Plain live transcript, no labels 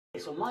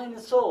so mind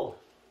and soul.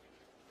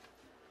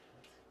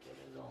 Let's get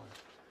it going.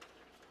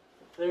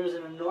 There is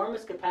an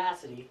enormous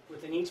capacity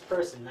within each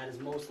person that is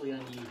mostly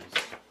unused.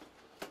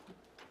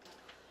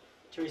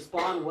 To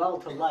respond well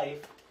to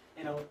life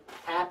in a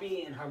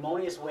happy and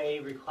harmonious way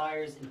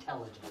requires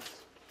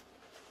intelligence.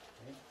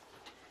 Right?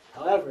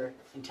 However,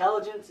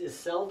 intelligence is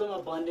seldom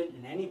abundant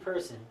in any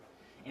person,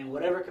 and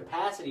whatever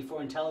capacity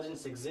for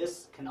intelligence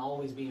exists can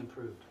always be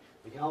improved.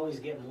 We can always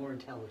get more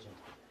intelligent,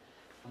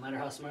 no matter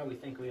how smart we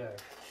think we are.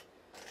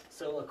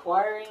 So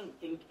acquiring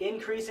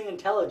increasing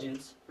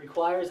intelligence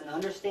requires an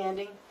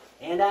understanding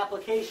and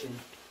application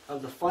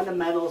of the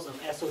fundamentals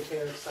of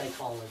esoteric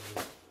psychology.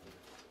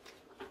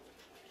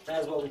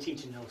 That is what we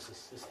teach in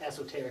Gnosis, this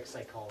esoteric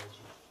psychology.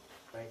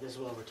 Right? This is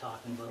what we're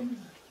talking about.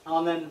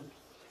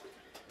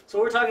 So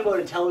we're talking about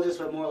intelligence,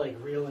 but more like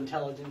real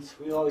intelligence.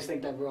 We always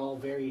think that we're all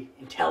very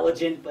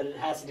intelligent, but it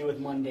has to do with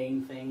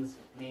mundane things,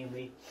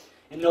 mainly.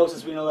 In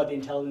Gnosis, we know that the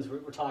intelligence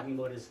we're talking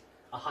about is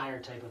a higher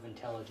type of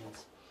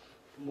intelligence,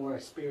 more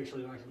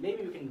spiritually oriented.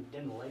 Maybe we can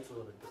dim the lights a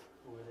little bit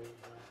over there.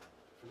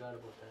 Forgot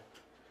about that.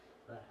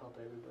 That help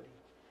everybody.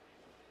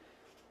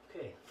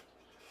 Okay.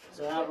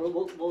 So now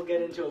we'll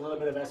get into a little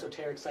bit of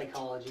esoteric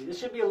psychology. This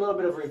should be a little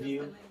bit of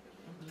review.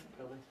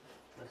 Probably.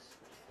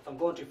 If I'm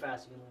going too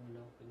fast, you can let me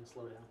know. We can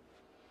slow down.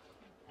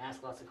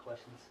 Ask lots of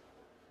questions.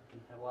 We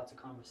can have lots of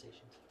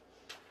conversations.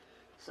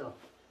 So,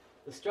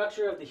 the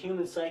structure of the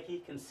human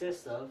psyche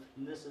consists of,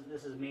 and this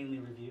is mainly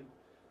review,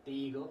 the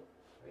ego.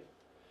 Right?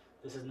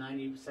 This is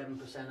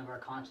 97% of our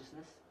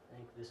consciousness. I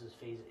think this is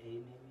phase A,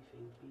 maybe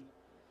phase B.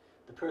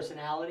 The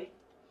personality,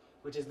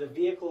 which is the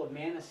vehicle of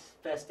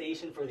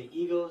manifestation for the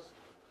egos.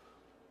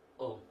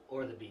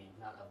 Or the being,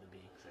 not of the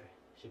being, sorry.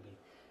 Should be.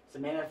 It's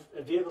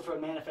a vehicle for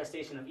a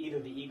manifestation of either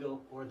the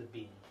ego or the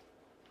being.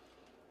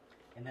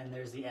 And then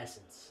there's the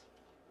essence,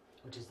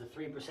 which is the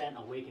 3%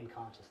 awakened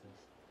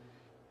consciousness.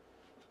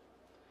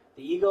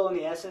 The ego and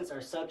the essence are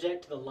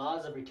subject to the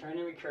laws of return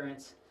and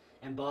recurrence,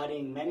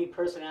 embodying many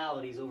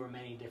personalities over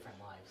many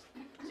different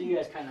lives. So you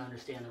guys kind of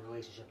understand the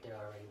relationship there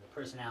already. The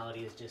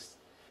personality is just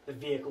the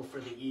vehicle for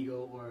the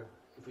ego, or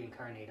if we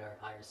incarnate our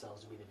higher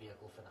selves, to be the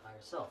vehicle for the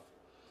higher self.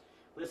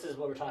 This is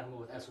what we're talking about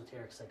with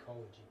esoteric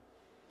psychology.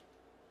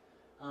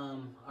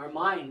 Our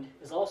mind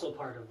is also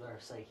part of our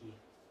psyche.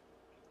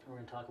 We're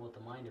going to talk about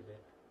the mind a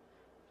bit.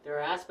 There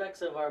are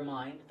aspects of our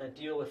mind that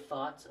deal with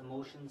thoughts,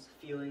 emotions,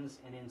 feelings,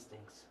 and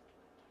instincts.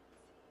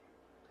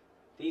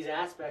 These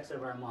aspects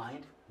of our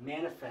mind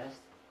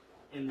manifest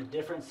in the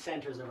different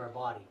centers of our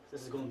body.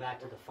 This is going back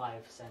to the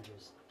 5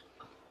 centers.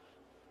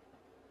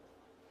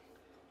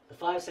 The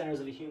 5 centers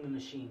of a human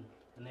machine,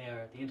 and they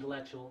are the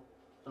intellectual,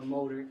 the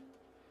motor,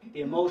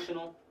 the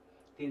emotional,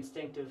 the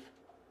instinctive,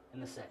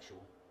 and the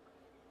sexual.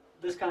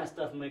 This kind of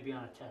stuff might be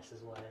on a test,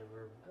 is why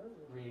we're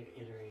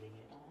reiterating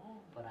it.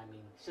 But I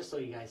mean, it's just so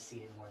you guys see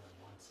it more than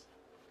once.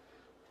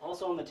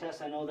 Also on the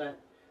test, I know that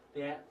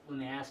when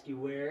they ask you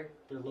where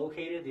they're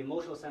located, the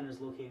emotional center is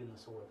located in the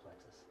solar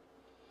plexus.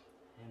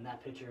 And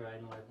that picture,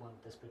 I know I went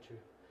with this picture.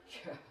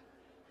 Sure.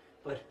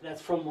 But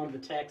that's from one of the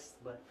texts,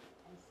 but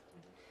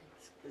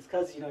it's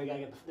because, you gotta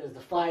get there's the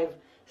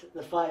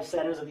five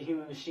centers of the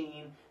human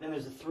machine, then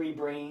there's the 3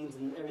 brains,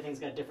 and everything's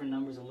got different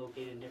numbers and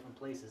located in different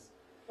places.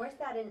 Where's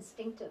that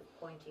instinctive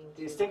pointing to?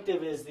 The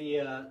instinctive is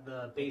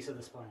the base of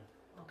the spine,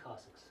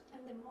 coccyx.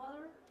 And the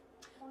motor?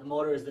 The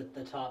motor is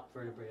the top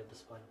vertebrae of the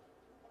spine.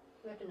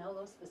 Do we have to know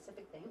those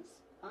specific things?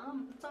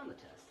 It's on the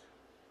test.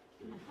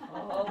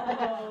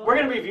 We're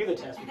going to review the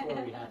test before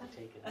we have to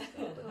take it and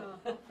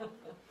stuff.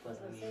 I was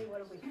going to say,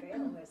 what if we fail?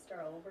 I'm going to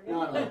start all over again.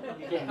 No,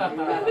 you can't.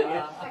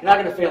 You're not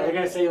going to fail. They're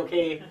going to say,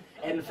 okay,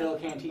 Ed and Phil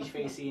can't teach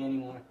Phase C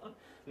anymore.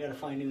 We got to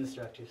find new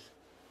instructors.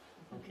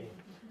 Okay.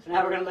 So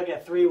now we're going to look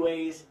at 3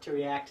 ways to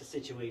react to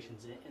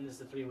situations. And this is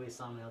the 3 ways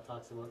Samael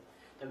talks about,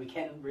 that we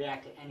can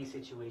react to any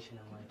situation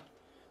in life.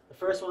 The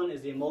first one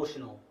is the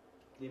emotional,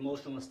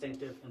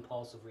 instinctive,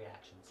 impulsive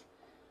reactions.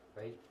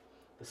 Right?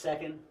 The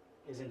second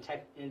is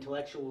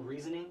intellectual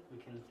reasoning.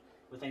 We can,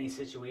 with any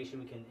situation,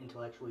 we can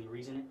intellectually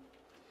reason it.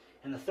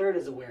 And the third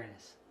is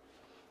awareness.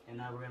 And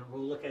now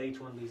we'll look at each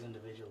one of these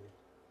individually.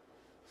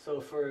 So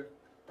for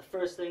the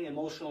first thing,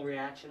 emotional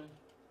reaction,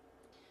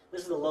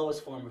 this is the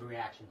lowest form of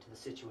reaction to the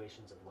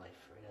situations of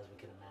life, right, as we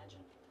can imagine.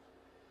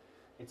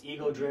 It's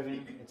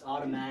ego-driven, it's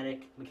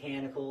automatic,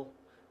 mechanical.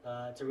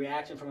 It's a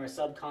reaction from our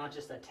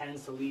subconscious that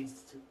tends to lead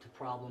to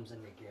problems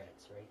and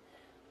regrets, right?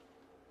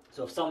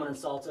 So if someone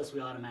insults us, we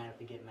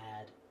automatically get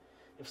mad.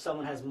 If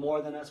someone has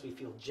more than us, we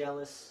feel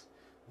jealous.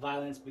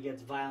 Violence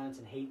begets violence,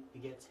 and hate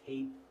begets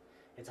hate.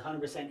 It's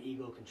 100%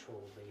 ego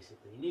control,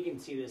 basically. And you can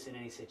see this in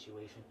any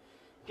situation.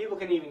 People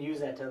can even use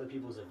that to other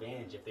people's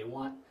advantage. If they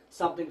want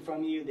something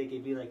from you, they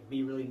could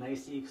be really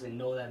nice to you because they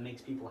know that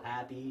makes people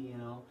happy,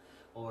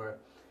 Or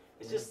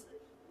it's just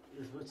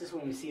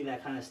when we see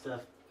that kind of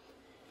stuff.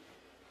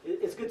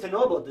 It's good to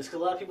know about this because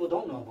a lot of people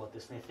don't know about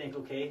this. And they think,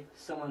 okay,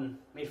 someone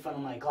made fun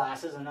of my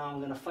glasses and now I'm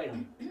going to fight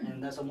them.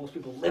 And that's how most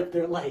people live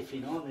their life,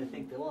 And they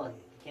think that, well,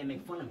 you can't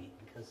make fun of me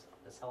because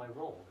that's how I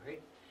roll,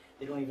 right?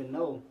 They don't even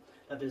know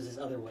that there's this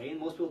other way. And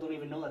most people don't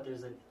even know that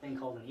there's a thing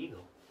called an ego.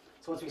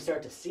 So once we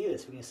start to see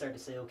this, we can start to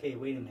say, okay,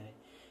 wait a minute.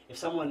 If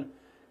someone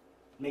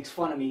makes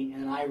fun of me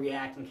and I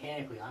react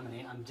mechanically,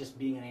 I'm just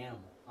being an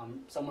animal.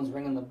 Someone's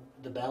ringing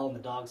the bell and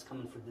the dog's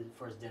coming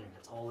for his dinner.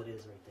 That's all it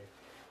is right there.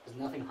 There's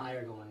nothing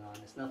higher going on.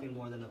 It's nothing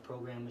more than a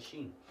programmed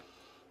machine.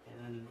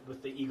 And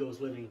with the egos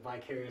living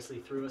vicariously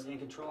through us and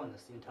controlling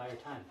us the entire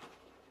time.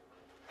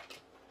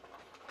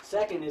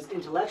 Second is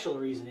intellectual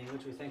reasoning,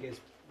 which we think is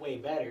way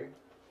better.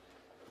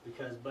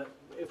 But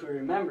if we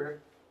remember,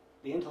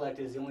 the intellect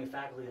is the only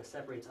faculty that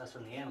separates us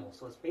from the animal.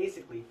 So it's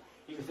basically,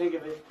 you can think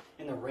of it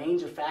in the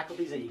range of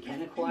faculties that you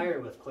can acquire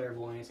with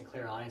clairvoyance and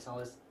clairaudience and all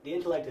this. The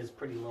intellect is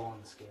pretty low on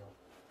the scale.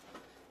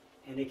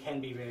 And it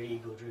can be very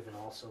ego-driven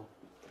also.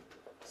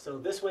 So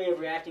this way of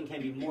reacting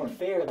can be more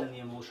fair than the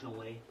emotional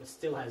way, but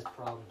still has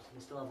problems.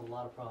 We still have a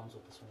lot of problems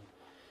with this one.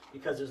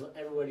 Because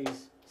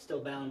everybody's still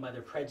bound by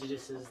their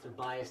prejudices, their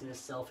biasness,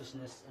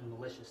 selfishness, and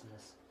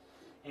maliciousness.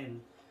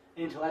 And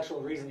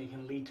intellectual reasoning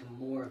can lead to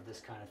more of this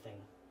kind of thing.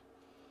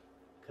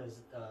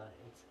 Because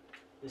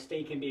the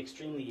state can be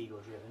extremely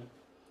ego-driven.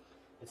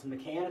 It's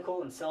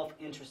mechanical and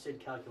self-interested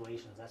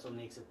calculations. That's what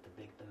makes it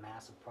the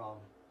massive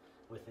problem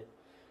with it.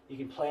 You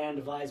can plan and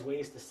devise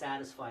ways to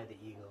satisfy the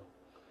ego.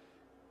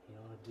 You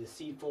know,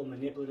 deceitful,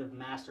 manipulative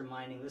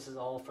masterminding. This is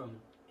all from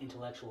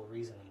intellectual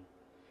reasoning.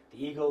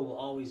 The ego will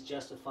always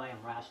justify and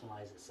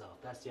rationalize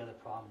itself. That's the other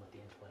problem with the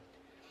intellect.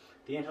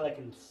 The intellect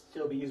can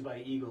still be used by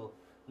the ego,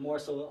 more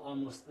so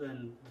almost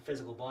than the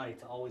physical body,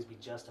 to always be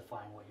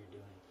justifying what you're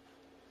doing.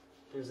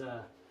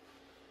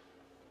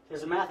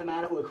 There's a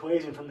mathematical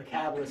equation from the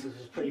Kabbalists, which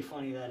is pretty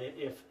funny, that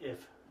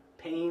if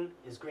pain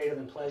is greater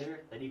than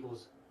pleasure, that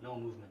equals no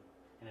movement.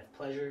 And if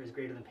pleasure is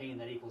greater than pain,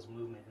 that equals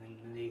movement. And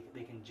then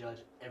they can judge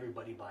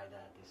everybody by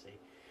that, they say.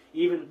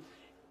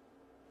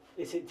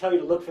 They tell you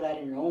to look for that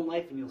in your own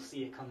life, and you'll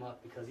see it come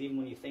up. Because even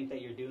when you think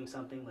that you're doing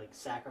something, like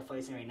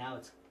sacrificing right now,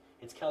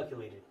 it's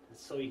calculated.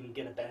 It's so you can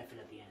get a benefit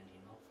at the end, you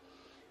know.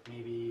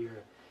 Maybe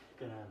you're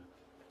going to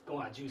go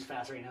on a juice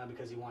fast right now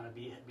because you want to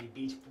be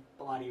beach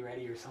body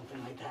ready or something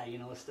like that, you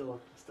know. It's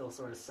still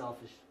sort of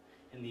selfish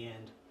in the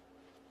end.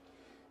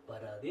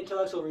 But the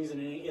intellectual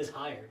reasoning is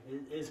higher.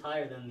 It is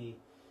higher than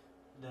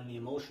the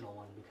emotional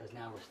one, because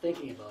now we're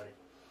thinking about it.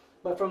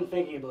 But from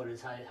thinking about it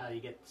is how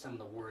you get some of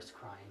the worst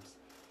crimes,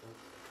 the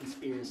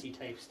conspiracy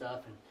type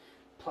stuff, and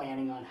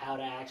planning on how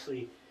to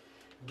actually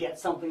get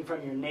something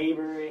from your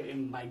neighbor,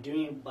 and by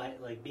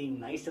being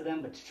nice to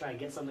them, but to try to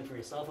get something for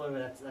yourself.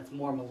 However, that's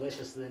more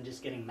malicious than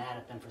just getting mad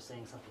at them for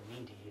saying something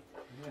mean to you.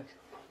 Yeah.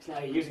 So now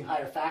you're using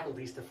higher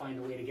faculties to find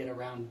a way to get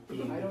around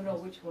being. I don't know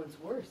which one's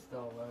worse,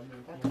 though. I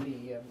mean, that could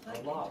be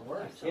a lot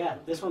worse. Yeah,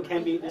 this one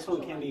can be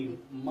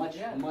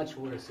much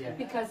worse. Yeah.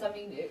 Because I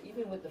mean,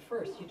 even with the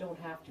first, you don't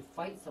have to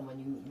fight someone.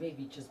 You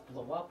maybe just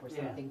blow up or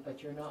something,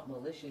 but you're not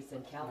malicious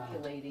and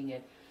calculating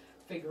and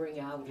figuring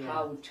out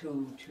how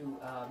to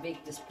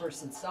make this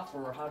person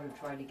suffer, or how to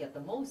try to get the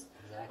most.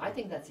 Exactly. I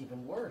think that's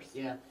even worse.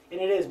 Yeah, and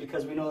it is,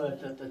 because we know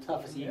that the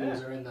toughest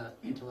egos are in the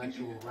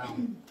intellectual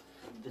realm.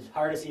 The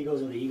hardest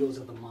egos are the egos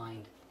of the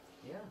mind.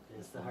 Yeah.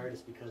 It's the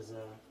hardest because,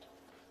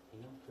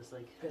 just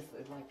like... Because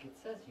like it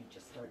says, you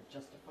just start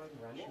justifying,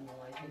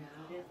 rationalizing,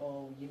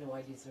 oh,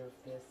 I deserve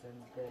this, and,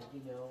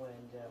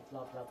 and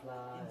blah, blah,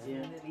 blah.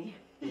 Insanity.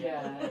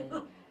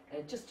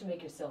 And just to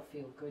make yourself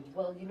feel good.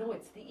 Well,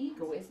 it's the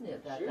ego, isn't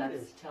it,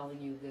 that's telling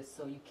you this,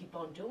 so you keep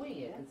on doing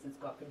it, because it's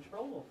got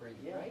control over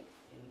you, right?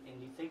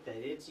 And you think that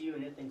it's you,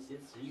 and it thinks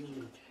it's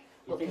you.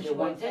 Well, think because you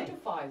one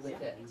identify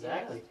with it.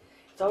 Exactly.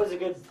 Yeah. It's always a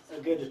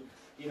good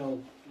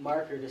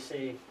marker to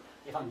say,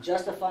 if I'm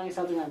justifying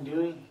something I'm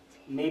doing,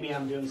 maybe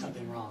I'm doing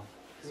something wrong.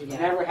 Because you've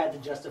never had to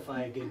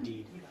justify a good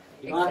deed.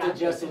 You don't have to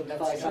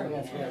justify something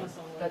that's right.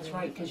 That's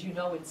right, because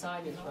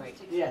inside is right.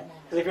 Yeah,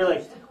 because if you're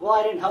like, well,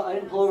 I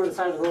didn't pull over to the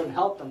side of the road and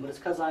help them, but it's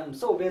because I'm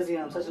so busy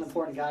and I'm such an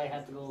important guy, I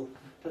have to go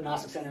to the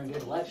Gnostic Center and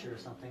give a lecture or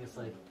something. It's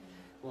like,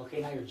 well,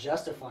 okay, now you're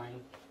justifying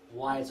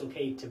why it's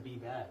okay to be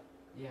bad.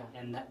 Yeah.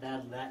 And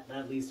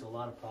that leads to a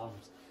lot of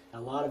problems.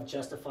 And a lot of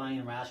justifying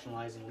and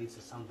rationalizing leads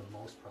to some of the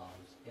most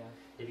problems. Yeah.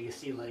 If you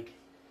see, like,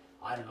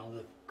 I don't know,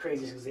 the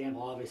craziest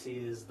example obviously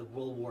is the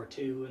World War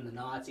II and the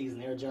Nazis,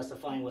 and they're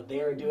justifying what they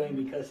were doing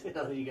because you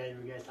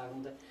guys talking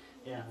about that?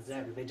 Yeah,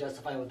 exactly. They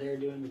justify what they're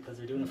doing because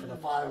they're doing it for the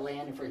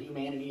fatherland and for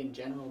humanity in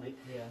general,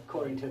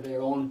 according to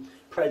their own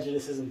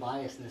prejudices and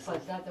biasness.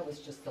 But that was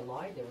just a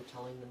lie they were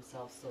telling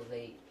themselves, so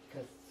they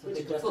could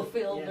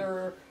fulfill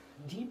their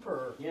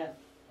deeper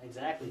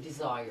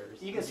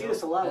desires. You can see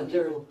this a lot with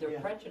people. Their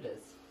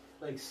prejudice.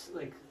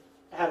 Like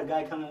I had a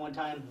guy come in one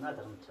time, not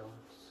that I'm telling.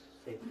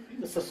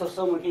 So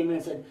someone came in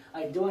and said,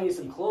 I donated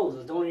some clothes. I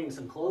was donating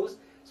some clothes.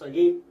 So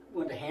I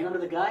went to hand them to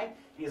the guy. And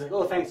he's like,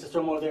 oh, thanks, just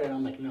throw them over there. And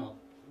I'm like, no,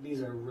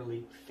 these are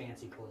really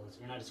fancy clothes.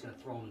 You're not just going to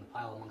throw them in the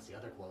pile amongst the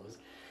other clothes.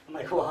 I'm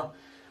like, well,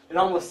 it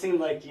almost seemed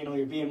like,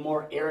 you're being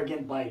more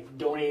arrogant by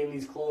donating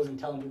these clothes and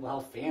telling people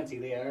how fancy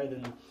they are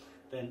than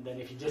than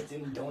if you just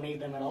didn't donate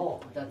them at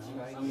all. That's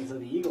right. I mean, so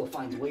the ego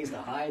finds ways to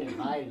hide and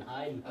hide and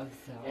hide. And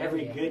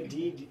every good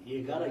deed,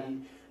 you gotta.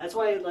 That's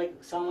why, like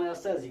Samael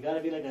says, you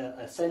gotta be like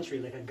a sentry,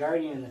 like a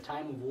guardian in the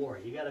time of war.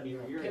 You gotta be.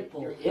 You're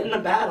in the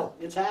battle.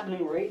 It's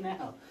happening right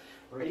now.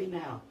 Right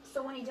now.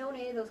 So when he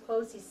donated those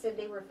clothes, he said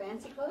they were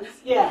fancy clothes?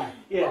 Yeah.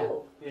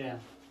 Oh. Yeah.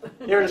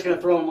 They were just going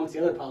to throw them amongst the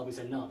other pile. We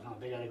said, no,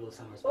 they got to go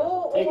somewhere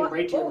special. Take them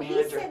right to your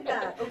manager. He said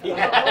that. Okay.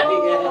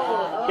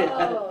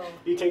 Yeah.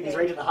 You take these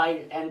right to the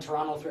high-end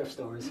Toronto thrift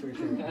stores for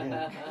sure.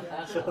 Yeah.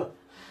 So,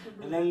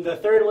 and then the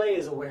third way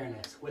is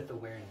awareness. With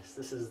awareness,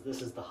 this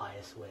is the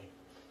highest way,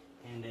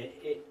 and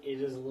it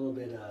is a little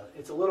bit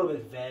it's a little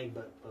bit vague,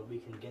 but we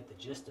can get the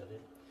gist of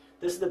it.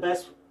 This is the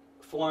best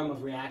form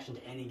of reaction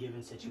to any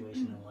given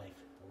situation in life.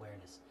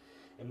 Awareness.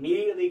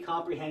 Immediately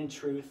comprehend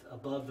truth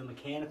above the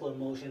mechanical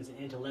emotions and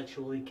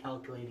intellectually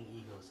calculating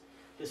egos.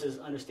 This is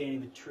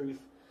understanding the truth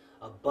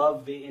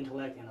above the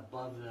intellect and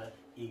above the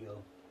ego.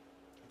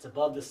 It's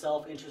above the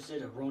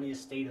self-interested,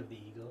 erroneous state of the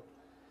ego.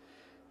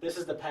 This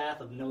is the path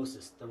of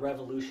Gnosis, the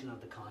revolution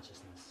of the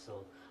consciousness.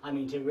 So, I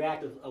mean, to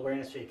react with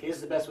awareness, this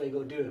is the best way to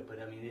go do it,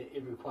 but I mean,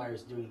 it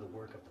requires doing the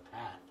work of the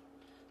path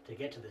to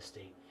get to this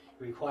state.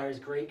 It requires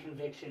great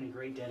conviction and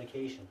great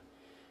dedication.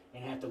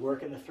 And you have to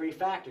work in the three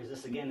factors.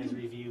 This again is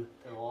review.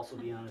 That will also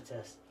be on the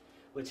test,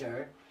 which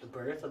are the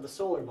birth of the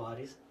solar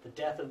bodies, the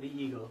death of the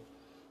ego,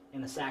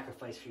 and the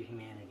sacrifice for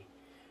humanity.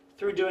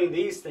 Through doing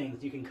these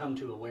things, you can come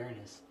to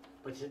awareness.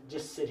 But to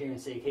just sit here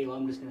and say, okay, well,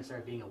 I'm just going to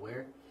start being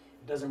aware,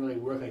 it doesn't really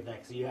work like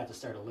that, because you have to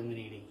start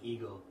eliminating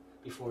ego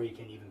before you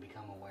can even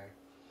become aware.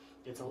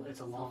 It's a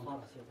long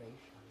self-observation.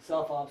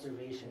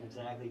 Self-observation,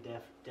 exactly.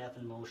 Death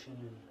in motion,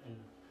 and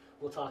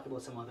we'll talk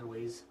about some other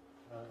ways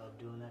of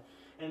doing that.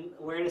 And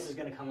awareness is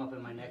going to come up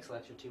in my next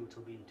lecture too, which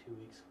will be in 2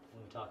 weeks,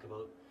 when we talk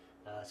about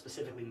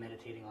specifically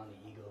meditating on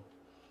the ego.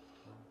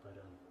 But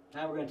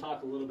now we're going to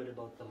talk a little bit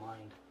about the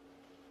mind.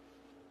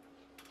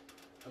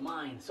 The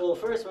mind. So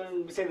first,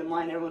 when we say the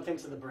mind, everyone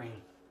thinks of the brain.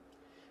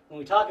 When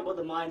we talk about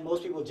the mind,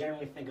 most people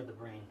generally think of the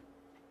brain.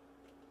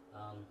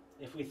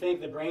 If we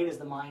think the brain is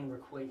the mind, we're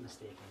quite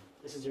mistaken.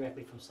 This is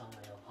directly from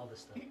Samael, all this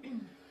stuff.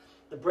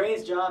 The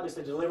brain's job is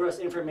to deliver us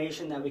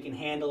information that we can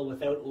handle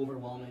without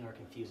overwhelming or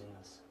confusing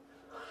us.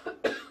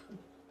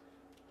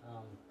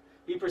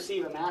 We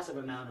perceive a massive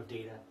amount of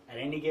data at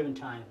any given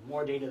time,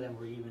 more data than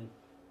we're even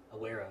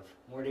aware of,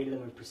 more data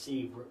than we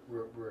perceive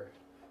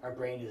our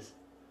brain is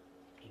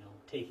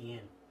taking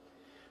in.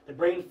 The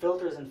brain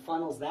filters and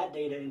funnels that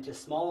data into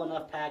small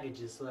enough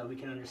packages so that we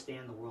can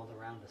understand the world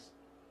around us.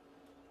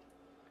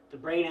 The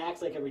brain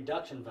acts like a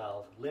reduction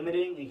valve,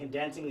 limiting and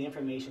condensing the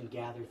information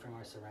gathered from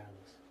our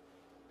surroundings.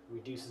 It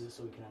reduces it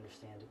so we can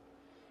understand it.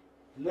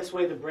 In this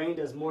way, the brain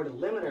does more to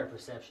limit our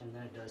perception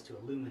than it does to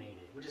illuminate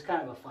it, which is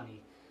kind of a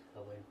funny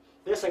way.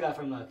 This I got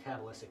from the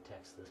Kabbalistic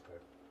text, this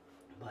part.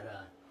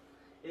 But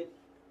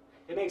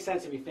it makes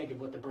sense if you think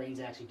of what the brain's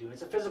actually doing.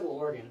 It's a physical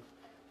organ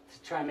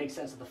to try and make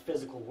sense of the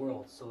physical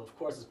world. So, of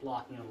course, it's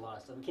blocking out a lot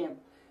of stuff.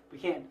 We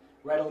can't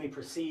readily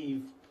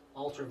perceive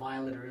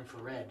ultraviolet or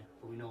infrared,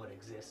 but we know it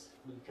exists.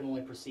 We can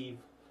only perceive,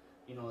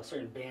 a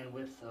certain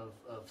bandwidth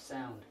of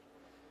sound.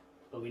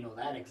 But we know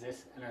that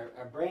exists, and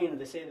our brain,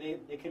 they say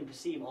they can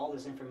perceive all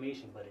this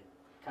information, but it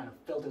kind of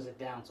filters it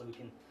down so we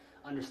can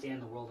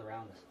understand the world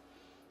around us.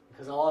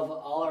 Because all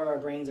of our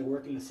brains are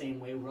working the same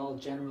way, we're all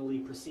generally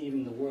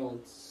perceiving the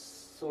world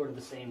sort of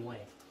the same way,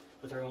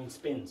 with our own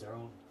spins, our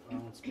own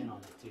spin on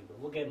it too, but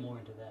we'll get more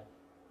into that.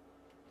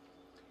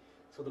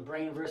 So the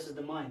brain versus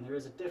the mind, there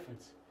is a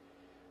difference.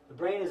 The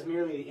brain is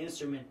merely the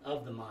instrument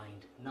of the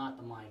mind, not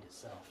the mind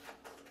itself.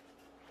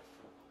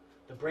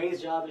 The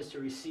brain's job is to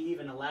receive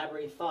and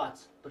elaborate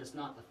thoughts, but it's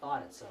not the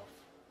thought itself.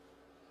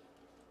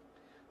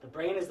 The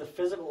brain is the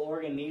physical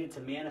organ needed to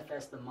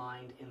manifest the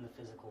mind in the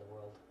physical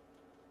world.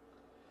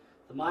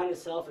 The mind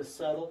itself is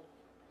subtle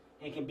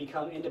and can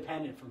become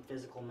independent from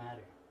physical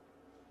matter.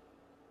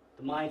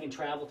 The mind can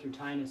travel through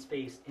time and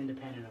space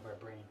independent of our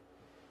brain.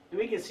 And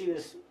we can see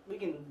this, we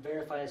can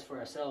verify this for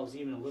ourselves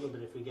even a little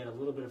bit if we get a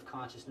little bit of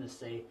consciousness,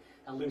 say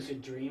a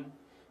lucid dream.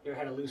 You ever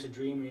had a lucid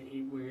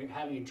dream where you're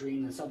having a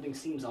dream and something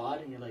seems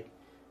odd and you're like,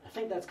 I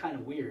think that's kind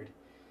of weird.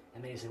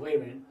 And then you say, wait a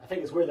minute, I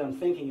think it's weird that I'm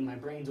thinking and my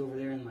brain's over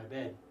there in my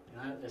bed.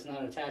 It's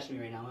not attached to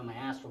me right now, I'm in my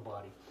astral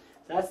body.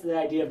 So that's the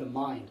idea of the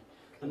mind.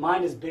 The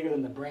mind is bigger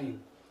than the brain.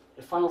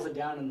 It funnels it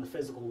down in the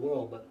physical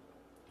world, but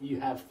you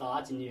have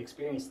thoughts and you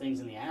experience things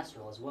in the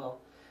astral as well,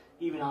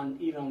 even on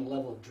the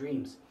level of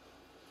dreams.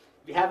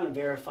 If you haven't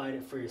verified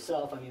it for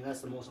yourself, I mean,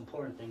 that's the most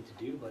important thing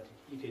to do, but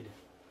you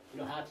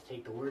don't have to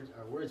take our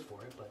words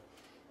for it, but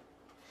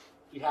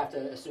you'd have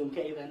to assume,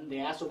 okay, then the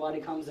astral body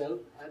comes out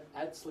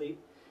at sleep,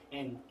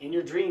 and in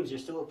your dreams you're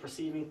still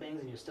perceiving things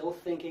and you're still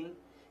thinking,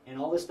 and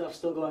all this stuff's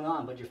still going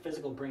on, but your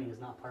physical brain is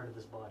not part of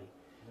this body.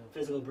 No.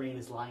 Physical brain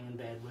is lying in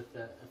bed with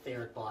the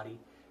etheric body,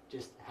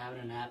 just having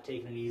a nap,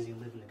 taking it easy, and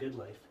living a good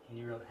life, and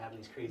you're out having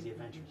these crazy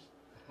adventures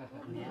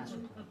in the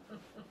astral plane.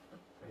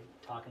 Right?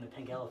 Talking to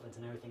pink elephants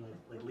and everything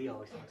like Lee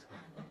always talks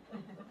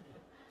about.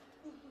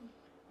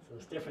 So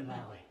it's different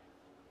that way.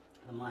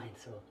 The mind.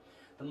 So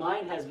The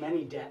mind has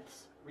many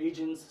depths,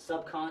 regions,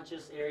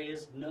 subconscious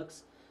areas,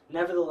 nooks.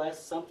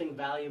 Nevertheless, something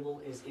valuable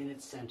is in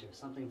its center.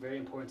 Something very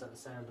important is at the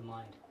center of the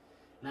mind.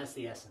 And that's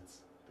the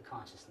essence, the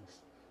consciousness,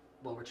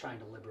 what we're trying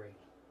to liberate.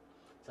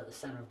 It's at the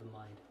center of the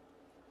mind.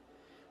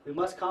 We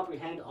must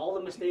comprehend all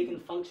the mistaken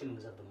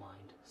functionings of the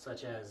mind,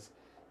 such as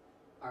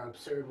our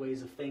absurd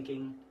ways of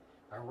thinking,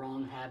 our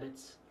wrong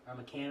habits, our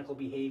mechanical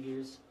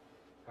behaviors,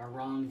 our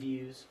wrong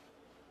views.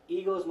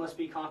 Egos must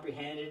be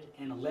comprehended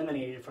and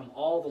eliminated from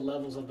all the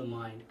levels of the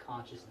mind,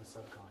 conscious and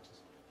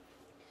subconscious.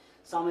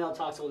 Samael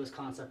talks about this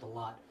concept a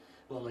lot,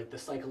 about like the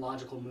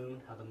psychological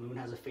moon, how the moon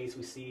has a face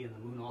we see and the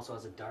moon also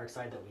has a dark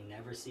side that we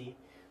never see.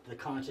 The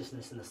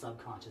consciousness and the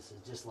subconscious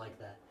is just like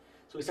that.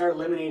 So we start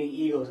eliminating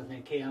egos and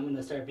think, okay, I'm going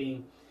to start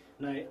being,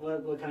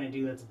 what can I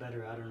do that's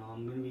better? I don't know,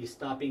 I'm going to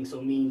stop being so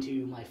mean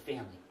to my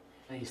family.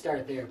 And you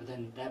start there, but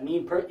then that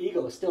mean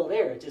ego is still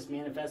there. It's just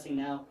manifesting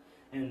now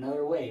in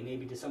another way,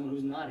 maybe to someone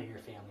who's not in your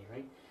family,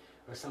 right?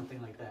 Or something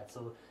like that.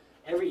 So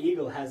every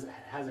ego has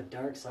a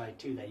dark side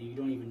too that you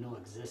don't even know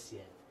exists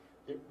yet.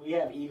 We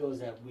have egos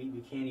that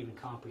we can't even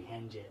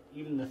comprehend yet.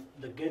 Even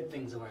the good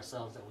things of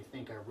ourselves that we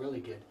think are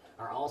really good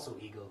are also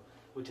ego,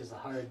 which is a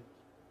hard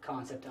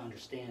concept to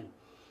understand.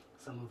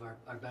 Some of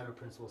our better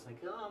principles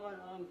think,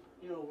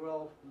 we're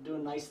all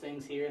doing nice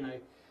things here, and I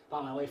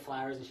bought my wife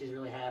flowers and she's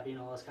really happy and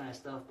all this kind of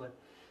stuff. But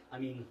I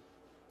mean,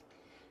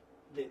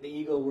 the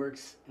ego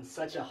works in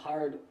such a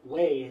hard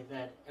way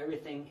that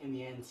everything in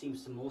the end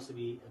seems to mostly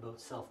be about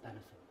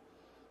self-benefit.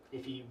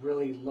 If you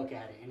really look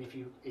at it, and if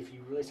you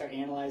really start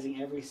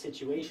analyzing every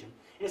situation,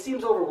 and it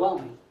seems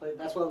overwhelming, but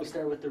that's why we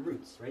start with the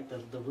roots, right?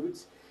 The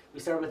roots, we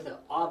start with the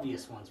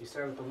obvious ones. We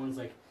start with the ones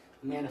like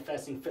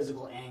manifesting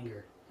physical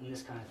anger and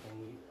this kind of thing.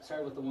 We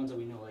start with the ones that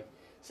we know, like,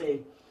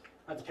 say,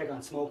 not to pick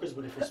on smokers,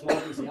 but if you're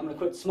smoking, say, I'm going to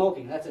quit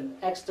smoking. That's an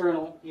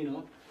external,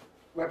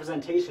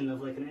 representation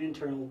of like an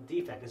internal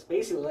defect. It's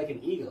basically like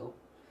an ego,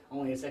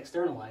 only it's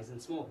externalized in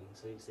smoking.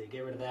 So you say,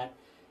 get rid of that.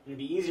 And it'd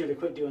be easier to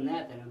quit doing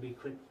that than it would be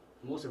quit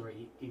most of our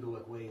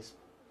egoic ways.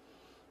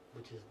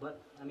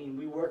 But I mean,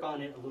 we work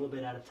on it a little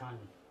bit at a time.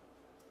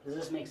 Does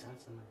this make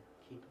sense? Am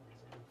I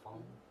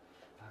following?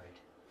 All right.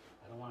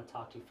 I don't want to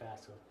talk too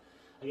fast. So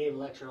I gave a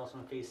lecture also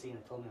on Face C, and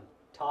it told me I'm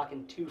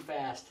talking too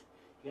fast.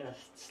 You gotta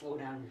slow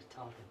down your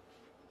talking.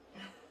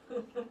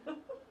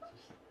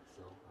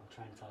 So I'm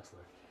trying to talk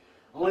slower.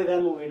 Only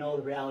then will we know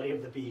the reality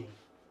of the being,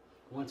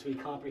 once we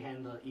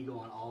comprehend the ego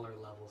on all our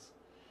levels.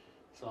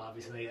 So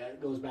obviously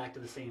that goes back to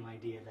the same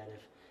idea that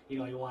if you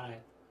want to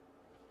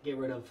get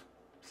rid of,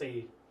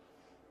 say,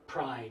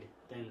 pride,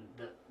 then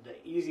the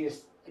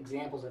easiest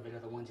examples of it are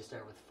the ones you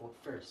start with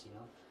first.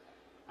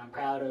 I'm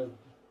proud of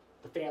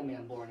the family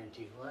I'm born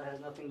into. Well, that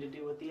has nothing to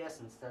do with the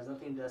essence.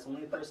 That's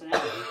only the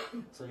personality.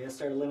 So you have to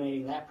start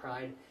eliminating that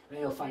pride, and then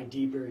you'll find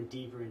deeper and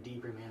deeper and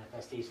deeper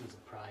manifestations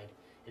of pride,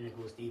 and it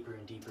goes deeper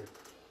and deeper.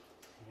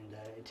 And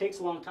it takes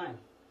a long time.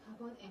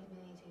 How about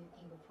eliminating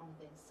ego from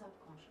the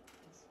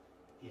subconsciousness?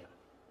 Yeah.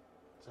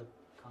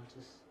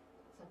 Subconsciousness.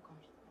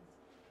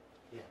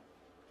 Yeah.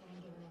 Can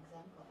you give an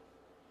example?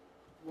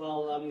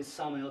 Well, I mean,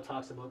 Samael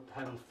talks about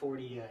having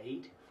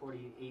 48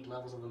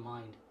 levels of the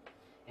mind.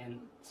 And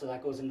so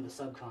that goes into the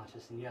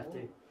subconscious, and you have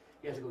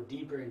to go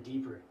deeper and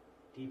deeper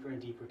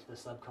to the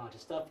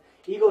subconscious stuff.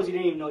 Egos you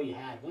didn't even know you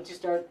had. Once you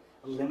start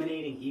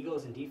eliminating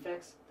egos and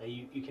defects that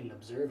you can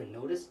observe and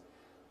notice,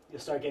 you'll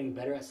start getting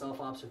better at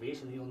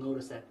self-observation, and you'll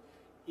notice that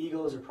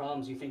egos or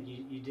problems you think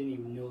you didn't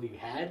even know you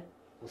had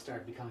will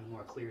start becoming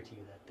more clear to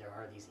you that there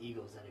are these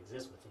egos that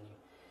exist within you,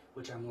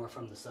 which are more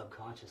from the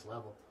subconscious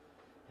level.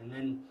 And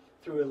then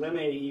through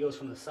eliminating egos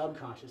from the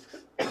subconscious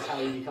is how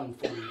you become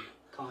fully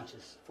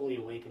conscious, fully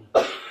awakened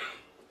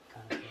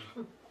kind of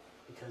thing.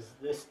 Because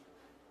this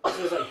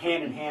is like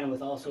hand in hand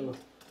with also,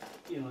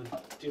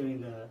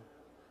 doing the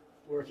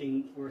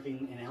working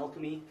in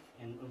alchemy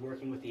and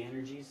working with the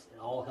energies. It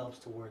all helps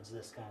towards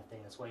this kind of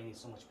thing. That's why you need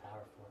so much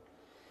power for it.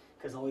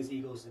 Because all these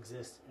egos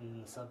exist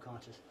in the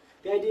subconscious.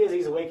 The idea is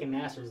these awakened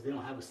masters, they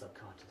don't have a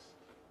subconscious.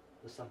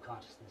 The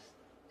subconsciousness.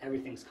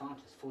 Everything's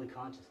conscious, fully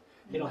conscious.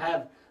 They don't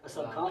have a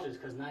subconscious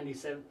because the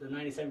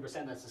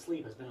 97% that's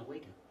asleep has been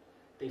awakened.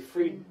 They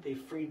freed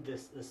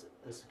this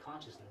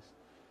consciousness.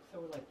 So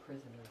we're like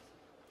prisoners.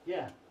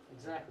 Yeah,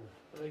 exactly.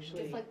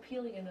 It's like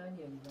peeling an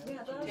onion, right?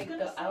 Yeah, You take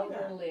the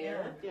outer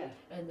layer, Yeah.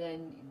 and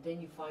then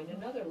you find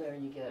another layer,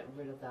 and you get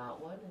rid of that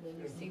one, and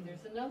then you see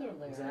there's another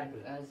layer.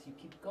 Exactly. As you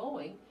keep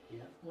going,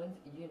 Yeah.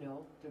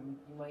 you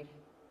might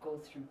go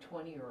through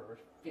 20 or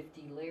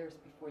 50 layers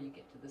before you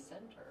get to the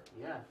center.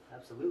 Yeah,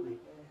 absolutely.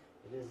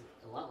 It is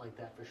a lot like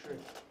that for sure.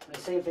 And the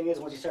same thing is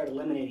once you start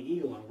eliminating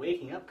ego and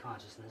waking up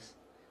consciousness,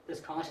 this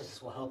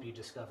consciousness will help you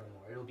discover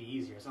more. It'll be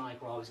easier. It's not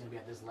like we're always going to be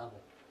at this level.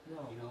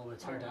 No.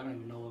 It's hard. I don't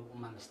even know what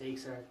my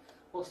mistakes are.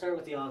 We'll start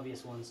with the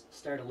obvious ones,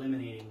 start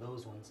eliminating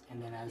those ones,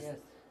 and then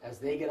as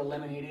they get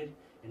eliminated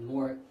and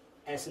more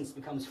essence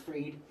becomes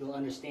freed, you'll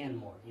understand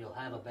more. You'll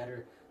have a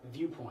better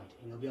viewpoint,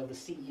 and you'll be able to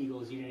see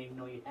egos you didn't even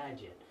know you had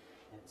yet.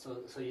 And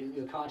so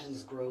your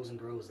consciousness grows and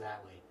grows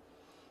that way.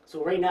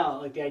 So right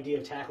now, like the idea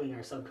of tackling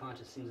our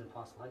subconscious seems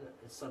impossible.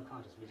 It's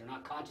subconscious. We are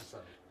not conscious of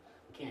it.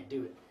 You can't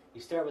do it.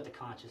 You start with the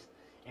conscious,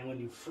 and when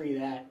you free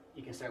that,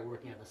 you can start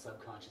working at the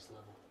subconscious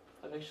level.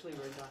 I've actually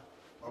read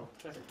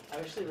I've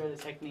actually read a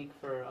technique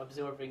for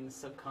absorbing the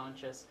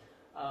subconscious,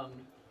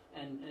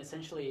 and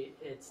essentially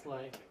it's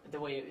like the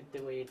way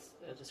it's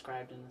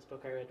described in this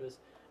book I read was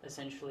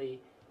essentially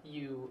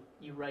you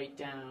write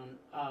down.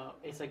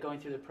 It's like going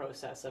through the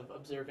process of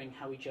observing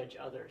how we judge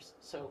others.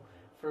 So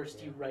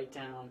first you write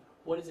down,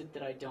 what is it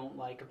that I don't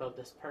like about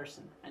this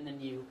person, and then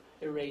you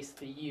erase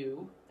the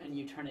you and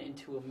you turn it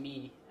into a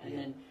me,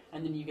 and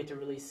then you get to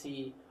really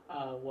see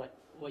what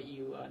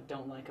you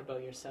don't like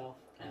about yourself,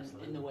 and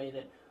in the way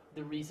that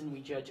the reason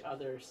we judge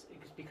others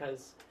is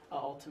because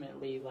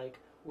ultimately, like,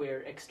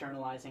 we're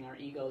externalizing our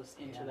egos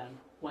into them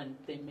when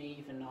they may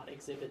even not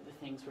exhibit the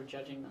things we're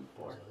judging them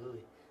for.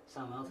 Absolutely.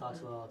 Samael talks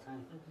about it all the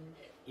time.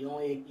 You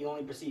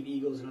only perceive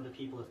egos in other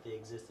people if they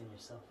exist in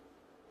yourself.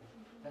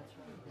 That's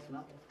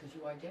right. Because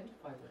you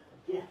identify with them.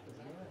 Yeah.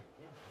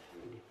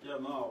 Yeah,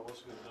 no, I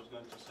was just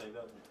going to say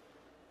that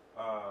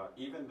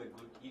even the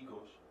good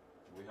egos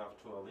we have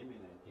to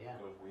eliminate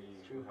because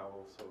we have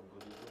also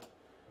good egos.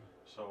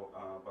 So,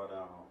 but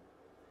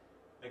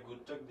a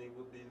good technique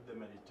would be the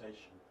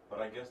meditation.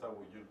 But I guess that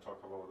you talk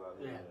about that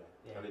in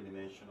the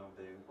elimination of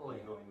the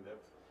ego in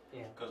depth.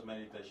 Yeah. Because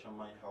meditation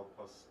might help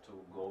us to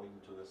go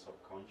into the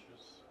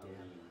subconscious and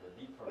the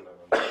deeper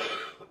level,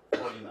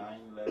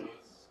 49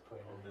 levels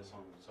of the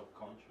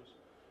subconscious.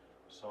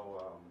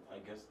 So I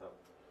guess that.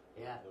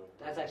 Yeah,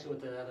 that's actually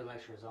what the other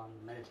lecture is on,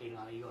 meditating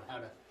on the ego and how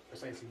to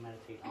precisely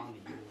meditate on the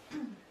ego.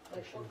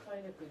 Like what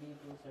kind of good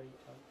egos are you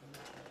talking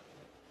about?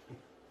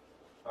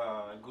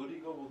 Good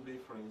ego would be,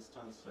 for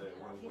instance,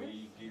 when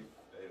we give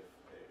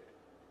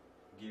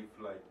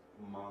like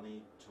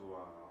money to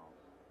a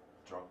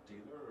drug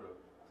dealer, a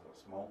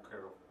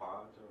smoker of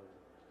pot,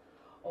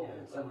 or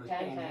a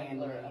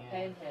panhandler,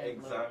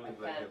 exactly,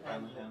 like a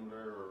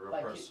panhandler or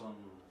a person.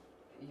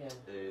 That's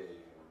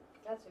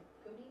a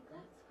good ego.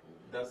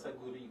 That's a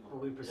good ego.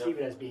 Well, we perceive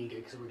it as being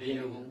good because we're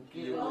giving.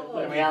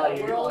 But in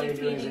reality, we're only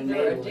feeding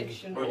their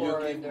addiction. But you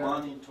give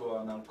money to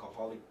an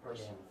alcoholic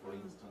person, for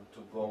instance,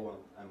 to go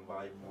and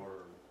buy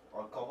more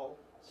alcohol.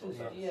 So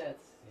so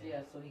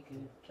he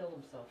can kill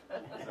himself.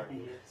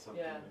 Exactly.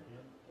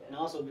 And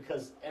also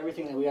because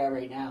everything that we are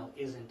right now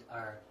isn't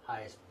our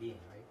highest being,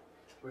 right?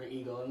 We're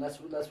ego. Unless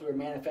we're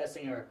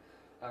manifesting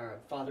our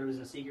Father who's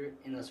in secret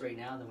in us right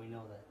now, then we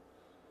know that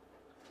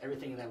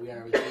everything that we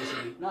are is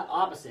basically not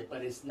opposite,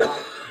 but it's not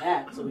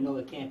that, so we know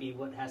it can't be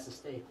what has to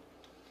stay.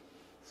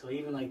 So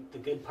even like the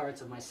good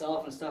parts of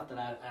myself and stuff that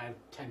I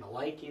tend to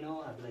like,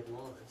 I'd be like,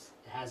 well,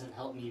 it hasn't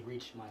helped me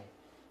reach my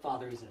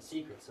Father who's in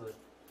secret, so it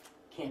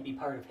can't be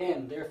part of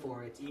him,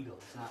 therefore it's ego.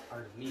 It's not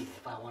part of me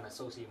if I want to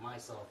associate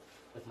myself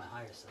with my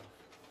higher self.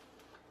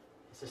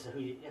 It's just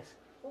yes.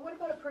 Well, what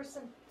about a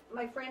person,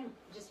 my friend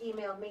just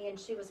emailed me and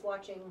she was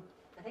watching,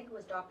 I think it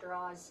was Dr.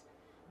 Oz,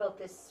 about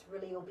this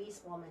really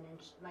obese woman, and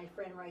my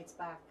friend writes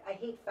back, I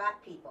hate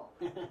fat people.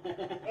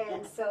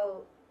 And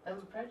so...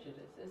 That's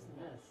prejudice, isn't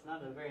it? Yeah, it's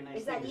not a very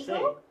nice is thing that to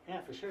ego? say.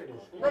 Yeah, for sure it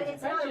is. But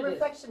it's not a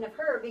reflection of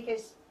her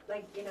because,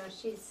 like,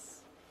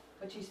 she's...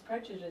 But she's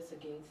prejudiced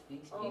against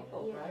these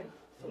people, right?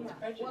 So it's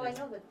prejudice. Well, I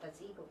know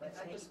that's ego, but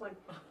I just want...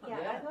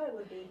 I thought it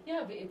would be...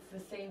 Yeah, but it's the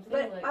same thing.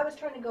 But like, I was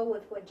trying to go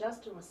with what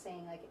Justin was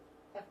saying, like,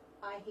 if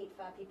I hate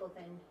fat people,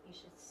 then you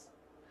should... it's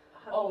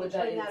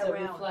a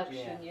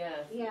reflection,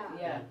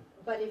 Yeah.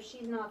 But if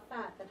she's not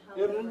fat, then how...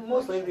 It would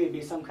most likely be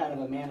some kind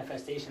of a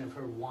manifestation of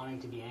her wanting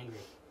to be angry.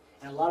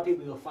 And a lot of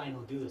people you'll find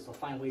will do this. They'll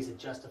find ways to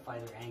justify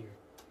their anger.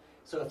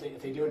 So if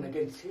they do it in a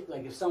good...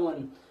 Like, if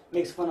someone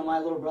makes fun of my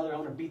little brother, I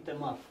want to beat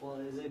them up. Well,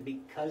 is it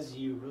because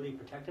you really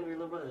protective of your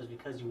little brother, or is it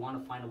because you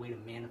want to find a way to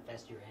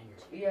manifest your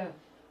anger? Yeah.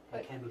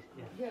 It can be,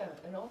 Yeah,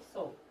 and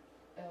also,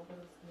 what was I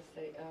going to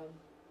say?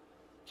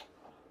 Just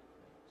lost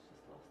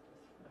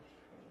my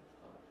train of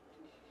thought.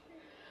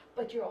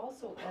 But you're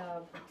also...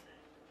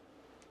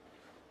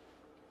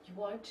 you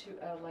want to,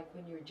 like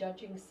when you're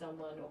judging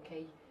someone,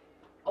 okay,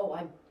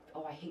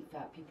 I hate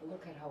fat people,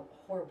 look at how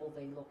horrible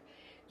they look.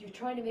 You're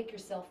trying to make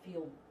yourself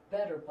feel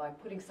better by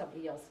putting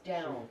somebody else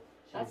down. Sure.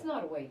 That's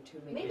not a way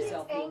to make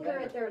yourself feel better. Maybe it's anger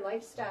at their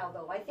lifestyle,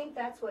 though. I think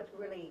that's what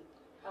really...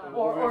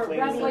 or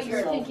that's why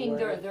you're thinking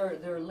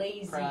they're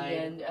lazy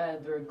and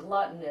they're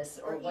gluttonous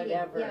or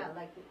whatever. Yeah,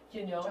 like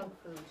junk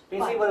food.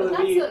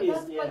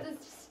 But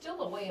it's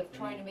still a way of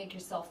trying to make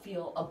yourself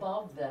feel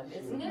above them,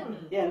 isn't it?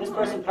 Yeah, and this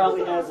person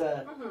probably has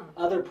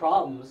other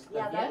problems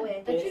that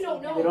way. That you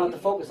don't know. They don't have to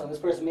focus on.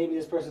 Maybe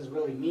this person's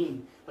really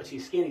mean, but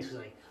she's skinny. She's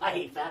like, I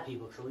hate fat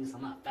people because at least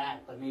I'm not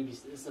fat. But maybe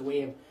it's a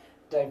way of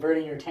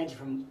diverting your attention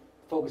from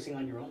focusing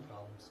on your own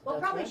problems. Well,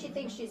 probably she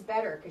thinks she's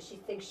better because she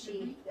thinks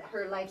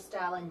her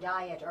lifestyle and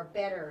diet are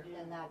better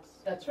than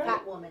that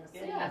fat woman.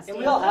 Yeah. And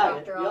we all have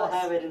it. We all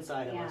have it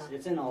inside of us.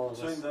 It's in all of us.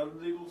 So in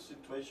that little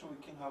situation,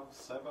 we can have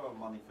several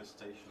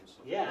manifestations.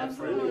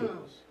 Absolutely.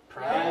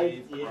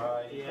 Pride,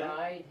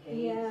 pride,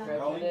 hate,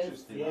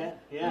 prejudice.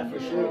 Yeah, for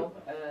sure.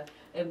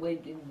 And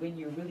when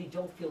you really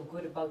don't feel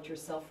good about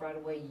yourself right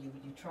away, you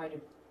try to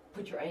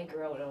put your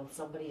anger out on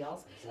somebody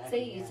else.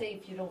 Say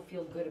if you don't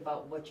feel good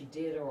about what you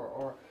did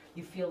or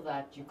you feel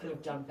that you could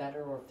have done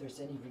better, or if there's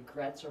any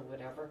regrets or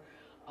whatever,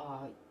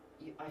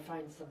 I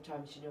find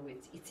sometimes, you know,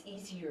 it's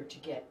easier to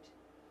get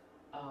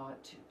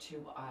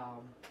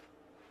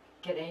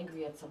get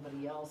angry at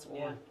somebody else, or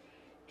Yeah.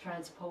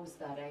 transpose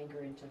that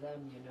anger into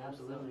them, you know.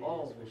 Absolutely, So,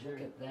 oh, yes, for sure.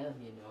 look at them,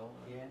 you know.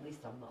 Yeah. At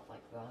least I'm not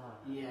like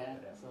that. Yeah,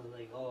 so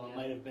like, oh, I Yeah.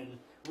 might have been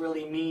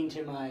really mean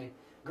to my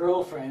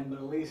girlfriend, but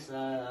at least, you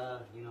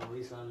know, at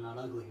least I'm not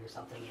ugly or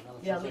something, you know.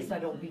 It's Yeah, just at least like,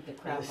 I don't beat the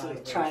crap it's out like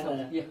of her. trying so,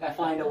 to yeah.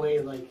 find a way,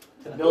 like,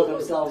 to build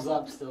themselves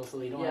up still, so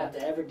they don't Yeah. have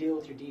to ever deal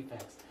with your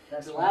defects.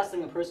 That's The right. last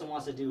thing a person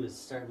wants to do is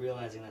start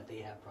realizing that they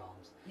have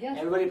problems. Yes.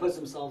 Everybody puts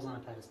themselves on a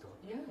pedestal.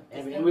 Yeah.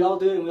 And we all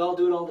do it, and we all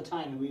do it all the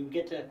time. And we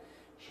get to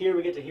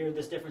hear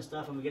this different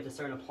stuff, and we get to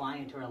start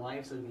applying it to our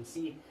life, so we can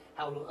see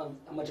how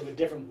much of a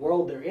different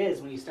world there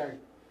is when you start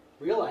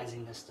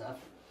realizing this stuff.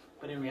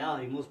 But in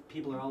reality, most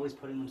people are always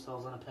putting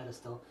themselves on a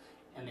pedestal,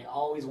 and they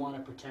always want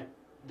to protect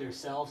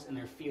themselves and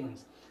their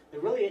feelings. They're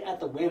really at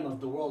the whim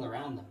of the world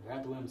around them. They're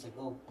at the whim. It's like,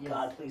 oh, Yes.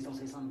 God, please don't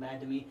say something bad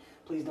to me.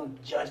 Please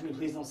don't judge me.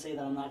 Please don't say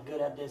that I'm not good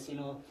at this, you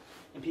know.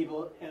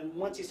 And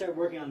once you start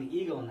working on the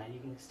ego in that, you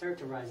can start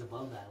to rise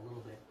above that a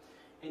little bit.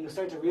 And you'll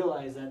start to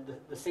realize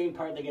that the same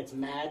part that gets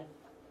mad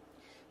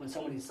when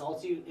someone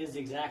insults you is the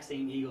exact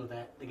same ego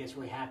that gets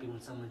really happy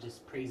when someone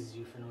just praises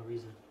you for no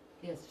reason.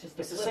 Yes, just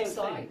It's the flip same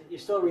side. thing. You're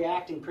still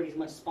reacting pretty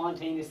much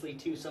spontaneously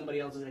to somebody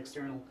else's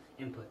external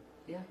input.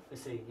 Yeah. They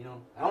say, you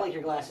know, I don't like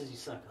your glasses, you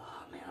suck.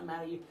 Oh, man, I'm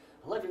mad at you.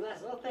 I love your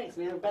glasses. Oh, thanks,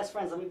 man. We're best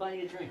friends. Let me buy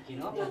you a drink, you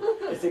know?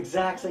 It's the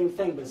exact same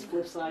thing, but it's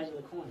flip side of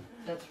the coin.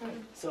 That's right.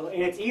 So,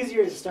 and it's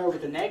easier to start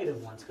with the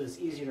negative ones because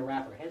it's easier to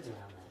wrap our heads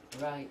around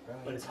that. Right,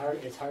 right. But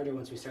it's harder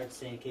once we start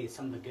saying, okay,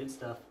 some of the good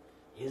stuff,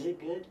 is it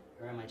good?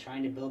 Or am I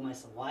trying to build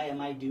myself? Why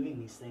am I doing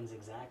these things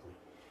exactly?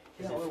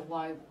 Yeah, Is it- or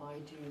why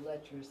do you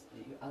let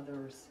the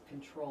others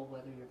control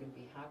whether you're going to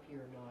be happy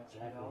or not,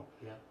 Exactly, you know?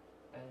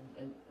 yeah.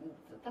 And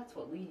that's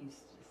what Lee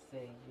used to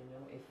say, you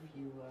know, if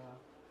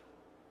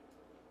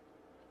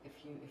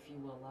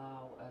you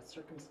allow a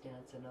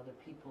circumstance and other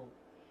people,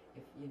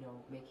 if, you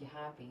know, make you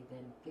happy,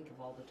 then think of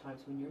all the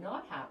times when you're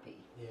not happy.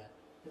 Yeah,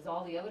 Because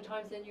all the other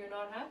times then you're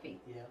not happy.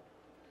 yeah.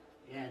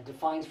 Yeah, it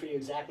defines for you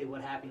exactly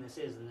what happiness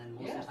is, and then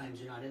most of Yes. the times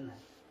you're not in that.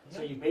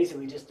 So Yeah. you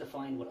basically just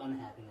define what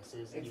unhappiness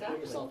is, and you Exactly.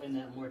 put yourself in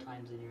that more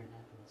times than you're in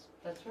happiness.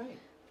 That's right.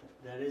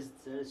 That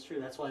is true.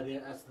 That's why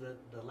that's the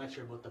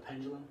lecture about the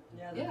pendulum.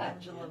 Yeah, the Yeah.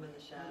 pendulum in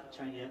the shadow.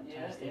 Trying to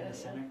Yeah, stay in yeah, the yeah.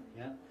 center.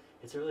 Yeah,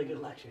 it's a really good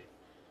lecture.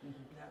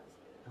 Mm-hmm. That was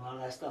good. A lot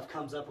of that stuff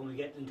comes up when we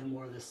get into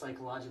more of the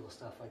psychological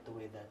stuff, like the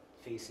way that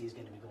Facey is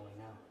going to be going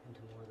now,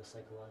 into more of the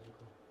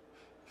psychological.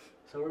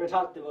 So we're going to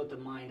talk about the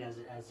mind as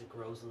it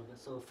grows a little bit.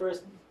 So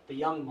first, the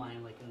young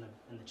mind, like in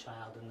the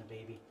child and the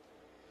baby,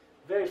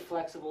 very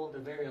flexible. They're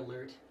very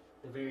alert.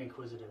 They're very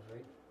inquisitive,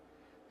 right?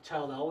 The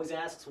child always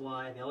asks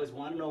why. They always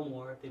want to know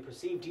more. They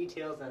perceive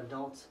details that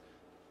adults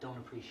don't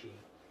appreciate.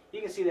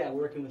 You can see that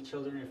working with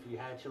children. If you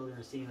had children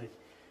or seeing like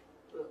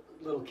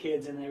little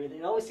kids and everything,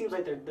 it always seems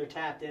like they're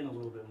tapped in a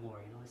little bit more.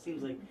 You know, it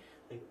seems like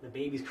the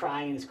baby's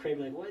crying in his crib.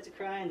 You're like, why is he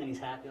crying? Then he's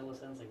happy all of a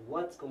sudden. It's like,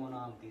 what's going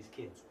on with these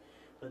kids?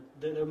 But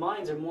their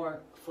minds are more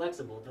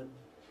flexible.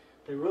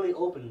 They're really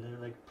open. They're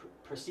like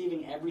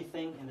perceiving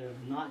everything, and they're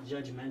not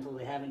judgmental.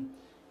 They haven't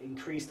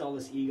increased all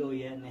this ego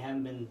yet, and they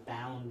haven't been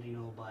bound, you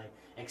know, by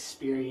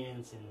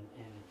experience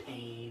and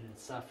pain and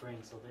suffering.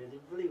 So they're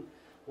really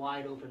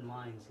wide open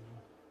minds, you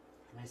know.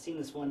 And I seen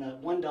this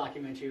one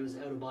documentary. It was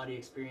out of body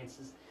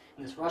experiences,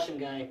 and this Russian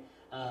guy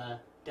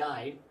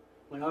died,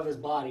 went out of his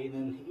body, and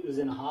then he was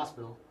in a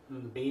hospital.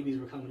 And the babies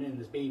were coming in. And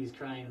this baby's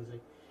crying. It was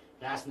like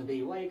asking the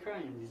baby, "Why are you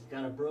crying?" He's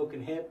got a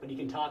broken hip, but he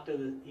can talk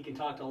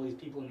to all these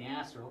people in the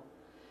astral.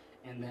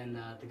 And then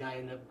the guy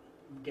ended up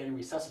getting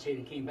resuscitated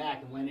and came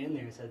back and went in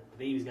there and said the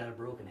baby's got a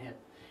broken hip.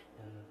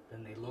 And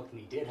then they looked and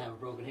he did have a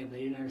broken hip. They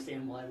didn't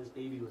understand why this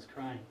baby was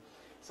crying.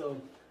 So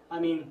I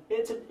mean,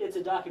 it's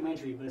a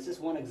documentary, but it's just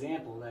one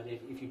example that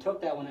if you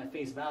took that one at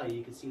face value,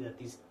 you could see that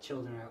these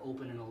children are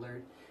open and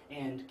alert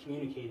and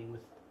communicating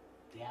with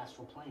the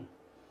astral plane,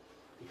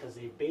 because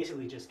they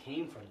basically just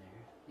came from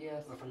there.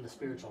 Yes. Or from the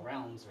spiritual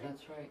realms, right?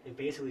 That's right. They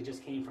basically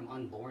just came from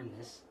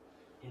unbornness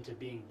into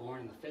being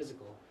born in the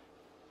physical.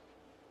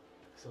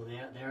 So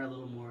they're a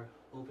little more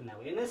open that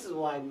way. And this is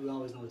why we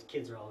always know as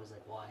kids are always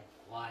like,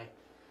 why?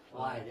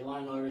 They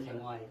want to know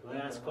everything, why? We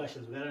gotta ask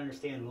questions, we gotta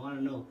understand, we want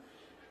to know.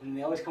 And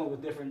they always come up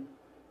with different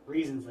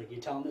reasons, like you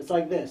tell them, it's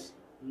like this.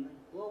 And then,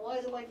 well, why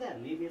is it like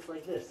that? Maybe it's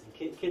like this. And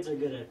kids are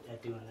good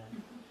at doing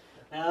that.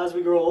 Now as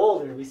we grow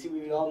older,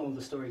 we all know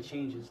the story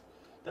changes.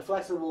 The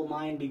flexible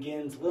mind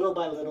begins little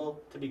by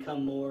little to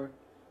become more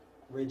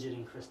rigid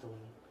and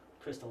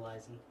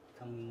crystallizing,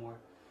 becoming more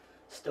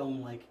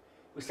stone-like.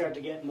 We start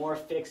to get more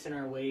fixed in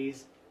our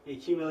ways. We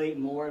accumulate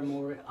more and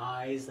more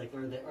eyes,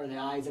 or the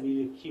eyes that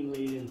we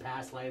accumulated in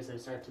past lives that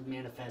start to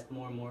manifest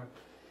more and more.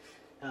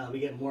 We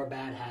get more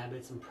bad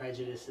habits and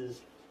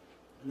prejudices.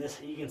 And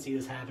this, you can see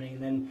this happening.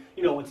 And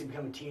then, once you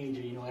become a teenager,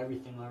 you know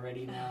everything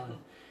already now,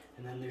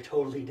 and then they're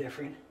totally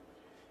different.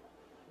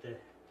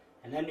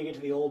 And then you get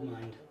to the old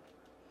mind.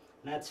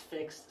 And that's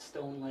fixed,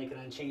 stone-like,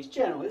 and unchanged.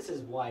 Generally, this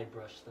is wide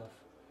brush stuff.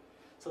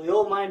 So the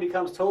old mind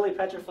becomes totally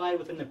petrified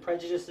within the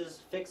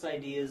prejudices, fixed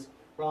ideas,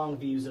 wrong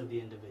views of the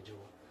individual.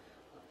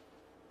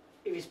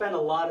 If you spend a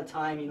lot of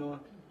time,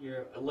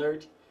 you're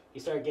alert, you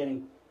start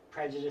getting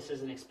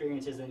prejudices and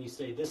experiences, and you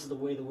say, this is the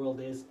way the world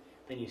is,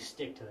 then you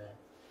stick to that.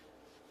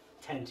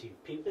 Tend to.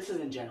 This is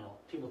in general.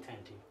 People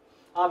tend to.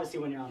 Obviously,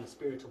 when you're on the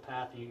spiritual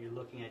path and you're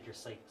looking at your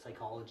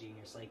psychology and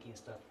your psyche and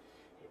stuff,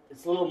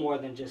 it's a little more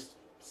than just,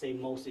 say,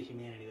 most of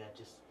humanity that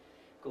just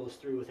goes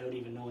through without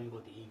even knowing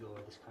about the ego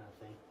or this kind of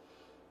thing.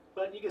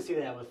 But you can see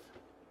that with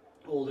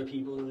older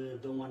people who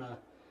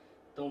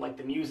don't like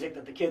the music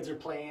that the kids are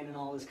playing and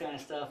all this kind of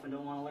stuff, and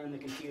don't want to learn the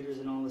computers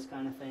and all this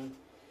kind of thing.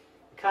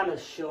 It kind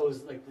of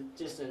shows like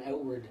just an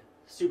outward,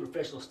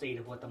 superficial state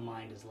of what the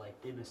mind is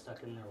like. They've been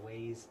stuck in their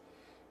ways,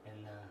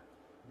 and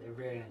they're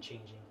very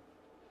unchanging.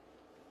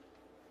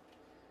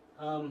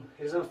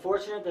 It is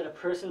unfortunate that a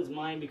person's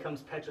mind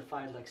becomes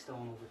petrified like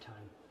stone over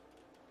time.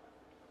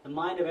 The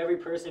mind of every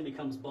person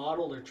becomes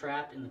bottled or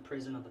trapped in the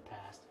prison of the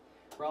past.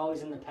 We're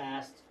always in the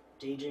past,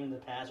 daydreaming the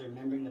past,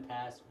 remembering the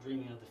past,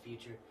 dreaming of the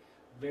future,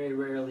 very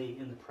rarely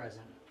in the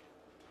present.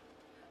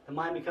 The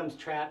mind becomes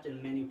trapped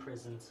in many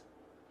prisons: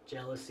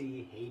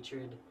 jealousy,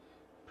 hatred,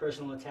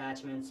 personal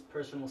attachments,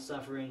 personal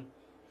suffering,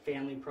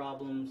 family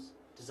problems,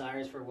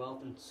 desires for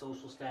wealth and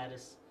social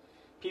status.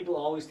 People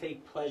always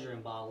take pleasure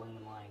in bottling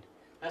the mind.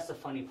 That's the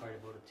funny part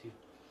about it too.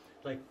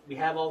 Like, we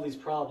have all these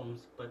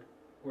problems, but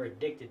we're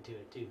addicted to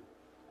it too.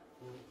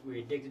 We're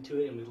addicted to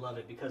it and we love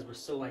it because we're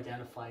so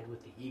identified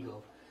with the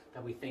ego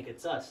that we think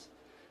it's us.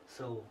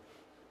 So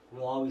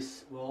we'll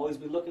always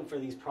be looking for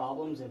these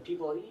problems, and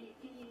people,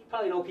 you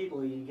probably know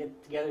people, you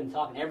get together and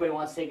talk, and everybody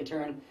wants to take a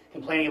turn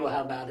complaining about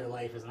how bad their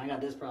life is. And I got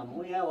this problem.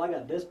 Oh yeah, well, I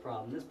got this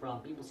problem, this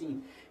problem. People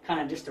seem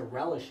kind of just to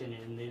relish in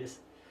it, and they just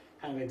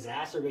kind of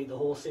exacerbate the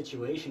whole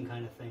situation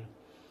kind of thing.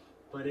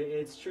 But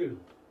it's true.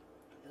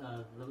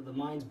 The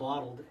mind's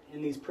bottled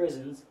in these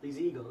prisons, these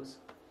egos,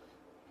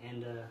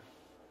 and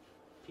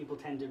people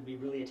tend to be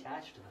really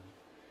attached to them.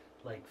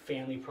 Like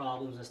family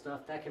problems and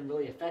stuff, that can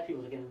really affect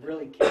people. They can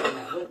really carry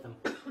that with them,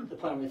 to the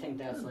point where they think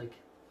that's like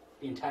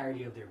the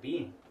entirety of their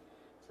being.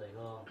 It's like,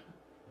 oh,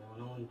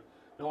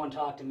 no one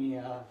talked to me,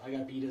 I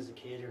got beat as a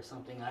kid or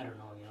something, I don't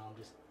know, I'm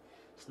just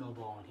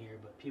snowballing here.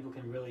 But people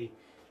can really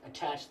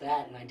attach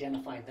that and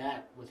identify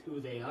that with who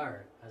they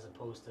are, as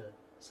opposed to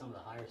some of the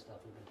higher stuff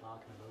we've been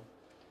talking about,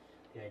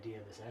 the idea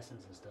of this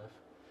essence and stuff.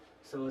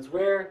 So it's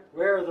rare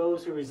are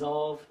those who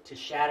resolve to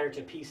shatter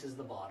to pieces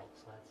the bottle.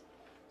 So that's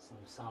some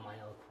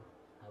Samael,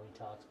 how he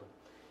talks, but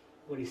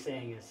what he's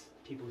saying is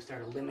people who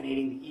start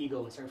eliminating the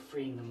ego and start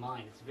freeing the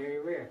mind. It's very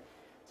rare.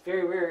 It's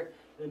very rare.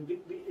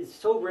 It's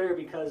so rare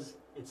because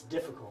it's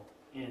difficult,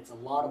 and it's a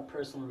lot of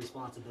personal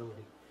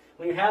responsibility.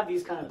 When you have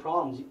these kind of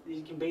problems,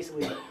 you can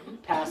basically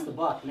pass the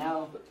buck.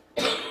 Now,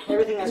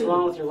 everything that's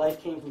wrong with your life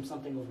came from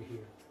something over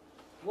here.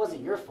 It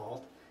wasn't your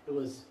fault. It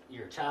was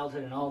your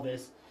childhood and all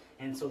this.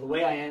 And so the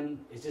way I am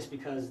is just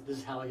because this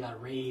is how I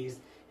got raised,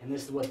 and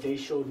this is what they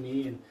showed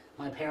me, and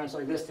my parents are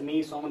like this to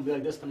me, so I'm going to be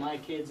like this to my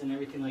kids and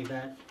everything like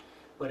that.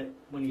 But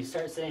when you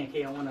start saying,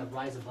 okay, I want to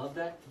rise above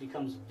that, it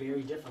becomes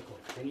very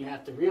difficult. Then you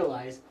have to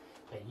realize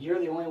that you're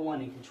the only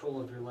one in control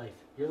of your life.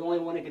 You're the only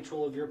one in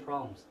control of your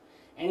problems.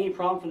 Any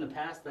problem from the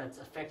past that's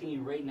affecting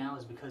you right now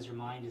is because your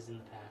mind is in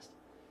the past,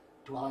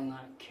 dwelling on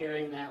it,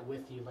 carrying that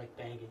with you like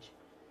baggage.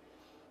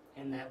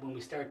 And that when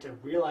we start to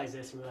realize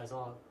this, we realize,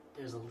 oh,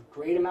 there's a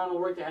great amount of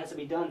work that has to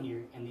be done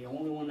here, and the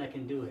only one that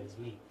can do it is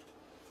me.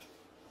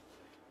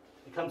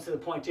 It comes to the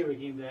point, too,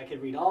 where I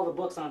could read all the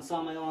books on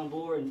Samael Aun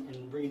Weor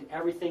and read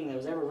everything that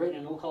was ever written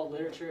in occult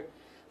literature,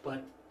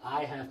 but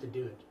I have to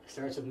do it. It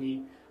starts with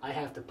me. I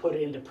have to put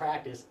it into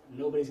practice.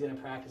 Nobody's going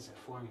to practice it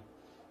for me.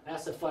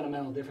 That's the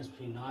fundamental difference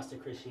between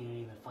Gnostic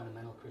Christianity and the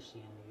fundamental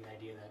Christianity, the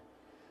idea that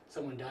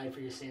someone died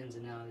for your sins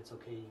and now it's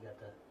okay, you got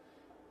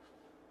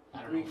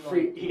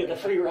you get the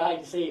free ride.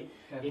 You say,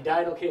 you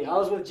died, okay, I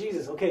was with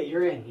Jesus, okay,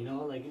 you're in,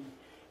 like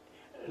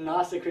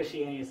Gnostic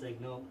Christianity is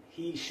like, no,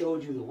 he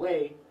showed you the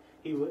way,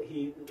 he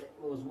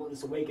was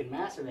this awakened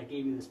master that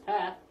gave you this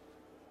path,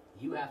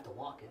 you have to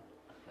walk it.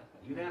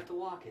 You have to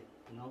walk it,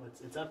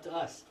 it's up to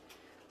us.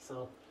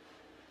 So,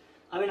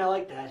 I mean, I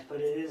like that, but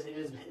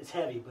it's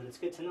heavy, but it's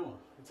good to know.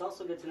 It's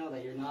also good to know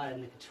that you're not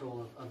in the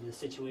control of the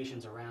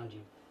situations around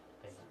you,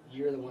 that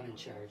you're the one in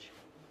charge.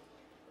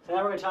 So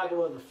now we're going to talk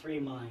about the three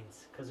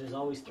minds, because there's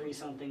always 3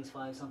 somethings,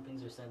 5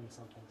 somethings, or 7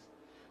 somethings.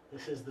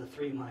 This is the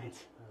 3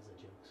 minds. That was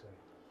a joke, sorry.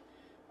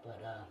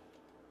 But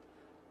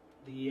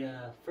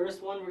the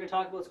first one we're going to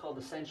talk about is called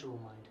the sensual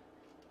mind.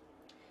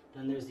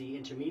 Then there's the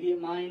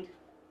intermediate mind,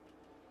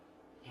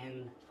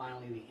 and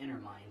finally the inner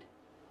mind.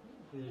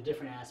 These are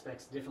different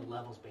aspects, different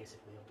levels,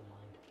 basically, of the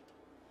mind.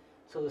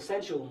 So the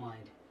sensual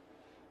mind.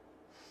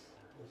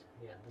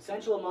 The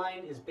sensual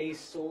mind is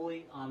based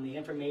solely on the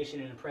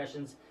information and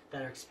impressions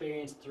that are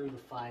experienced through the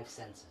 5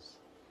 senses.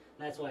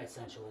 And that's why it's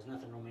sensual. There's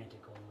nothing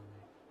romantic going on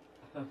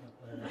there.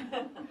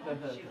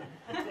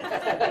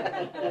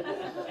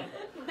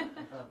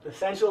 The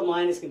sensual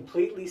mind is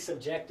completely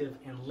subjective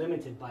and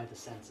limited by the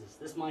senses.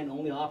 This mind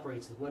only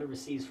operates with what it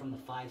receives from the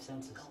 5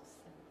 senses.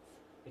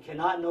 It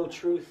cannot know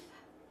truth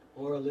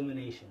or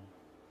illumination.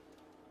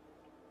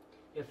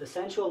 If the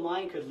sensual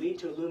mind could lead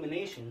to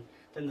illumination,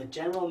 then the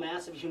general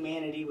mass of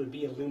humanity would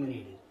be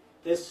illuminated.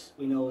 This,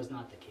 we know, is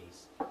not the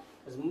case.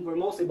 Because we're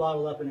mostly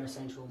bottled up in our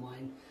sensual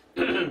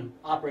mind,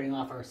 operating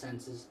off our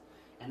senses,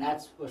 and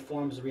that's what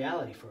forms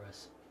reality for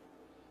us.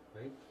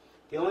 Right?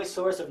 The only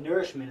source of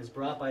nourishment is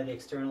brought by the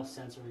external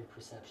sensory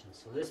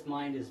perceptions. So this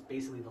mind is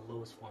basically the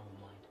lowest form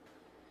of mind.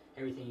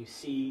 Everything you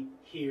see,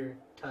 hear,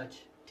 touch,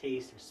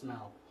 taste, or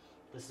smell,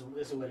 this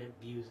is what it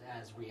views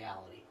as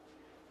reality.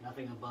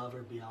 Nothing above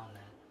or beyond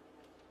that.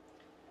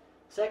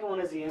 Second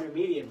one is the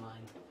intermediate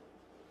mind.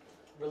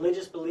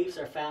 Religious beliefs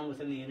are found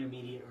within the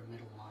intermediate or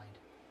middle mind.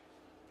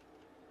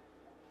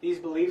 These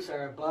beliefs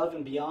are above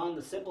and beyond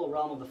the simple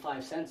realm of the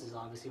five senses,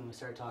 obviously, when we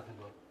start talking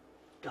about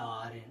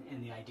God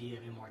and the idea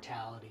of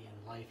immortality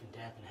and life and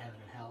death and heaven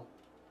and hell.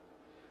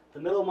 The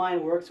middle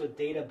mind works with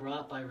data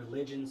brought by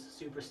religions,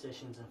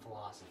 superstitions, and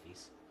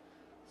philosophies.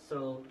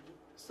 So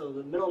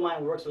the middle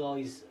mind works with all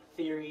these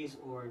theories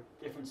or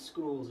different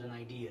schools and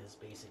ideas,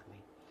 basically.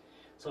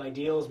 So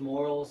ideals,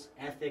 morals,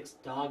 ethics,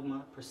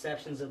 dogma,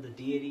 perceptions of the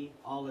deity,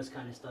 all this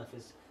kind of stuff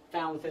is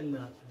found within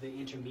the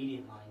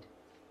intermediate mind.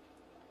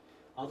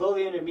 Although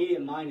the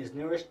intermediate mind is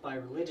nourished by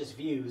religious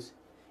views,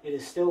 it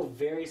is still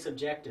very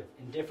subjective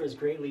and differs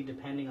greatly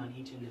depending on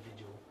each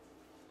individual.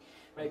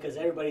 Right? Because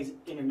everybody's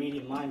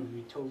intermediate mind would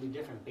be totally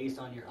different based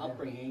on your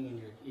upbringing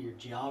and your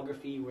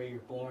geography, where you're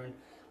born,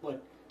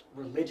 what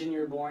religion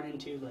you're born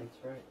into. Like,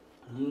 That's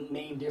right.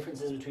 Main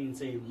differences between,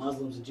 say,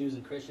 Muslims and Jews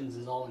and Christians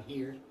is all in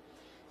here.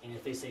 And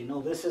if they say,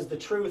 no, this is the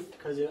truth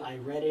because I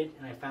read it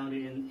and I found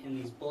it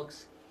in these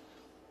books,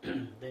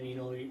 then, you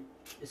know,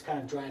 it's kind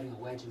of driving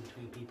a wedge in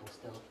between people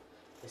still.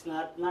 It's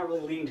not really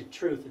leading to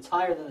truth. It's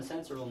higher than the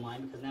sensorial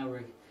mind because now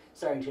we're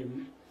starting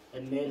to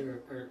admit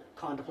or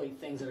contemplate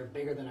things that are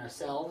bigger than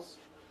ourselves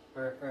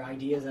or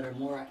ideas that are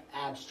more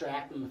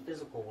abstract than the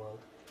physical world.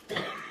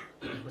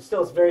 But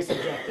still, it's very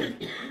subjective.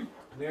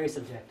 Very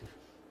subjective.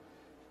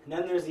 And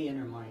then there's the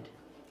inner mind.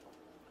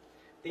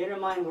 The inner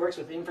mind works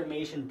with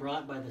information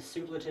brought by the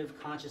suppletive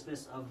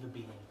consciousness of the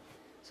being.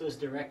 So it's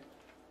direct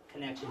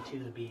connection to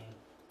the being.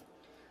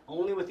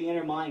 Only with the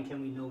inner mind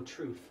can we know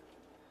truth.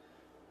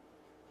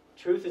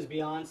 Truth is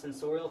beyond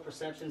sensorial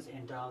perceptions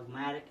and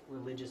dogmatic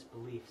religious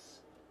beliefs.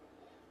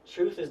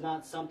 Truth is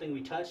not something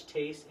we touch,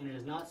 taste, and it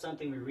is not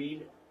something we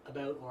read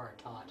about or are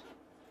taught.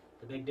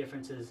 The big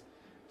difference is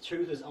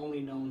truth is only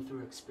known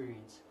through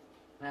experience.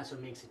 And that's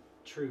what makes it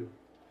true.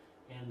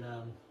 And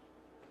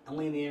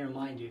only in the inner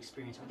mind do you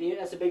experience it.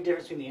 That's a big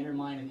difference between the inner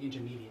mind and the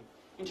intermediate.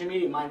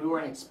 Intermediate mind, we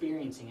weren't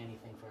experiencing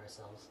anything for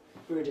ourselves.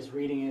 We were just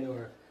reading it,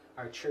 or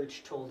our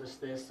church told us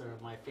this, or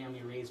my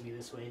family raised me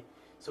this way.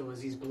 So it was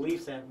these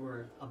beliefs that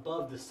were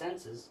above the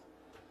senses,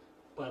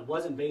 but it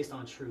wasn't based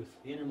on truth.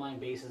 The inner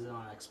mind bases it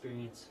on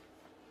experience,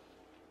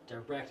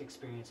 direct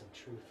experience of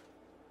truth.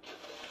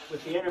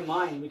 With the inner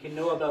mind, we can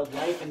know about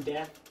life and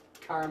death,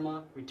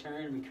 karma,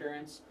 return,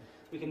 recurrence.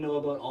 We can know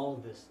about all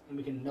of this, and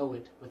we can know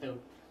it without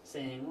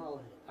saying,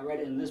 well, I read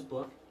it in this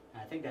book,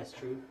 and I think that's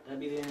true. That'd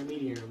be the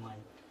intermediate mind.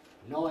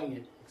 Knowing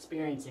it,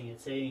 experiencing it,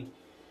 saying,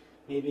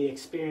 maybe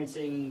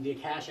experiencing the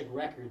Akashic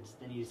records,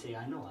 then you say,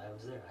 I know, I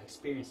was there, I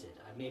experienced it.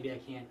 Maybe I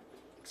can't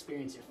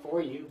experience it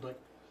for you, but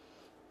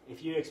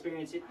if you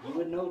experience it, you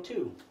would know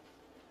too,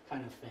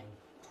 kind of thing.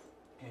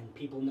 And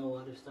people know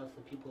other stuff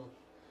that people...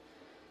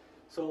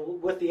 So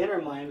with the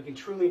inner mind, we can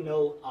truly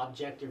know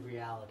objective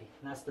reality.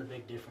 And that's the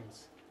big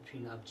difference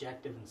between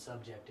objective and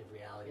subjective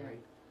reality, right?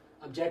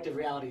 Objective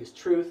reality is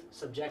truth.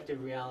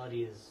 Subjective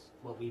reality is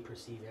what we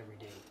perceive every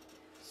day,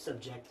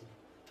 subjected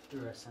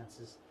through our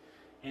senses.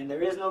 And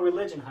there is no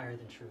religion higher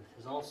than truth.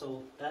 Is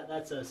also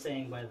that's a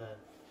saying by the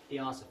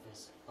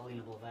Theosophist,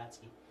 Helena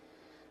Blavatsky.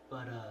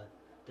 But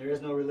there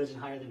is no religion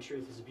higher than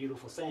truth is a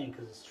beautiful saying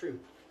because it's true.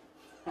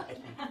 I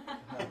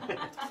think.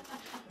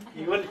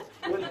 you wouldn't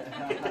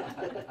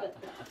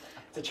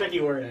it's a tricky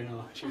word, I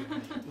know.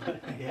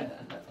 But, yeah.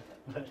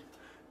 But,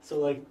 so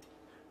like,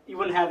 you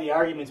wouldn't have the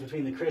arguments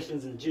between the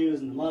Christians and the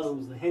Jews and the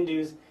Muslims and the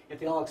Hindus if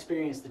they all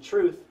experienced the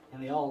truth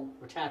and they all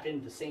were tapped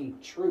into the same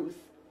truth.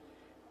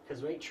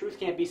 Because, right, truth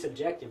can't be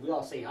subjective. We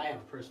all say, I have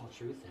a personal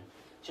truth, and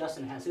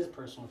Justin has his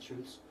personal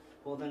truths.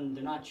 Well, then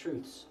they're not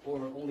truths,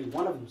 or only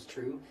one of them's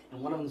true and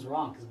one of them's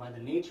wrong. Because by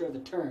the nature of the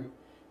term,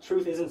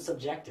 truth isn't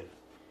subjective.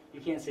 You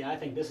can't say, I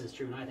think this is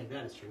true and I think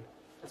that is true.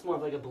 That's more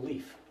of like a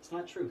belief. It's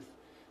not truth.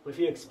 But if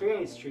you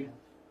experience truth,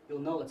 you'll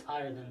know it's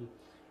higher than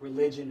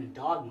religion and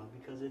dogma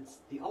because it's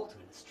the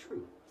ultimate. It's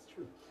true. It's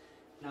true.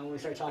 Now, when we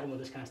start talking about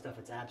this kind of stuff,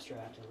 it's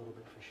abstract a little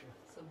bit for sure.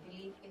 So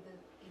belief is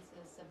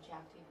a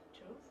subjective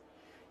truth?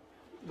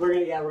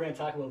 We're gonna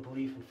talk about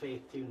belief and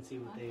faith too and see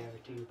what they are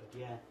too. But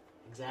yeah,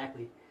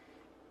 exactly.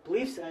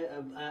 Beliefs,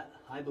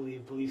 I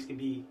believe beliefs can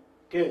be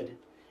good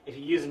if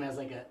you use them as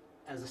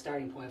a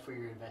starting point for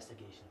your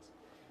investigations.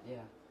 Yeah.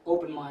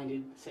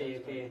 Open-minded, say,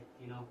 okay,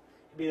 you know,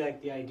 it'd be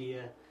like the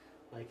idea,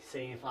 like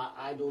saying if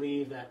I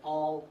believe that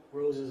all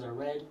roses are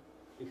red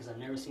because I've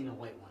never seen a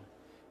white one.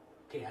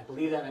 Okay, I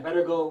believe that. I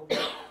better go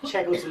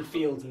check out some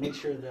fields and make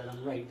sure that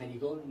I'm right. Then you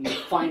go and you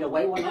find a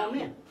white one. Oh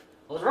man,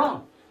 I was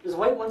wrong. There's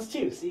white ones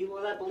too. See,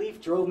 well, that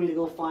belief drove me to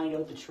go find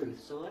out the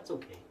truth, so that's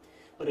okay.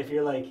 But if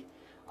you're like,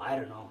 I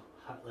don't know,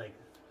 like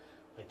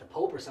the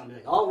Pope or something,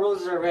 like, all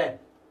roses are red.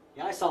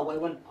 Yeah, I saw a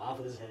white one. Off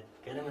with his head.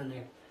 Get him in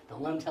there.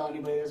 Don't let him tell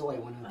anybody there's a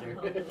white one out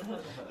there.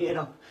 You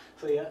know.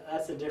 So yeah,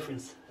 that's the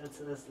difference.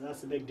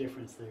 That's a big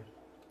difference there.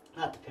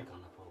 Not to pick on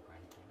the Pope or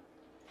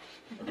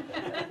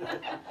anything.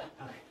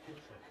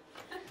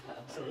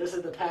 So this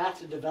is the path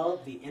to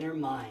develop the inner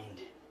mind.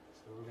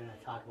 So we're going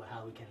to talk about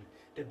how we can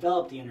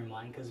develop the inner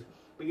mind, because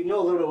we know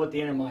a little bit what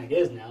the inner mind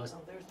is now.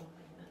 Oh,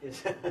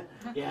 there's no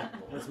mind. Yeah,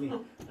 that's me.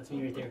 That's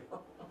me right there.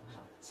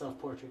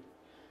 Self-portrait.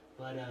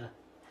 But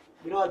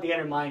we know that the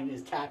inner mind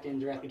is tapped in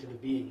directly to the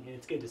being, and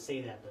it's good to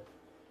say that, but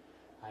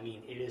I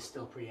mean, it is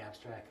still pretty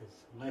abstract, because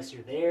unless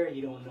you're there,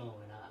 you don't know,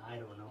 and I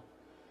don't know.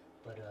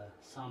 But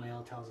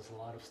Samael tells us a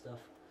lot of stuff.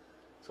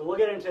 So we'll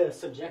get into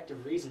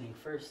subjective reasoning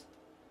first.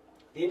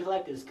 The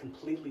intellect is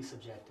completely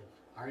subjective.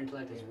 Our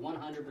intellect is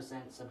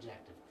 100%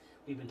 subjective.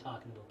 We've been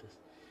talking about this.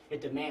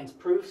 It demands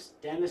proofs,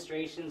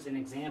 demonstrations, and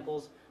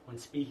examples when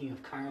speaking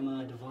of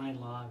karma, divine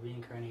law,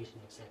 reincarnation,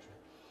 etc.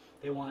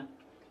 They want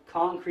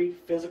concrete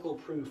physical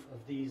proof of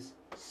these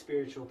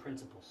spiritual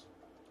principles.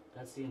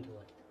 That's the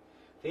intellect.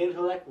 The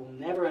intellect will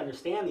never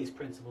understand these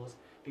principles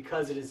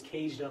because it is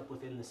caged up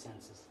within the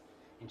senses.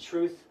 And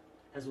truth,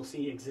 as we'll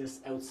see,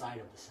 exists outside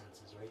of the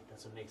senses, right?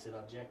 That's what makes it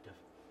objective.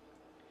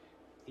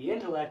 The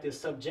intellect is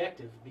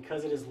subjective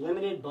because it is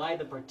limited by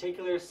the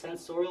particular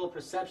sensorial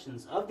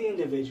perceptions of the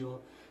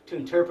individual to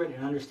interpret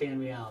and understand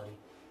reality.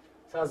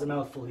 So that was a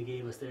mouthful he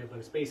gave us there, but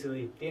it's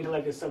basically, the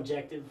intellect is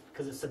subjective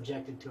because it's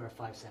subjected to our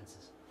five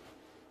senses.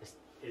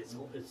 It's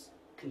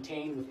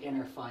contained within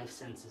our five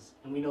senses.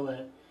 And we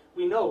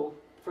know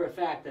for a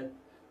fact that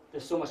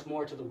there's so much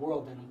more to the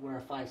world than where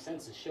our five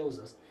senses shows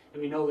us.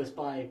 And we know this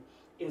by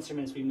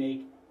instruments we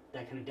make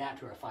that can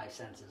adapt to our five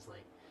senses,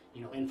 like,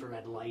 you know,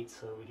 infrared lights,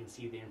 so we can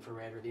see the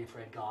infrared, or the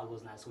infrared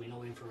goggles and that, so we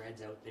know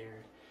infrared's out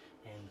there,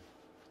 and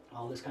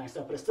all this kind of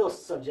stuff. But it's still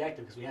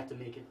subjective because we have to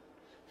make it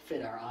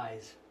fit our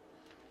eyes.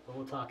 But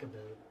we'll talk a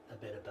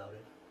bit about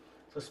it.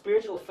 So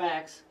spiritual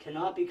facts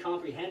cannot be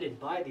comprehended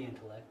by the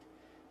intellect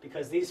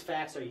because these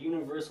facts are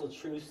universal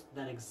truths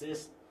that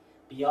exist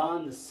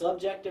beyond the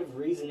subjective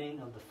reasoning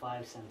of the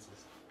five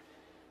senses.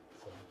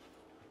 So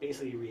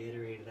basically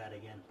reiterated that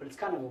again. But it's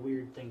kind of a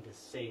weird thing to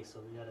say, so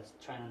we got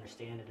to try and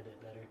understand it a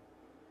bit better.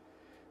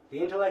 The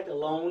intellect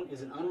alone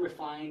is an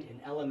unrefined and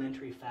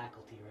elementary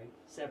faculty, right?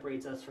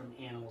 Separates us from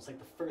animals, like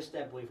the first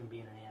step away from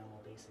being an animal,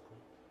 basically.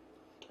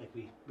 Like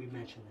we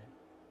mentioned that.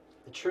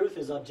 The truth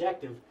is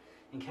objective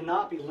and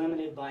cannot be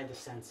limited by the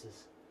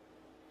senses.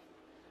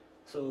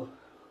 So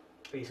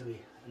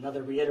basically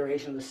another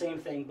reiteration of the same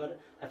thing, but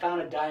I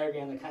found a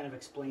diagram that kind of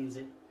explains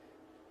it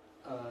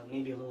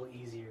maybe a little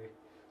easier.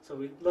 So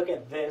we look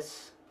at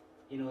this,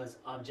 you know, as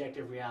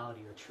objective reality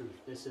or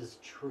truth. This is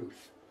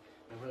truth.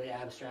 A really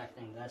abstract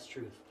thing, that's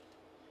truth.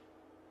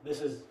 This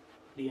is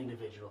the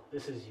individual.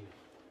 This is you.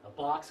 A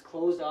box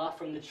closed off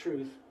from the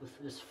truth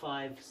with just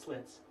 5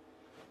 slits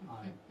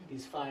on it.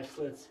 These 5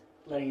 slits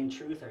letting in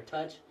truth are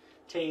touch,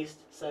 taste,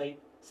 sight,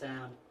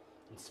 sound,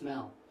 and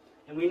smell.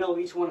 And we know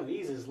each one of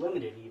these is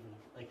limited even.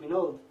 Like we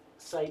know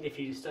sight, if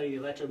you study the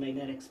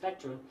electromagnetic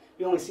spectrum,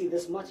 we only see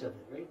this much of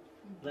it, right?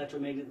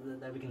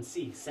 Electromagnetic that we can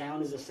see.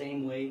 Sound is the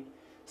same way.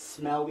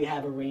 Smell, we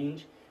have a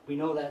range. We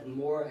know that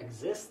more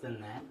exists than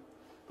that.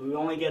 But we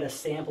only get a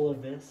sample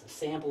of this, a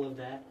sample of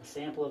that, a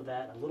sample of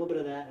that, a little bit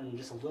of that, and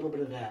just a little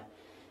bit of that.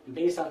 And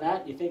based on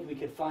that, you think we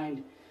could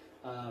find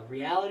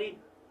reality?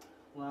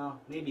 Well,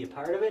 maybe a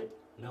part of it?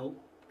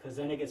 Nope, because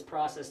then it gets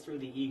processed through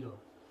the ego.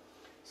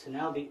 So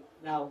now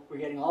we're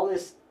getting all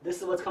this. This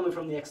is what's coming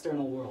from the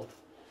external world.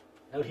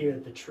 Out here,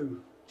 the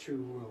true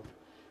world.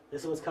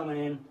 This is what's coming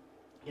in,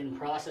 getting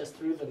processed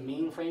through the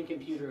mainframe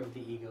computer of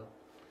the ego.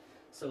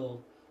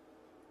 So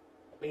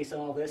based on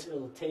all this,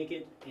 it'll take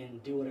it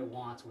and do what it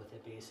wants with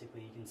it,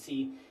 basically. You can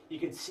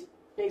see,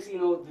 basically,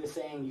 you know the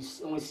saying, you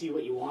only see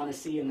what you want to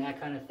see and that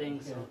kind of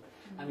thing. So,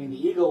 I mean,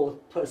 the ego will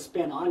put a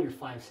spin on your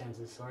 5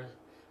 senses. So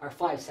our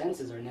 5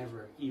 senses are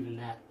never even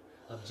that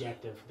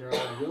objective. They're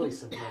all really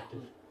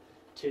subjective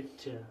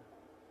to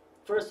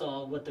first of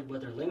all, what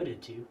they're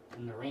limited to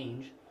in the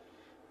range,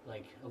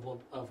 like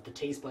of the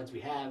taste buds we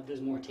have.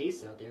 There's more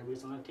tastes out there, we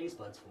just don't have taste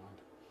buds formed.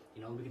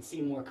 You know, we can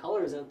see more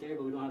colors out there,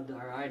 but we don't have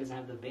our eye doesn't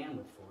have the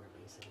bandwidth for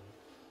it, basically.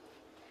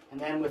 And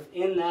then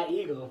within that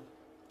ego,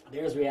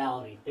 there's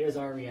reality. There's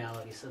our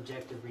reality,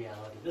 subjective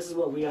reality. This is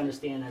what we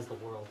understand as the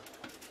world.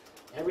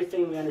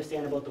 Everything we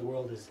understand about the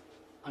world is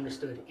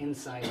understood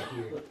inside of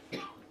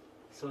here.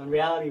 So in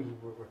reality,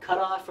 we're cut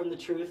off from the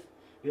truth.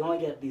 We only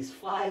get these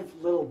 5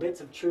 little bits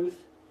of truth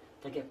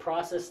that get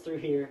processed through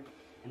here,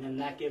 and then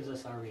that gives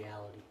us our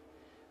reality.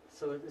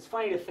 So it's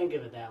funny to think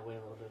of it that way a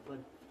little bit, but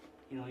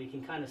you know, you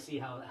can kind of see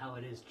how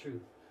it is true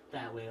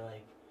that way.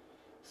 Like,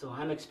 so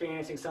I'm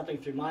experiencing something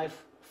through my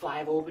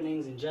 5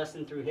 openings, and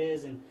Justin through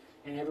his, and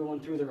everyone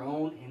through their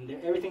own, and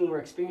everything we're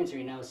experiencing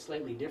right now is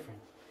slightly different.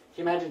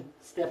 Can you imagine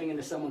stepping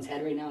into someone's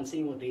head right now and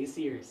seeing what they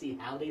see or see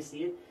how they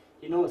see it?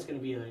 You know it's going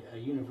to be a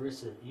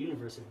universe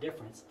of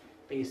difference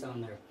based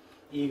on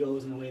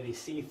egos and the way they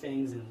see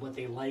things and what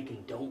they like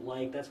and don't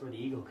like. That's where the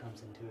ego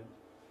comes into it.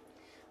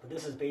 But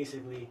this is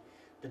basically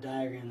the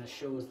diagram that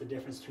shows the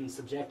difference between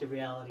subjective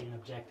reality and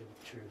objective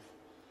truth.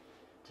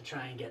 To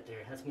try and get there.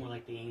 That's more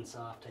like the Ein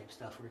Sof type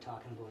stuff we were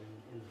talking about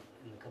in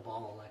the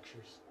Kabbalah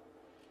lectures.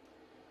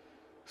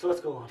 So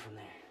let's go on from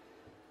there.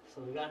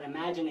 So we've got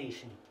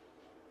imagination.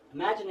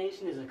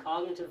 Imagination is a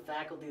cognitive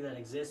faculty that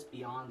exists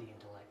beyond the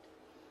intellect.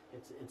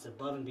 It's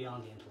above and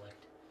beyond the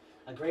intellect.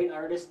 A great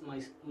artist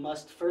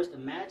must first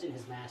imagine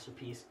his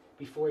masterpiece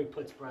before he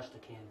puts brush to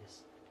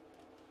canvas.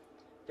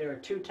 There are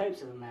two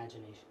types of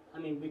imagination. I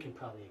mean, we can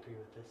probably agree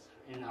with this.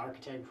 An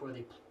architect, before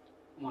they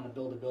want to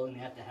build a building, they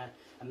have to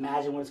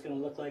imagine what it's going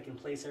to look like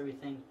and place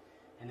everything,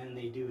 and then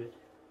they do it.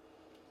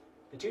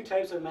 The two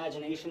types of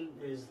imagination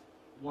is,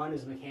 one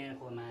is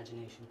mechanical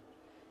imagination.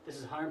 This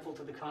is harmful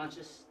to the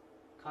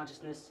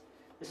consciousness.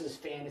 This is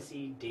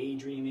fantasy,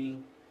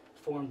 daydreaming,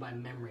 formed by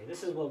memory.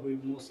 This is what we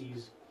mostly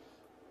use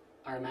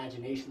our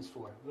imaginations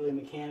for. Really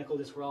mechanical,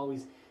 just we're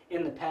always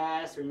in the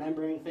past,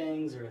 remembering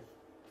things, or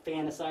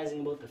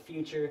fantasizing about the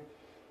future,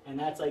 and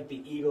that's like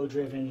the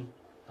ego-driven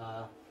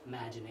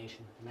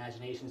imagination.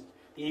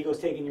 The ego's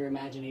taking your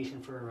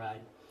imagination for a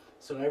ride.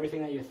 So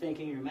everything that you're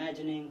thinking, you're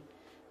imagining,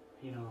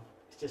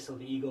 it's just so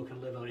the ego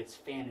can live out its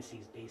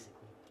fantasies, basically.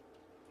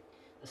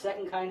 The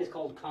second kind is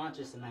called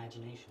conscious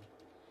imagination.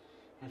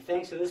 And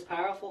thanks to this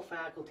powerful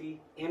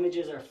faculty,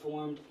 images are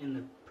formed in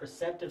the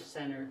perceptive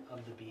center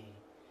of the being.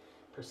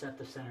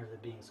 Perceptive center of the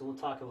being. So we'll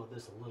talk about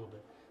this a little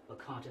bit, what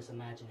conscious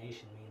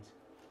imagination means.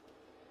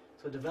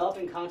 So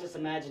developing conscious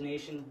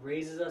imagination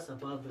raises us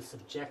above the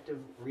subjective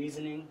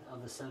reasoning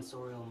of the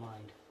sensorial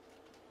mind.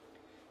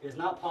 It is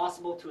not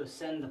possible to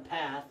ascend the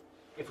path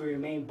if we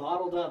remain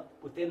bottled up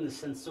within the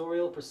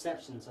sensorial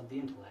perceptions of the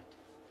intellect.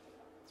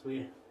 So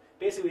we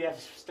have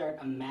to start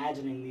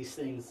imagining these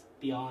things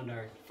beyond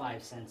our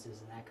five senses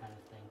and that kind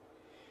of thing.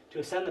 To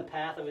ascend the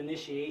path of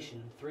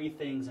initiation, three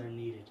things are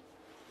needed.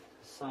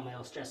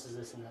 Samael stresses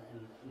this in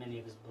many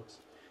of his books.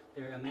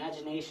 They're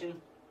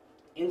imagination,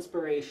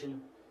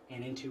 inspiration,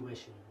 and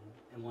intuition,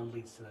 and one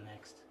leads to the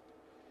next.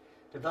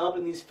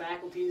 Developing these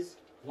faculties,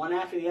 one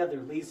after the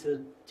other, leads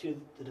to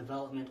the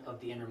development of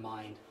the inner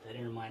mind. That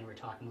inner mind we're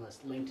talking about is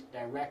linked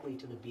directly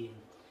to the being.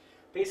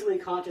 Basically,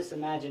 conscious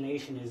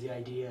imagination is the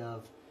idea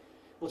of,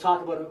 we'll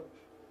talk about it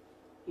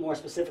more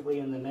specifically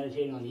in the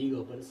meditating on the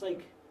ego, but it's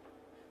like,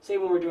 say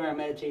when we're doing our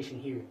meditation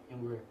here,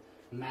 and we're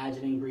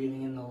imagining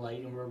breathing in the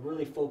light, and we're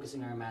really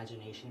focusing our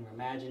imagination. We're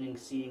imagining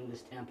seeing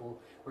this temple.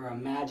 We're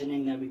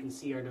imagining that we can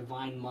see our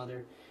Divine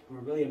Mother, and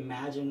we're really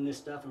imagining this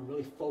stuff, and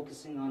really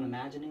focusing on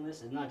imagining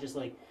this. It's not just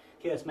like,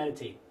 okay, let's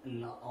meditate,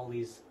 and all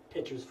these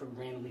pictures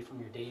randomly from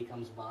your day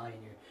comes by,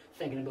 and you're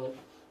thinking about,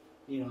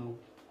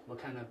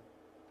 what kind of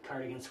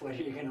cardigan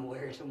sweater you're going to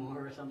wear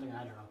tomorrow or something.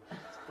 I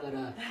don't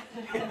know.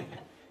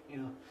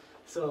 But,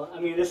 so, I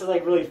mean, this is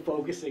like really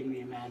focusing the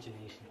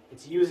imagination.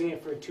 It's using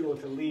it for a tool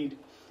to lead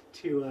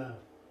to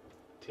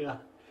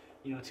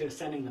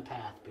ascending the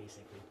path,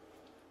 basically.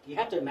 You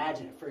have to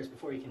imagine it first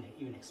before you can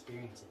even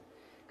experience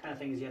it. Kind of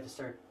things you have to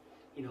start,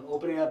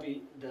 opening up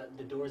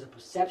the doors of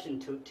perception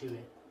to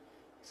it.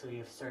 So you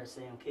have to start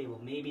saying, okay,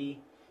 well, maybe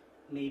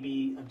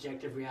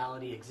objective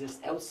reality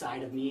exists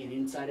outside of me, and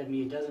inside of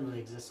me it doesn't really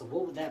exist. So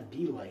what would that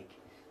be like?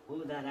 What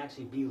would that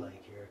actually be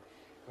like here?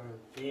 Or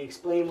they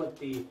explain what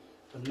the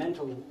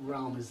mental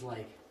realm is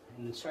like,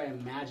 and try to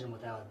imagine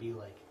what that would be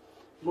like.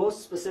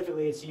 Most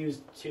specifically, it's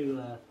used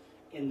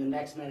in the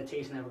next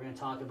meditation that we're going to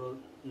talk about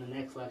in the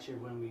next lecture,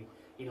 when we,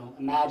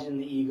 imagine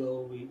the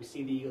ego, we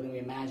see the ego, then we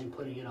imagine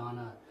putting it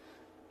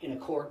in a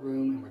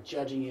courtroom, and we're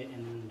judging it,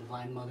 and then the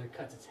Divine Mother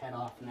cuts its head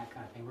off and that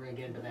kind of thing. We're going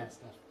to get into that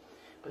stuff.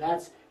 But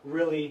that's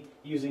really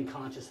using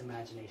conscious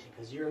imagination,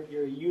 because you're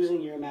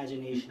using your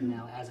imagination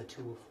now as a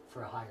tool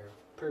for a higher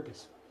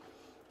purpose.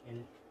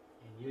 And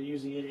you're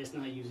using it, it's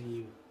not using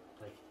you,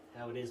 like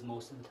how it is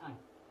most of the time.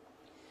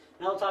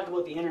 Now we'll talk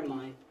about the inner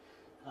mind.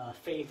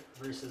 Faith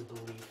versus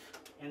belief.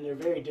 And they're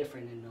very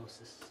different in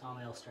Gnosis.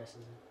 Samael stresses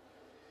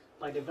it.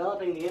 By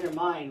developing the inner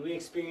mind, we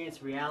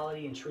experience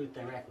reality and truth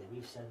directly.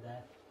 We've said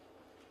that.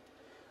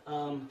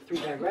 Through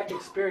direct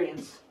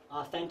experience,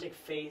 authentic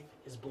faith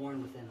is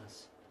born within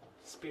us.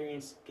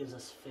 Experience gives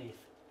us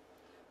faith.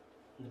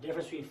 And the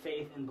difference between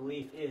faith and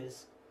belief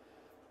is,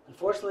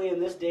 unfortunately in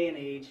this day and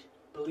age,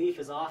 belief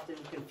is often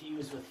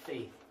confused with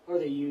faith, or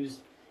they're used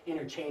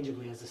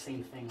interchangeably as the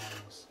same thing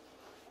almost.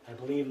 I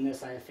believe in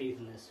this, I have faith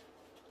in this.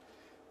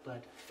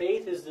 But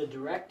faith is the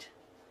direct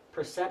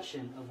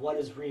perception of what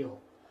is real,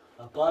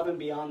 above and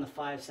beyond the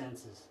five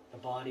senses, the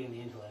body and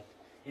the intellect.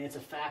 And it's a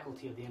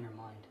faculty of the inner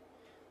mind.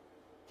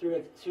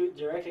 Through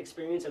direct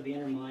experience of the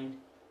inner mind,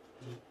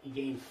 you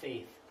gain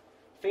faith.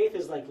 Faith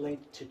is like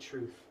linked to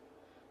truth.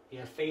 You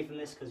have faith in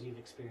this because you've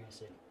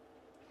experienced it.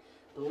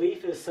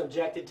 Belief is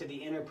subjected to the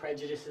inner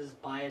prejudices,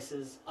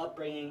 biases,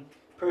 upbringing,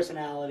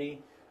 personality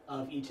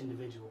of each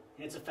individual.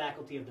 And it's a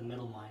faculty of the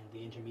middle mind,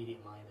 the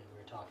intermediate mind that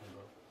we were talking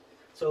about.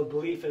 So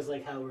belief is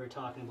like how we were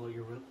talking about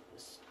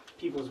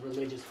people's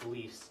religious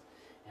beliefs.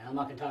 And I'm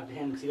not going to talk to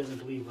him because he doesn't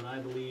believe what I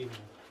believe.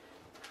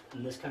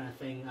 and this kind of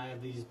thing. I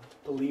have these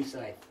beliefs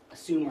that I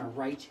assume are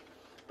right,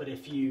 but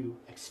if you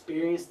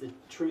experience the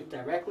truth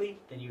directly,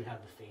 then you have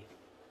the faith.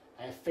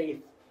 I have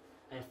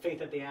faith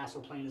that the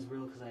astral plane is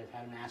real because I've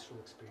had an astral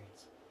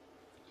experience.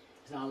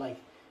 It's not like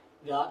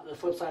the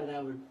flip side of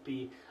that would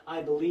be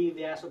I believe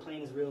the astral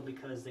plane is real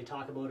because they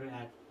talk about it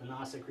at the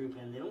Gnostic group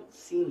and they don't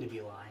seem to be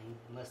lying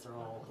unless they're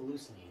all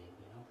hallucinating,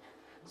 you know.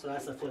 So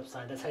that's the flip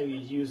side. That's how you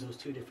use those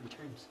two different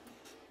terms.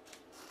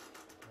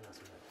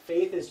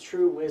 Faith is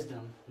true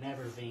wisdom,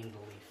 never vain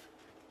belief.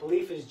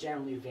 Belief is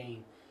generally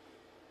vain.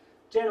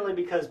 Generally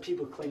because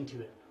people cling to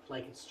it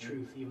like it's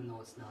truth even though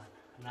it's not.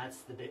 And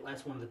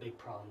that's one of the big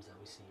problems that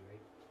we see, right?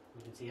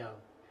 We can see how,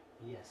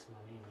 yes,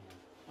 my main man.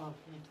 Well,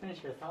 you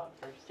finish your thought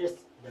first. Just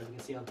that we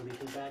can see how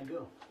belief is bad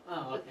go.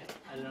 Oh, okay.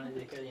 I don't know if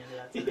you hear the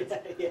end of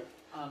that.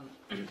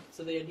 Yeah.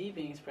 So the idea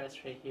being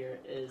expressed right here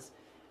is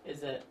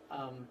that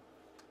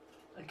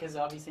because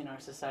obviously in our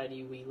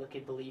society we look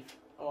at belief,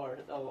 or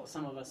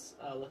some of us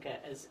look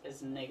at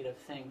as a negative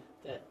thing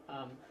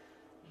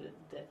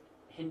that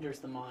hinders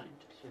the mind.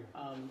 Sure.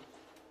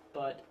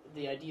 But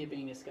the idea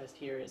being discussed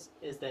here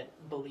is that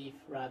belief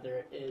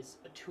rather is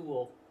a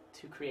tool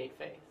to create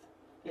faith.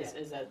 Yeah.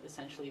 Is that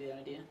essentially the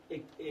idea?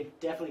 It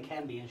definitely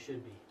can be and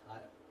should be.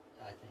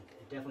 I think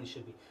it definitely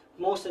should be.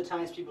 Most of the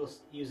times people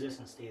use this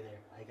and stay there.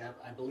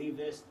 I believe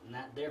this and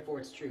that, therefore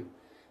it's true.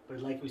 But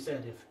like we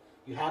said, if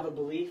you have a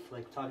belief,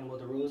 like talking about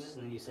the roses,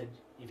 and then you said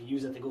if you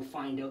use it to go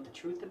find out the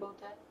truth about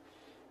that,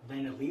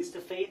 then it leads to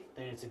faith.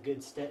 Then it's a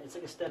good step. It's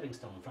like a stepping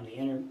stone from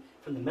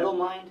the middle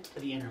mind to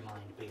the inner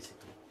mind,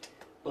 basically.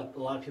 But a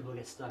lot of people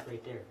get stuck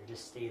right there. They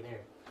just stay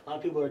there. A lot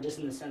of people are just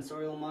in the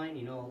sensorial mind.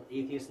 You know,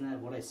 atheists and that.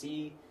 What I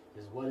see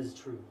is what is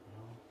true. You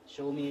know,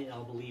 show me it,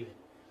 I'll believe it.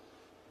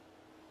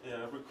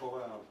 Yeah, I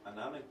recall an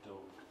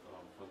anecdote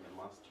from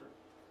the master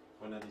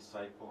when a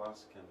disciple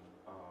asked him,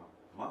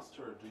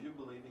 "Master, do you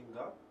believe in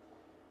God?"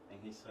 And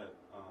he said,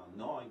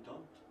 "No, I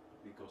don't,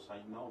 because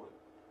I know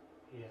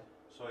it." Yeah.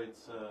 So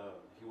it's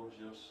he was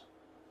just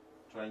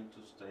trying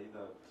to state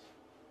that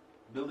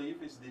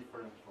belief is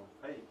different from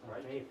faith,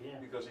 right? Faith, yeah.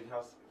 Because it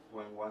has,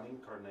 when one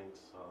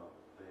incarnates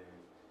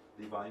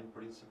the divine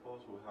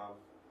principles,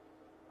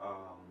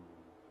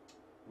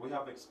 we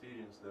have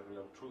experienced the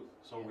real truth,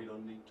 so Yeah. we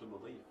don't need to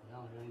believe. No,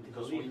 you don't need to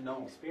Because believe. we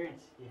know.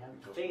 Experience. You have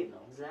Because faith. we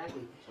know.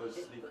 Exactly. So it's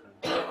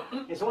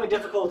different. It's only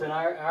difficult in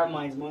our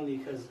minds mainly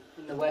because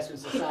in the Western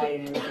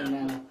society and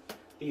everything now,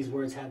 these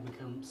words have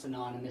become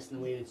synonymous in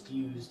the way it's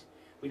used.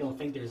 We don't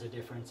think there's a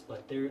difference,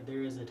 but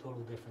there is a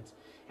total difference.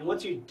 And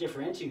once you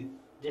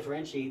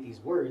differentiate these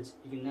words,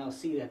 you can now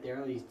see that there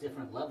are these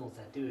different levels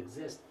that do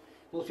exist.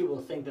 Most people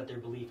think that their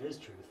belief is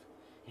truth.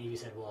 And you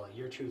said, well,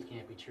 your truth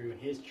can't be true and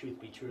his truth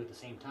be true at the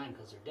same time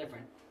because they're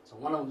different. So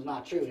one of them's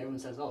not true. Everyone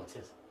says, oh, it's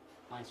his.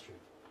 Mine's true.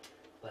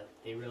 But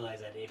they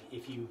realize that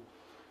if you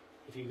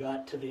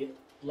got to the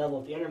level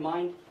of the inner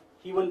mind,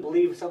 he wouldn't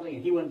believe something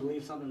and he wouldn't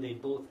believe something. They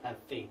both have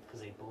faith because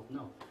they both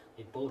know.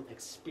 They both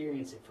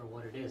experience it for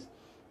what it is,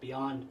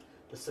 beyond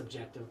the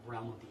subjective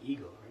realm of the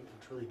ego, right?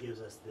 Which really gives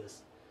us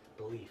this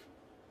belief.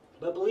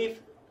 But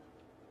belief,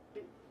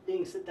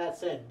 being that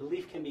said,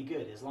 belief can be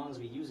good as long as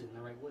we use it in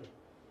the right way.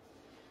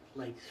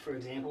 Like, for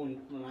example,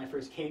 when I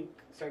first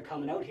started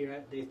coming out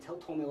here, they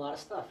told me a lot of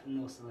stuff, and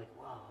I was like,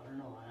 wow, I don't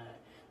know.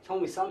 They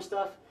told me some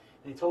stuff,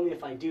 and they told me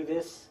if I do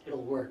this,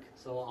 it'll work.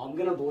 So I'm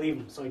going to believe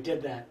them. So I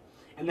did that.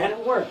 And then it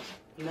worked.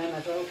 And then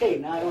I thought, okay,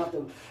 now I don't have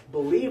to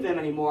believe them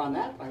anymore on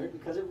that part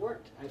because it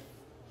worked.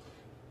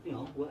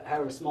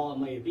 However small it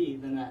might be,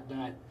 then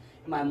I, in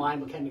my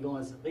mind, what kept me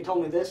going is, they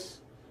told me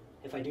this,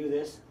 if I do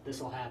this, this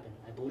will happen.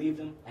 I believed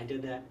them. I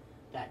did that.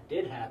 That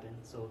did happen.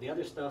 So the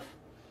other stuff,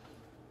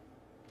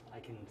 I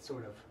can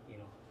sort of,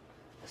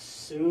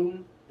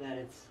 assume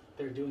that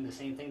they're doing the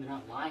same thing. They're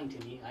not lying to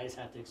me. I just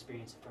have to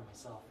experience it for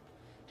myself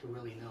to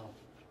really know.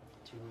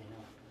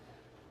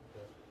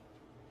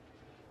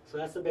 So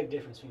that's the big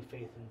difference between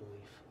faith and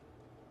belief.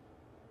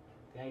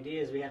 The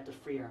idea is we have to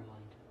free our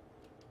mind.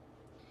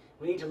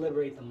 We need to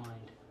liberate the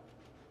mind.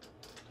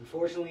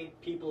 Unfortunately,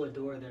 people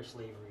adore their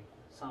slavery.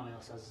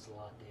 Samael says this a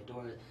lot. They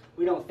adore it.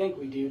 We don't think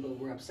we do, but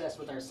we're obsessed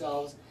with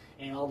ourselves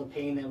and all the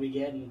pain that we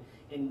get, and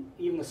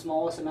even the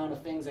smallest amount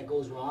of things that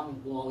goes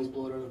wrong, we'll always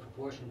blow it out of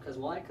proportion. Because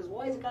why? Because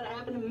why has it got to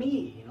happen to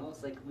me?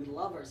 It's like we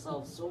love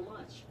ourselves so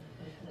much.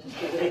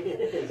 Just the way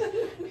it is.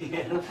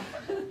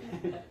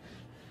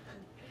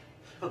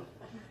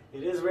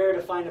 It is rare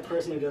to find a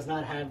person who does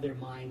not have their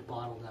mind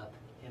bottled up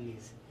in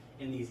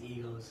these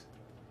egos.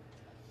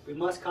 We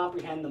must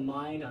comprehend the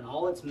mind on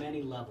all its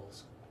many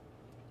levels.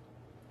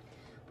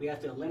 We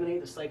have to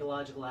eliminate the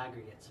psychological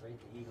aggregates, right,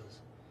 the egos.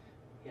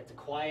 We have to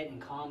quiet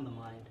and calm the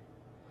mind.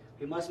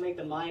 We must make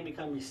the mind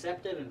become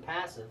receptive and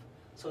passive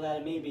so that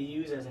it may be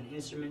used as an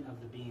instrument of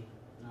the being,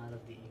 not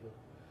of the ego.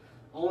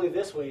 Only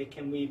this way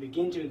can we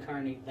begin to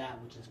incarnate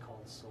that which is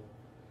called soul.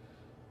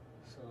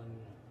 So,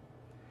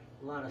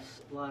 a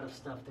lot of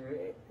stuff there.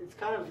 It's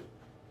kind of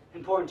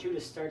important, too,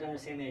 to start to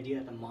understand the idea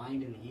that the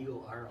mind and the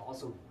ego are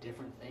also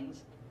different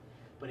things.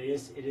 But it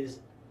is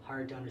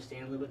hard to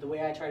understand a little bit. The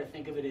way I try to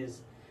think of it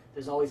is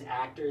there's always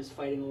actors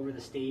fighting over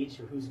the stage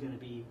or who's going to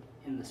be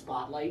in the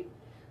spotlight.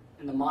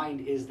 And the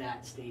mind is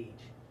that stage.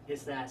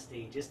 It's that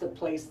stage. It's the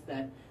place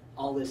that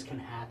all this can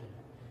happen.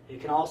 It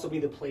can also be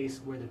the place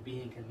where the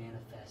being can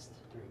manifest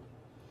through.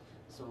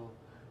 So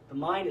the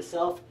mind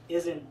itself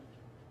isn't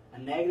a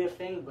negative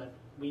thing, but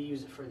we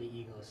use it for the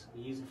egos.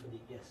 We use it for the,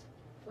 yes?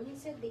 When you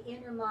said the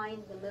inner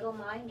mind, the middle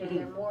mind, are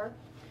there more?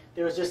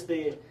 There was just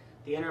the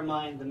inner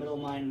mind, the middle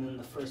mind, and then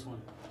the first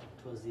one,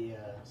 which was the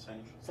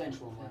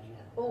sensual mind.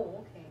 Yeah.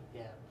 Oh, okay.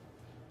 Yeah.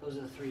 Those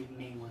are the three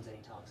main ones that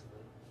he talks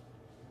about.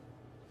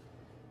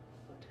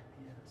 But,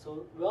 yeah.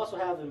 So we also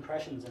have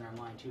impressions in our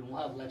mind too, and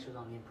we'll have lectures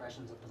on the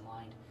impressions of the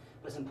mind.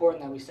 But it's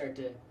important that we start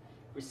to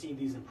receive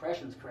these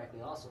impressions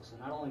correctly also. So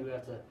not only do we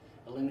have to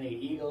eliminate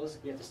egos,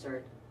 we have to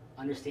start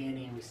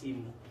understanding and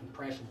receiving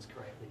impressions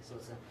correctly. So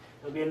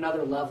it'll be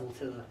another level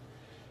to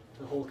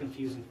the whole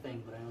confusing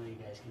thing, but I know you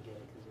guys can get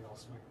it because you're all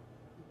smart.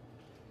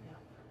 Yeah.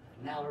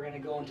 Now we're going to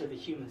go into the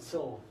human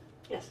soul.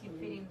 Yes? You're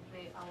feeding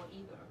our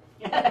ego.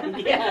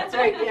 Yeah, that's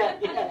right.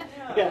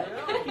 Yeah.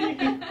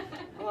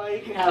 Well,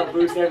 you can have a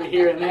boost every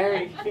here and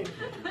there.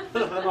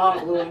 Along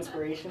with a little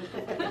inspiration.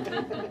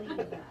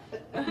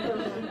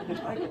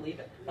 I believe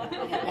it.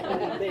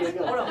 There you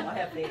go. Oh no, I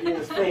have faith.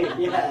 Yes, faith.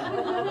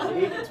 Yeah.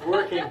 See, it's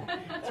working.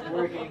 It's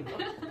working.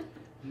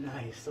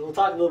 Nice. So we'll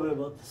talk a little bit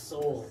about the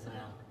soul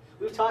now.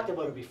 We've talked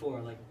about it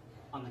before, like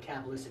on the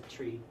Kabbalistic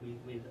tree.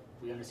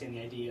 We understand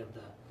the idea of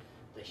the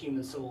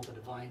human soul, the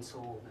divine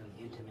soul, and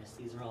the intimates.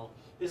 These are all.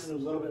 This is a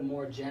little bit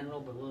more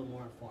general, but a little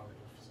more informative.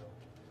 So,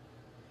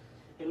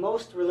 in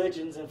most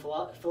religions and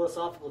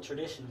philosophical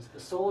traditions, the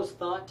soul is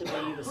thought to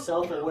be the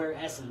self-aware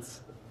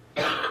essence,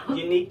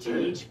 unique to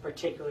each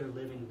particular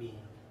living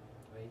being.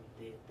 Right?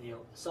 The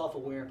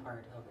self-aware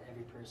part of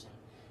every person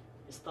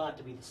is thought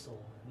to be the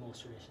soul in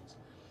most traditions.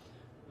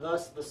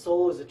 Thus, the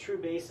soul is the true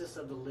basis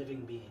of the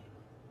living being.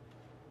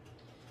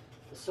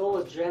 The soul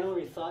is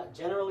generally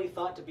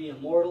thought to be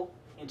immortal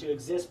and to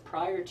exist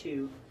prior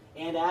to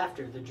and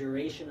after the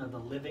duration of the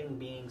living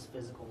being's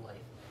physical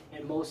life.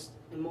 In most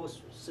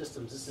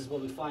systems, this is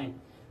what we find.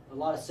 A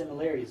lot of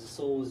similarities. The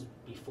soul is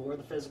before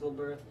the physical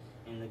birth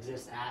and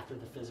exists after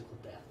the physical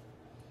death.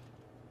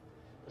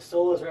 The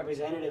soul is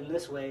represented in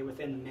this way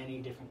within many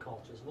different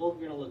cultures. We're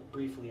going to look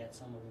briefly at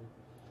some of them.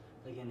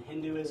 Like in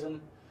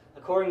Hinduism,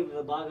 according to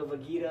the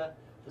Bhagavad Gita,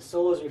 the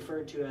soul is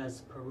referred to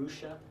as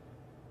Purusha.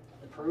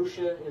 The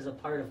Purusha is a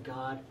part of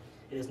God.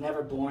 It is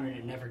never born and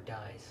it never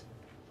dies.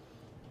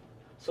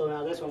 So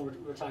now this one,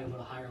 we're talking about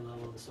a higher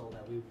level of the soul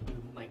that we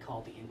might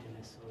call the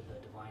intimus or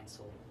the divine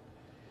soul.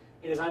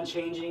 It is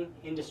unchanging,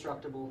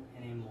 indestructible,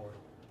 and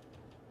immortal.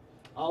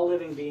 All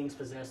living beings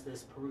possess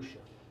this Purusha.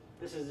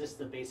 This is just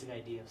the basic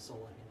idea of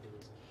soul in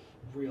Hinduism.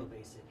 Real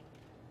basic.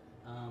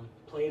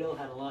 Plato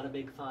had a lot of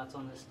big thoughts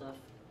on this stuff.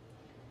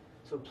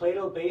 So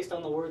Plato, based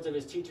on the words of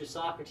his teacher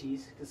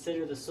Socrates,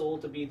 considered the soul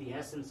to be the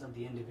essence of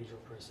the individual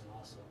person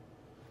also.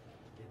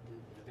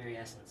 The very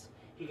essence.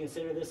 He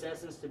considered this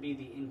essence to be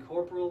the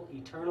incorporeal,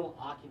 eternal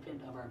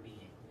occupant of our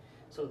being.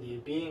 So the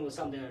being was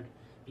something that would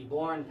be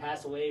born,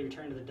 pass away,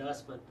 return to the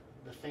dust, but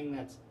the thing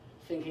that's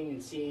thinking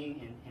and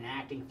seeing and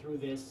acting through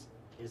this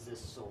is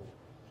this soul.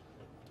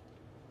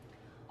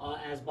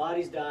 As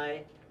bodies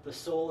die, the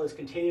soul is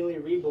continually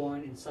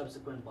reborn in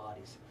subsequent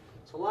bodies.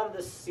 So a lot of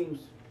this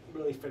seems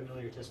really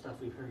familiar to stuff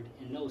we've heard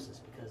in Gnosis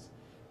because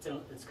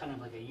it's kind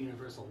of like a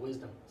universal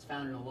wisdom. It's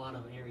found in a lot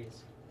of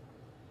areas.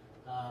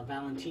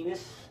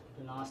 Valentinus,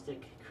 the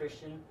Gnostic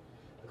Christian.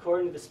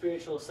 According to the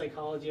spiritual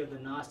psychology of the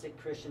Gnostic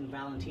Christian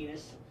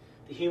Valentinus,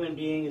 the human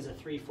being is a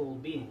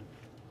threefold being.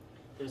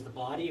 There's the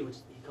body, which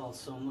he called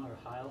soma or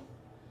heil,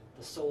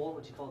 the soul,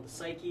 which he called the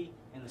psyche,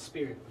 and the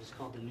spirit, which is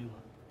called the pneuma.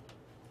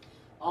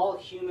 All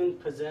humans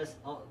possess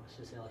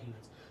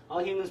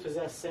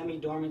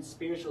semi-dormant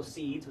spiritual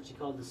seeds, which he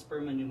called the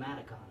sperma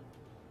pneumaticon.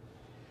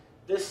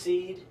 This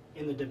seed,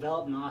 in the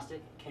developed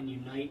Gnostic, can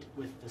unite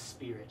with the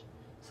spirit.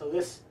 So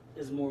this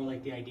is more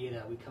like the idea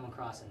that we come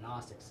across in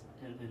Gnostics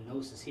and in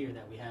Gnosis here,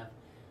 that we have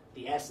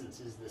the essence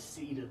is the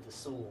seed of the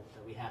soul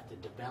that we have to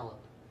develop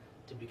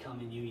to become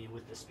in union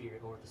with the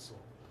spirit or the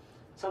soul.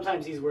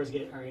 Sometimes these words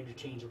are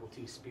interchangeable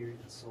too, spirit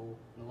and soul,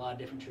 in a lot of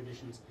different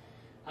traditions.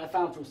 I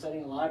found from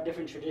studying a lot of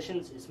different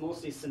traditions, it's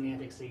mostly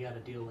semantics that you got to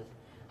deal with.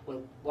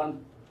 What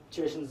one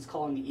tradition is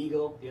calling the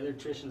ego, the other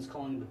tradition is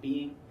calling the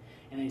being,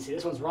 and then you say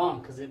this one's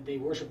wrong because they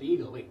worship the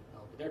ego. Wait, no,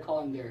 they're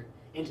calling their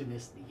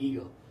intimus the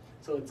ego.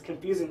 So it's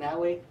confusing that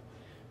way,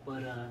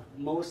 but a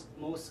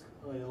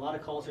lot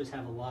of cultures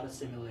have a lot of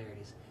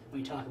similarities. When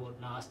you talk about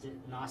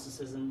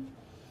Gnosticism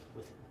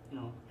with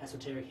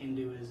esoteric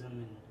Hinduism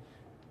and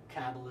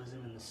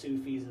Kabbalism and the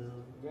Sufis, is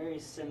very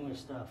similar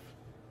stuff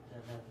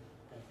that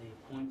they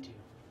point to.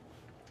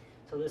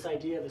 So this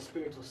idea of the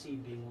spiritual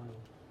seed being one of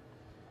them.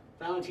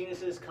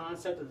 Valentinus's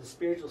concept of the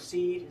spiritual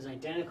seed is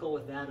identical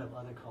with that of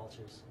other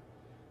cultures.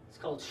 It's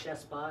called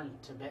Shespa in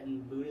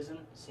Tibetan Buddhism.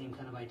 Same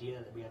kind of idea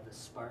that we have this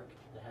spark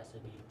that has to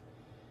be.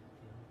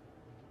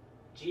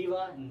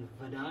 Jiva in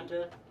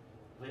Vedanta.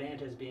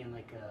 Vedanta is being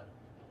like a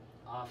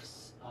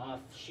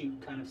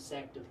offshoot kind of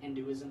sect of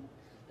Hinduism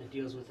that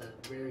deals with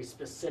a very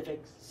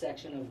specific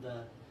section of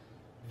the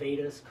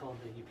Vedas called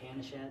the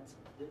Upanishads.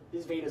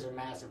 These Vedas are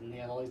massive, and they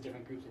have all these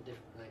different groups of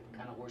different, like,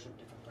 kind of worship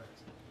different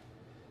parts.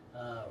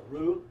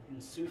 Ru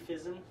in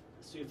Sufism.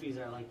 The Sufis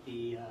are like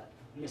the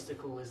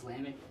mystical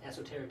Islamic,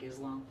 esoteric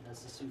Islam.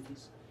 That's the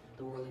Sufis.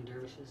 The whirling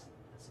dervishes.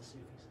 That's the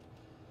Sufis.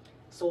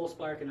 Soul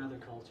spark in other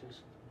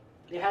cultures.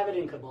 They have it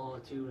in Kabbalah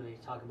too. They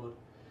talk about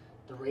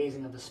the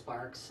raising of the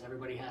sparks.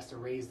 Everybody has to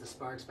raise the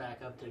sparks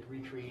back up to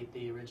recreate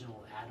the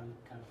original atom,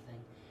 kind of thing.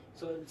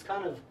 So it's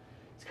kind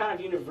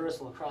of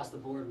universal across the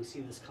board. We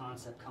see this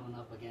concept coming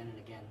up again and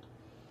again,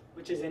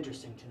 which is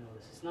interesting to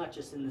notice. It's not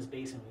just in this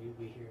basin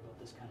we hear about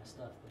this kind of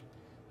stuff, but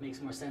it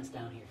makes more sense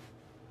down here.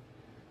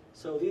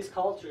 So these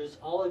cultures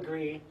all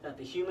agree that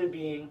the human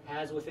being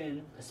has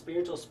within a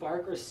spiritual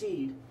spark or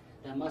seed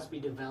that must be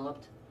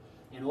developed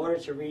in order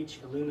to reach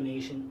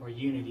illumination or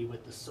unity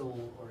with the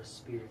soul or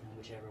spirit, in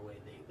whichever way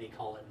they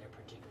call it in their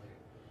particular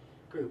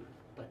group.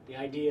 But the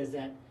idea is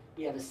that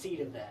we have a seed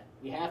of that.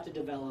 We have to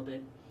develop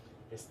it.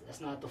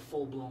 It's not the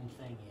full-blown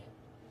thing yet.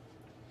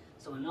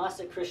 So in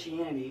Gnostic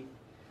Christianity,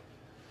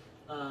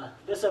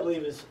 this I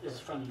believe is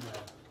from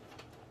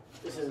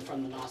this isn't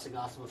from the Gnostic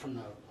Gospel, from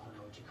the, I don't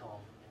know what you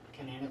call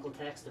them, canonical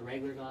text, the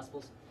regular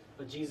Gospels.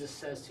 But Jesus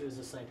says to his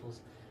disciples,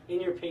 "In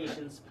your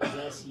patience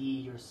possess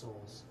ye your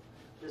souls."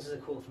 This is a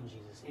quote from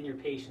Jesus. "In your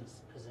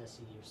patience possess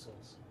ye your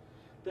souls."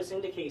 This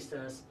indicates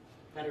to us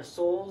that our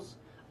souls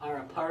are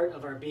a part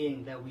of our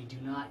being that we do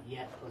not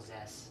yet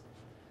possess.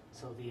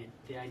 So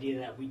the idea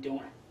that we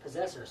don't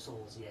possess our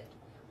souls yet.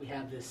 We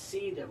have this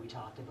seed that we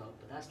talked about,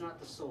 but that's not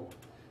the soul.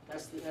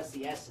 That's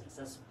the essence.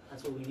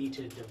 That's what we need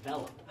to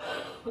develop.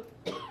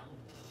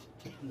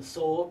 And the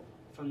soul,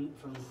 from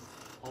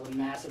all the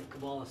massive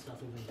Kabbalah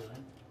stuff we've been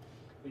doing,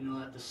 we know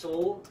that the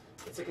soul,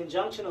 it's a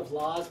conjunction of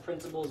laws,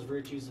 principles,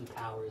 virtues, and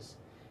powers.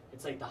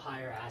 It's like the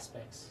higher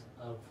aspects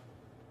of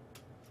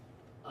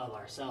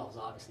ourselves,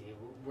 obviously.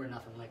 We're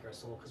nothing like our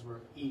soul because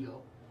we're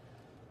ego.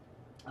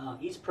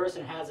 Each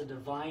person has a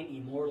divine,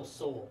 immortal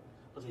soul,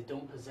 but they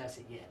don't possess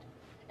it yet.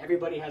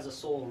 Everybody has a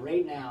soul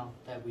right now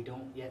that we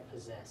don't yet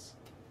possess,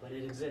 but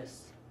it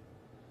exists.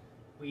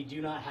 We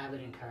do not have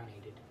it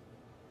incarnated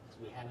because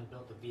we haven't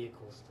built the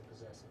vehicles to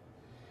possess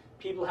it.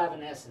 People have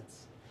an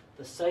essence,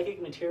 the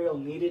psychic material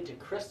needed to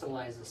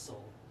crystallize the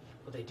soul,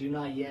 but they do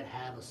not yet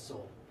have a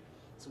soul.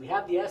 So we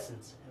have the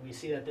essence, and we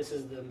see that this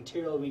is the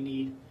material we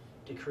need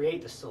to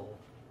create the soul,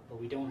 but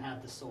we don't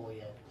have the soul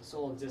yet. The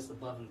soul exists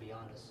above and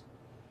beyond us.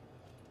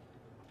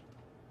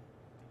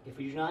 If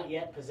we do not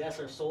yet possess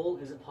our soul,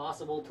 is it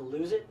possible to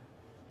lose it?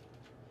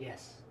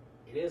 Yes,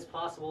 it is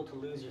possible to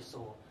lose your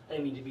soul. I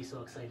didn't mean to be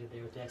so excited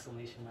there with the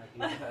exclamation mark.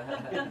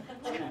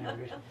 It's kind of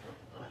weird.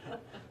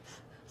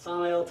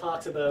 Samael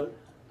talks about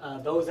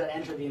those that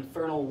enter the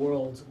infernal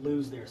worlds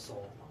lose their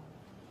soul.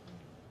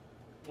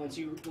 Once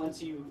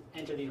you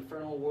enter the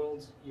infernal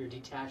worlds, you're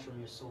detached from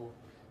your soul.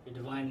 Your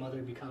divine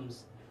mother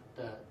becomes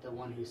the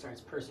one who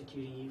starts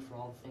persecuting you for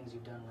all the things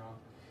you've done wrong,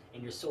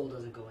 and your soul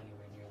doesn't go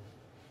anywhere near them.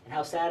 And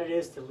how sad it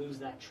is to lose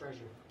that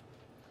treasure.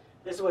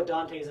 This is what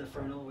Dante's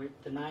Inferno,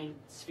 the 9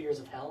 spheres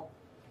of hell.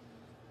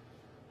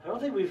 I don't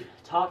think we've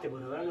talked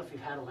about it. I don't know if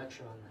you've had a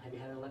lecture on that. Have you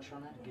had a lecture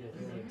on that? Good.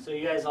 So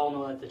you guys all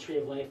know that the Tree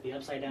of Life, the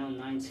upside down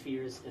 9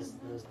 spheres, is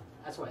those.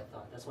 That's what I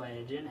thought. That's why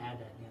I didn't add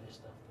that in the other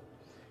stuff.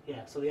 But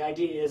yeah. So the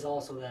idea is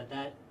also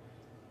that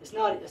it's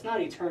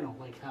not eternal,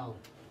 like how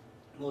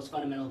most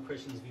fundamental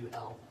Christians view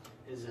hell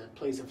is a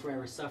place of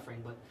forever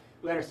suffering. But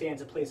we understand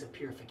it's a place of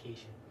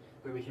purification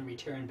where we can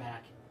return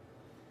back.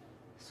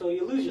 So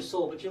you lose your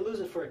soul, but you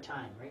lose it for a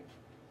time, right?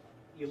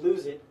 You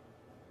lose it.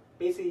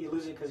 Basically, you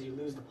lose it because you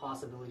lose the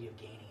possibility of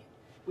gaining it.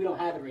 We don't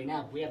have it right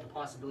now, but we have the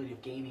possibility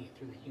of gaining it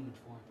through the human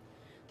form.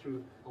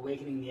 Through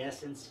awakening the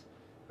essence,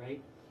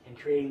 right? And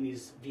creating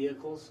these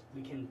vehicles,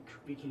 we can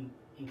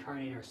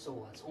incarnate our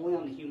soul. It's only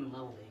on the human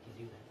level that you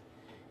can do that.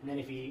 And then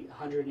if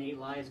 108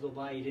 lives go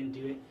by, you didn't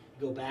do it, you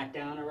go back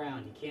down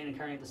around. You can't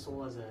incarnate the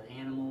soul as an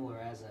animal or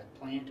as a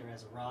plant or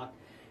as a rock.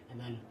 And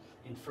then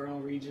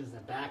infernal regions,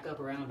 then back up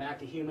around, back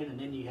to human, and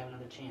then you have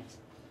another chance.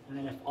 And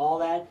then if all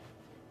that,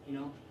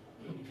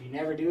 if you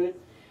never do it,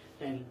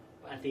 then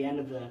at the end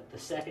of the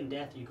second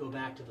death, you go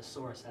back to the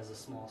source as a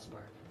small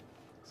spark.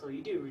 So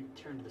you do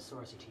return to the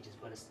source, he teaches,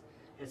 but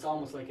it's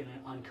almost like an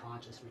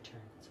unconscious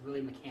return. It's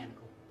really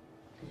mechanical.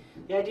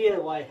 The idea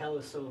of why hell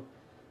is so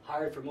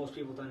hard for most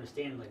people to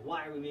understand, like,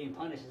 why are we being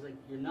punished? Is like,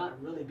 you're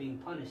not really being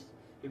punished.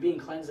 You're being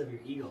cleansed of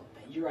your ego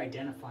that you're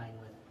identifying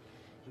with.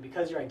 And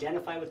because you're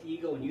identified with the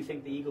ego and you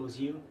think the ego is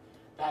you,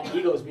 that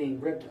ego is being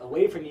ripped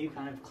away from you,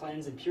 kind of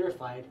cleansed and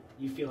purified.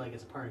 You feel like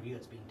it's a part of you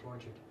that's being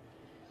tortured.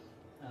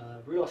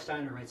 Rudolf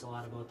Steiner writes a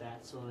lot about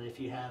that. So if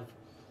you have,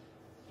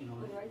 Who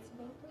writes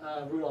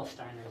about that? Rudolf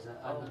Steiner is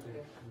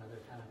another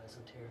kind of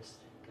esoterist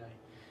guy.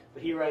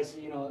 But he writes,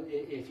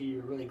 if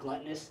you're really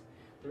gluttonous,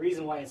 the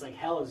reason why it's like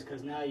hell is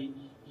because now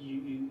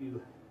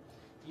you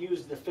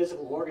use the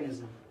physical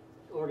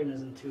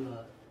organism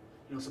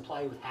to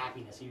supply you with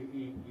happiness.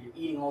 You're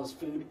eating all this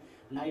food,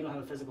 and now you don't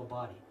have a physical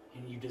body,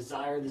 and you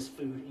desire this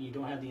food, and you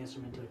don't have the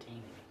instrument to attain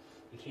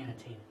it. You can't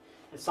attain it.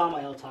 And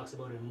Samael talks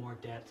about it in more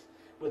depth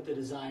with the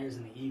desires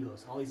and the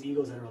egos. All these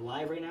egos that are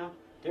alive right now,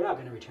 they're not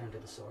going to return to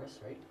the source,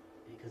 right?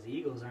 Because the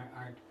egos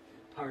aren't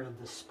part of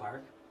the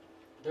spark.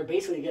 They're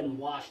basically getting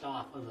washed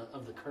off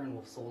of the kernel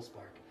of soul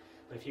spark.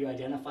 But if you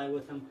identify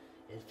with them,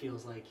 it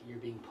feels like you're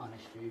being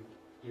punished, or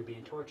you're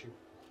being tortured.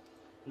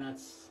 And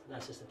that's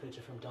just a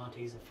picture from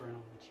Dante's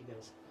Inferno, which you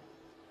guys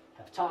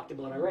have talked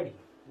about already,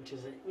 which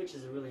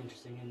is a really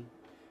interesting and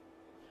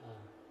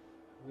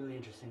really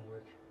interesting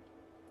work.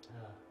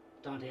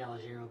 Dante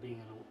Alighiero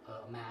being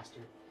a master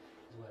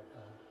is what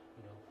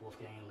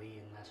Wolfgang Lee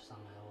and Master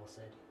Samael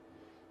said.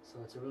 So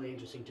it's really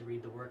interesting to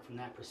read the work from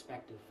that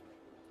perspective.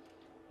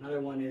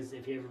 Another one is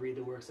if you ever read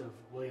the works of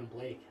William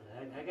Blake.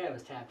 That guy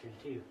was tapped in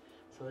too.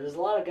 So there's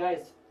a lot of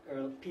guys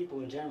or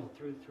people in general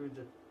through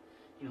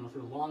the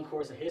long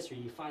course of history.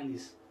 You find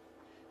these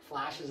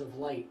flashes of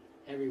light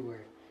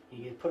everywhere.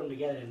 And you put them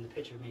together, and the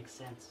picture makes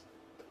sense.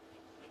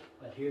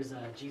 But here's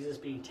Jesus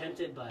being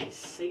tempted by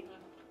Satan.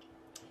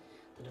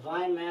 The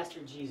Divine Master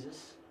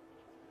Jesus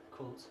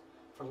quotes,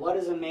 "For what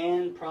is a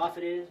man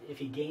profited if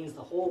he gains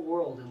the whole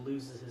world and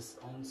loses his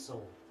own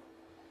soul?"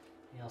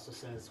 He also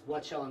says,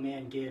 "What shall a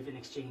man give in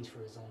exchange for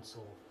his own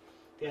soul?"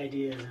 The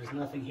idea is there's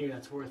nothing here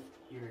that's worth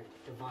your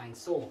divine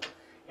soul.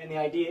 And the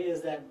idea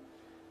is that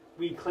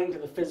we cling to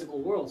the physical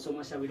world so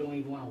much that we don't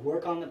even want to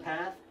work on the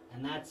path,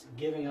 and that's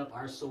giving up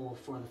our soul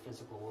for the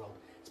physical world.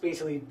 It's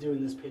basically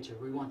doing this picture.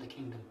 We want the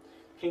kingdom.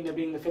 The kingdom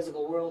being the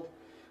physical world.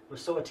 We're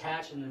so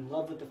attached and in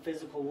love with the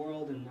physical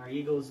world, and our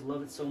egos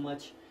love it so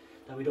much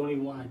that we don't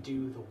even want to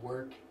do the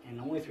work, and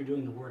only through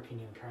doing the work can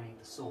you incarnate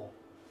the soul.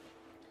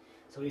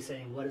 So he's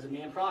saying, what does a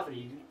man profit?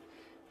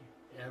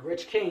 A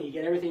rich king, you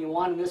get everything you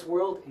want in this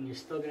world, and you're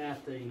still going to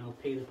have to,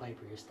 pay the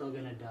piper. You're still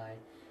going to die.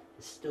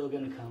 It's still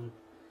going to come.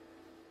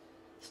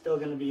 Still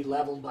going to be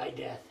leveled by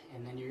death,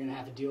 and then you're going to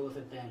have to deal with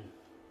it then.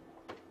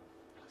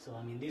 So,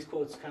 these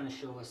quotes kind of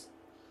show us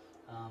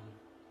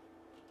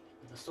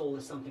the soul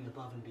is something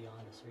above and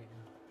beyond us right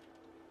now.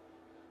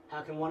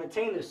 How can one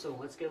attain their soul?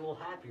 Let's get a little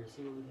happier,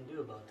 see what we can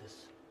do about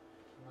this.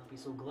 Not be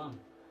so glum.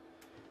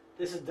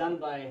 This is done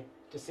by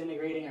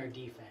disintegrating our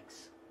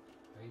defects,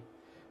 right?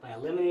 By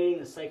eliminating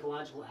the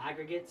psychological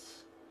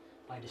aggregates,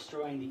 by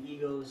destroying the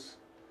egos,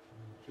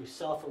 through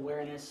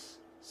self-awareness,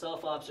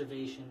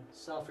 self-observation,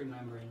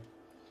 self-remembering,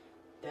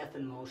 death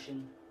and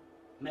motion,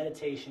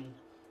 meditation,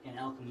 and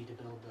alchemy to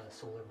build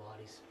solar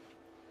bodies.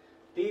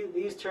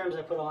 These terms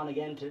I put on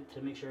again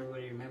to make sure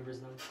everybody remembers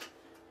them.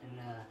 And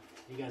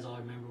you guys all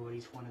remember what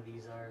each one of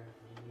these are,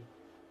 maybe.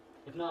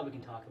 If not, we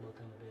can talk about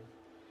them a bit.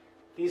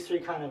 These three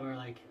kind of are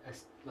like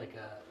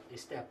a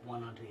step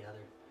one onto the other,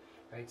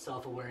 right?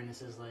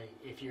 Self-awareness is like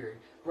if you're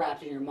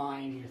wrapped in your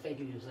mind, you're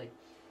thinking,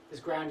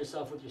 just ground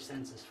yourself with your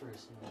senses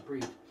first,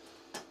 breathe.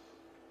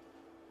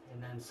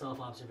 And then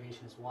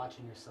self-observation is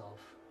watching yourself,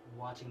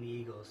 watching the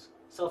egos.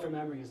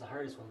 Self-remembering is the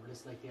hardest one, but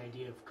it's like the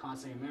idea of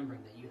constantly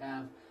remembering that you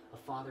have a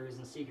father is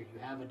in secret, you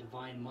have a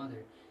divine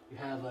mother, you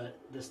have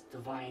this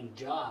divine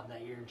job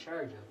that you're in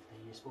charge of,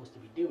 that you're supposed to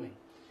be doing,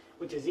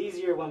 which is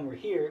easier when we're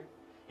here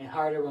and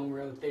harder when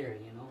we're out there,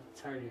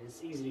 It's harder.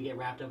 It's easy to get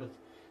wrapped up with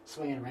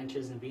swinging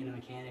wrenches and being a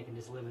mechanic and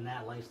just living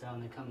that lifestyle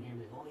and then coming here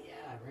and be like, oh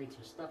yeah, right,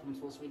 there's stuff I'm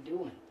supposed to be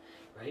doing,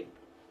 right?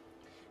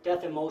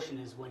 Death in motion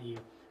is when you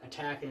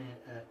attack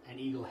an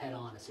ego head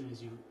on as soon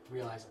as you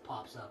realize it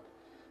pops up.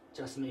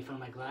 Justin made fun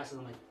of my glasses.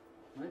 I'm like,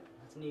 what?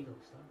 That's an ego.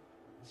 So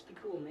just be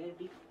cool, man.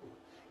 Be cool.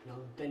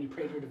 Then you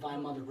pray to your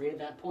divine mother right at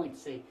that point.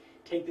 Say,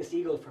 take this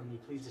ego from me.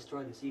 Please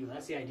destroy this ego.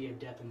 That's the idea of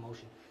death in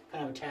motion.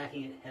 Kind of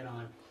attacking it head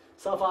on.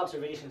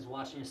 Self-observation is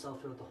watching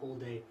yourself throughout the whole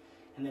day.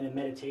 And then in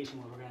meditation,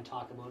 what we're going to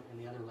talk about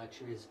in the other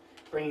lecture is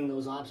bringing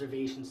those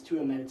observations to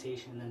a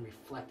meditation and then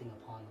reflecting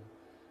upon them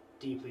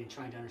deeply and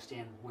trying to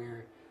understand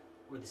where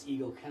this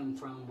ego came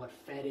from, what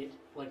fed it,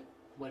 what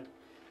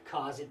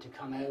caused it to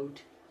come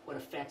out, what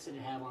effects did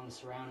it have on the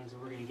surroundings,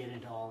 and we're going to get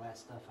into all that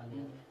stuff in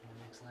the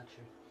next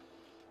lecture.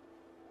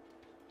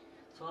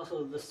 So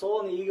also, the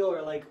soul and the ego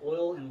are like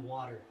oil and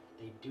water.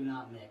 They do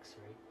not mix,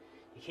 right?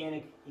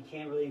 You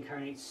can't really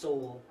incarnate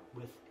soul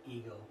with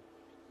ego.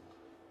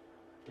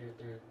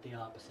 They're the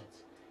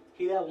opposites.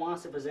 He that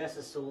wants to possess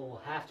a soul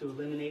will have to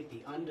eliminate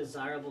the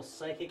undesirable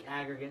psychic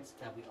aggregates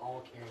that we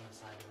all carry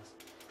inside of us.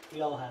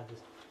 We all have this.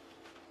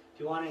 If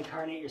you want to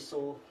incarnate your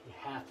soul, you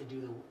have to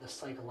do the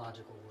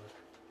psychological work.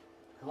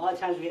 A lot of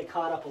times we get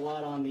caught up a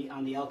lot on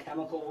the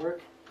alchemical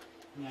work,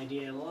 and the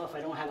idea, well, if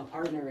I don't have a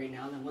partner right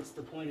now, then what's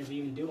the point of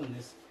even doing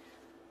this?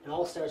 It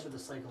all starts with the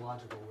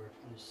psychological work,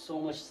 and there's so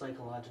much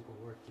psychological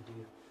work to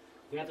do.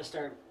 We have to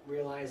start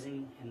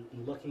realizing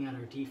and looking at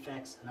our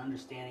defects and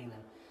understanding them.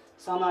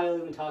 Samael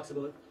even talks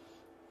about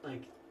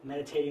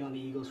meditating on the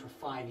egos for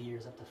 5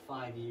 years, up to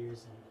 5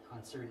 years, and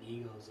on certain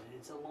egos. And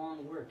it's a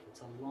long work.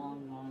 It's a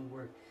long, long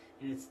work,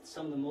 and it's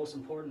some of the most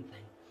important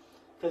thing.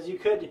 Because you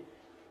could,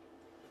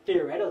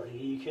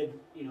 theoretically,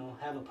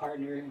 have a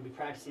partner and be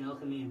practicing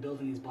alchemy and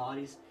building these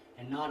bodies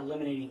and not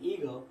eliminating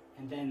ego,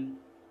 and then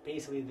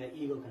basically the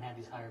ego can have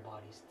these higher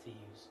bodies to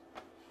use,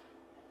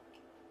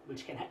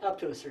 which can, up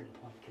to a certain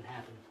point, can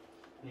happen.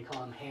 And they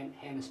call them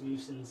Hannes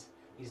Musens,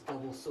 These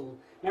double soul.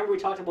 Remember we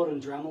talked about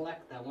Andremelech,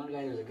 that one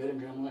guy, there's a good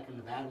Andremelech and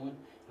the bad one.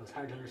 It was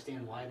hard to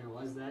understand why there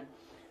was that.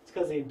 It's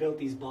because they built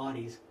these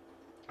bodies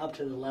up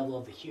to the level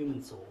of the human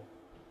soul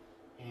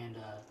and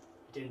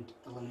didn't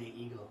eliminate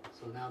ego.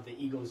 So now the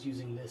ego is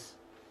using this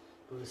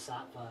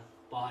Bodhisattva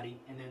body,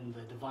 and then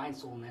the divine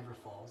soul never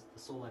falls. The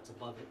soul that's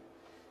above it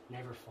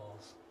never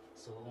falls,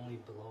 so only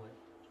below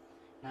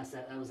it. And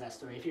that was that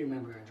story. If you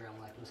remember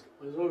Andremelech, it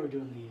was when we were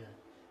doing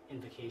the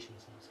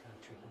invocations, and it was kind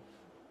of tricky.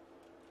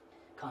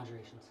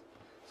 Conjurations.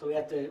 So we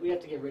have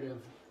to get rid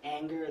of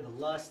anger, the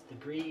lust, the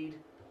greed,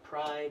 the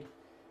pride,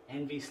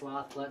 envy,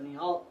 sloth, gluttony.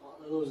 All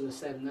those are the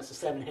seven. That's a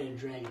seven-headed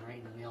dragon, right?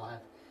 And then they all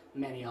have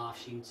many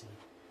offshoots, and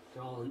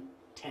they're all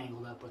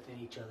tangled up within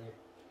each other.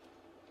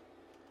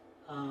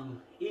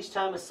 Each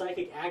time a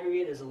psychic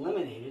aggregate is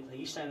eliminated, like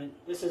each time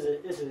this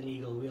is an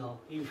ego.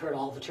 You've heard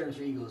all the terms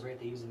for egos, right?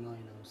 They use a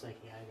million of them: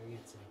 psychic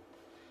aggregates and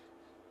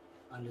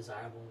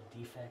undesirable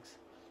defects.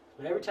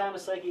 But every time a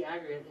psychic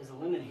aggregate is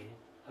eliminated,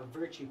 a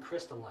virtue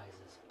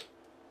crystallizes.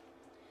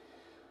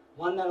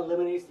 One that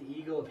eliminates the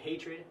ego of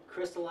hatred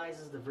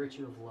crystallizes the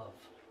virtue of love.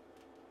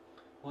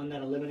 One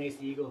that eliminates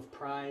the ego of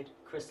pride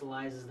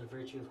crystallizes the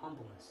virtue of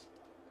humbleness.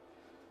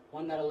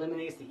 One that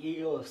eliminates the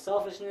ego of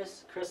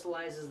selfishness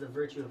crystallizes the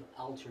virtue of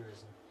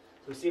altruism.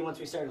 So we see once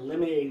we start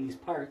eliminating these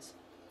parts,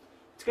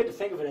 it's good to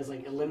think of it as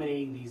like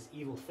eliminating these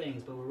evil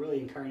things, but we're really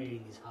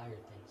incarnating these higher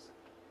things.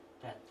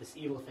 That this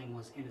evil thing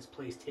was in its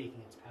place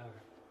taking its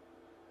power.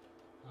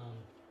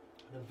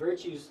 The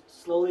virtues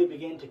slowly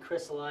begin to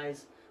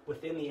crystallize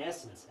within the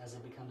essence as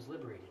it becomes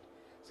liberated.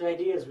 So the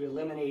idea is we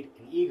eliminate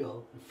an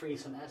ego and free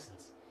some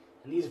essence.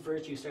 And these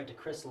virtues start to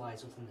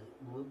crystallize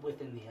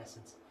within the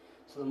essence.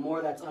 So the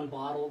more that's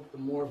unbottled, the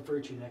more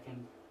virtue that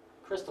can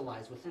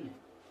crystallize within it.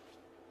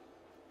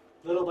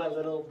 Little by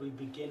little, we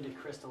begin to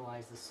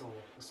crystallize the soul.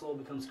 The soul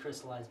becomes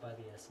crystallized by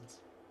the essence.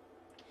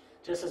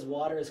 Just as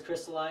water is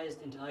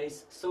crystallized into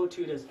ice, so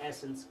too does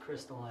essence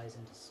crystallize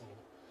into soul.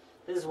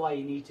 This is why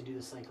you need to do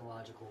the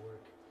psychological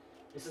work.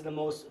 This is the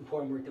most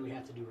important work that we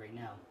have to do right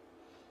now.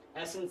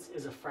 Essence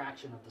is a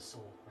fraction of the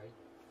soul, right?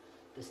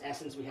 This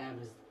essence we have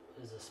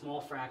is a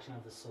small fraction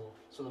of the soul.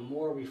 So the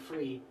more we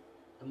free,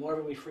 the more of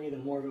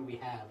it we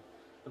have,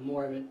 the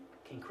more of it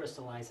can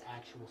crystallize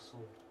actual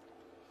soul.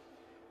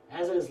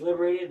 As it is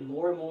liberated,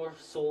 more and more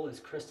soul is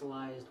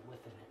crystallized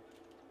within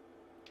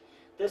it.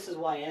 This is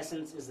why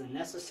essence is the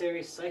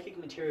necessary psychic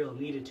material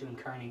needed to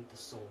incarnate the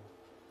soul.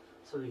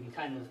 So you can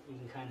kind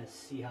of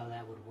see how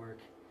that would work.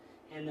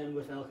 And then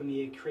with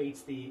alchemy, it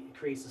creates the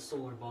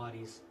solar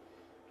bodies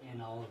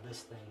and all of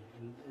this thing.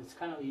 And it's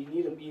kind of you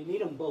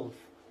need them both.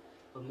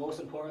 But most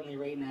importantly,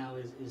 right now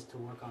is to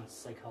work on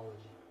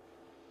psychology.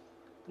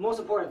 The most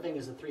important thing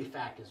is the three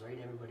factors, right?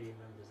 Everybody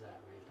remembers that,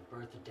 right? The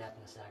birth, the death,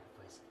 and the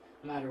sacrifice.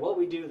 No matter what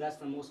we do, that's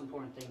the most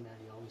important thing that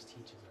he always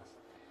teaches us.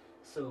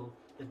 So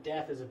the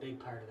death is a big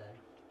part of that.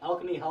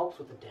 Alchemy helps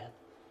with the death,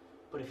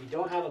 but if you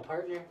don't have a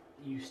partner,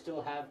 you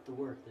still have the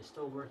work. There's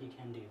still work you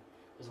can do.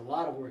 There's a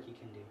lot of work you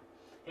can do.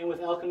 And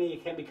with alchemy,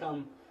 it can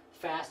become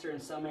faster in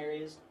some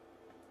areas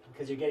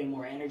because you're getting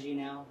more energy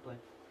now,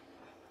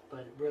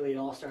 but really it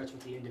all starts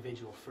with the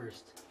individual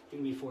first,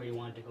 even before you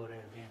want to go to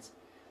advanced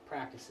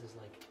practices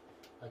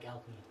like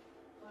alchemy.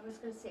 Well, I was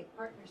going to say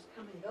partners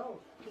come and go.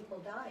 People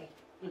die.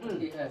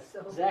 Mm-hmm. Yes.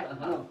 So Exactly.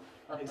 No,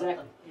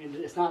 exactly. And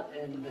it's not.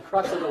 And the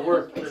crux of the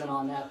work isn't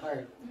on that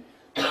part.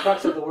 The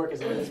crux of the work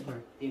is on this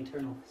part, the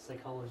internal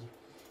psychology.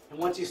 And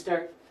once you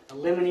start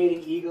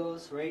eliminating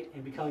egos, right,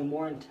 and becoming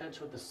more in touch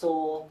with the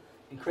soul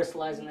and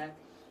crystallizing that,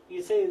 you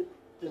could say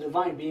the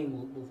divine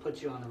being will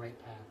put you on the right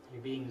path.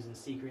 Your being is in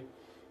secret.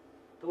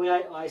 The way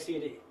I see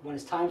it, when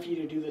it's time for you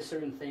to do this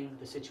certain thing,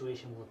 the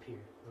situation will appear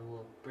or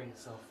will bring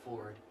itself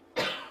forward.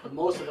 But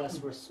most of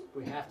us,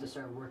 we have to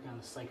start working on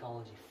the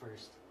psychology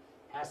first.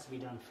 It has to be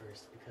done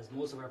first because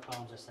most of our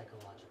problems are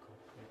psychological.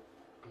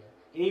 Yeah.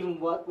 And even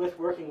with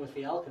working with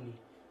the alchemy,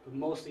 we'd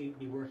mostly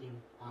be working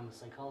on the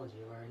psychology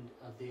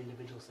of the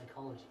individual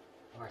psychology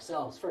of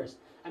ourselves first.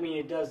 I mean,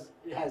 it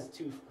has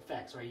two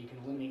effects, right? You can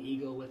eliminate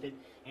ego with it,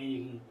 and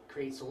you can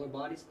create solar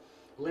bodies.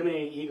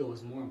 Eliminating ego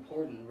is more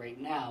important right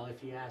now,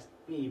 if you ask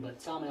me. But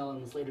Samael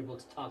in his later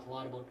books talked a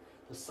lot about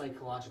the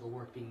psychological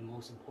work being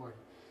most important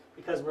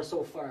because we're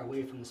so far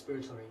away from the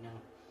spiritual right now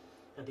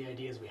that the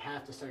idea is we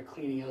have to start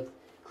cleaning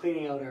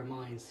out our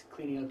minds,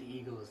 cleaning out the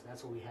egos.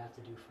 That's what we have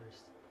to do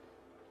first.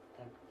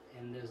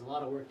 And there's a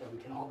lot of work that we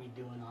can all be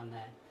doing on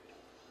that.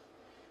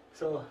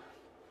 So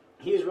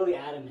he was really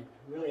adamant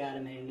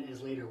in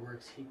his later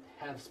works. He'd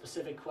have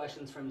specific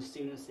questions from his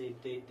students.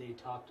 They'd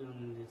talk to him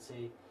and they'd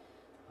say,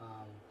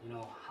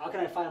 how can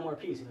I find more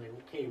peace? He's like,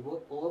 okay,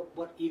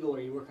 what ego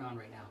are you working on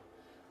right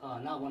now?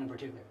 Not one in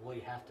particular. Well,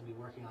 you have to be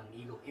working on an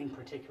ego in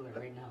particular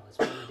right now. That's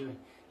what you're doing.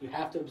 You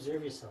have to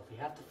observe yourself. You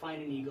have to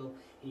find an ego,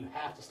 and you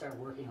have to start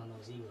working on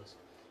those egos.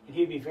 And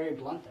he'd be very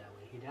blunt that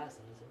way. He'd ask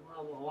them. He'd say,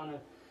 well,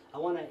 I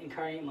want to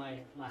incarnate my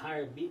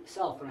higher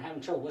self, but I'm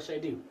having trouble. What should I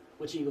do?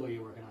 Which ego are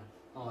you working on?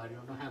 Oh, I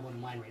don't have one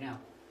in mind right now.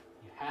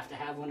 You have to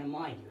have one in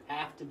mind. You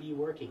have to be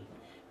working,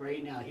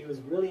 right now. He was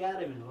really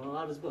adamant about a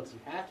lot of his books. You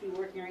have to be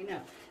working right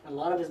now. And a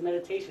lot of his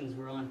meditations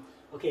were on,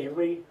 okay,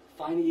 everybody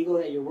find the ego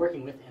that you're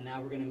working with, and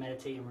now we're going to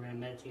meditate, and we're going to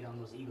meditate on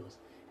those egos.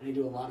 And they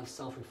do a lot of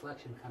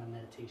self-reflection kind of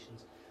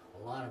meditations,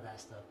 a lot of that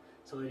stuff.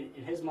 So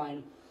in his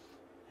mind,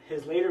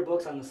 his later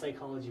books on the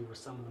psychology were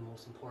some of the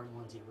most important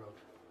ones he wrote,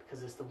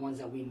 because it's the ones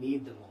that we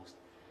need the most.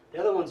 The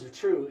other ones are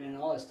true, and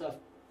all that stuff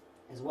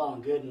is well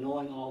and good, and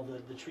knowing all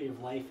the tree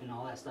of life and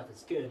all that stuff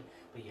is good,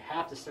 but you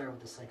have to start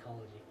with the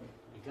psychology.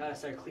 You got to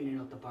start cleaning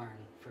out the barn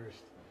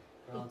first,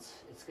 or else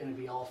it's going to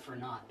be all for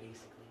naught,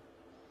 basically.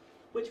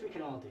 Which we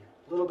can all do,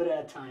 a little bit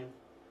at a time.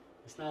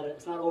 It's not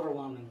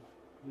overwhelming.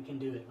 We can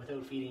do it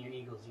without feeding your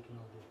egos. You can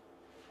all do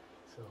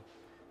it. So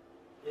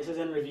this is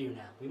in review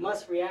now. We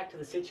must react to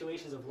the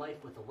situations of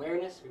life with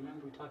awareness.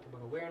 Remember, we talked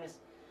about awareness.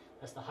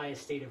 That's the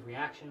highest state of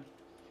reaction.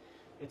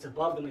 It's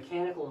above the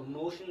mechanical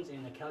emotions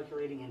and the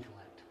calculating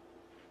intellect.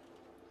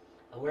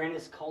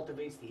 Awareness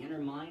cultivates the inner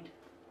mind.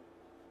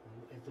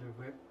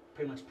 They're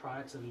pretty much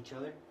products of each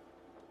other.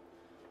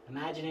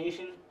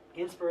 Imagination,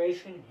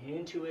 inspiration, and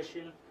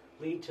intuition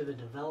lead to the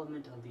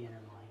development of the inner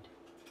mind.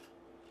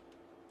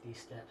 These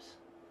steps.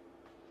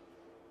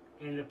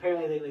 And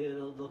apparently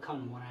they'll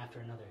come one after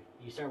another.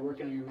 You start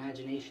working on your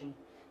imagination,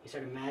 you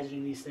start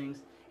imagining these things,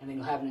 and then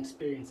you'll have an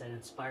experience that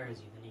inspires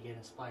you, then you get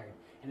inspired.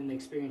 And then the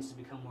experiences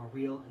become more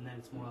real, and then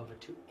it's more of an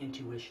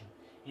intuition.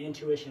 And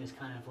intuition is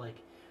kind of like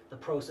the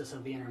process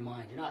of the inner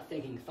mind. You're not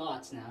thinking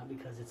thoughts now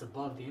because it's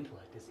above the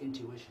intellect. It's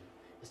intuition.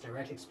 It's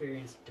direct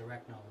experience,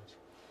 direct knowledge.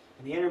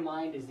 And the inner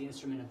mind is the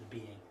instrument of the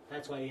being.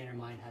 That's why the inner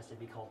mind has to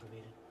be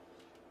cultivated.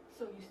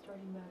 So you start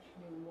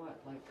imagining what,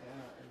 like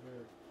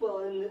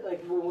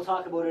Well, we'll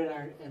talk about it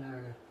in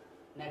our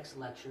next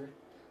lecture,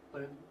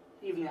 but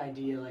even the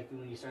idea, like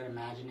when you start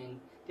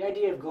imagining, the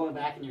idea of going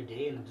back in your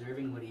day and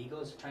observing what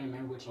egos, trying to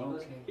remember which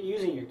egos,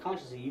 you're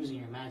consciously using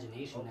your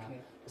imagination now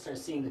to start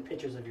seeing the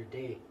pictures of your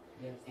day,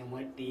 and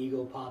what the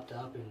ego popped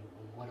up and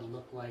what it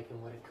looked like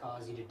and what it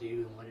caused you to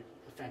do and what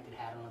effect it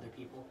had on other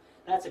people.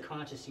 That's a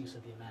conscious use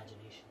of the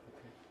imagination.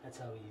 That's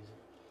how we use it.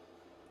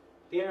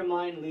 The inner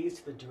mind leads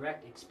to the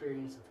direct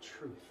experience of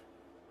truth.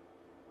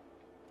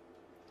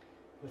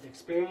 With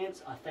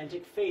experience,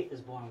 authentic faith is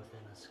born within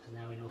us, because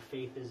now we know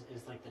faith is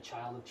like the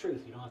child of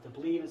truth. You don't have to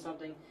believe in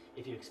something.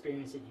 If you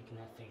experience it, you can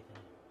have faith in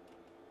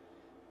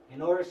it.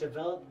 In order to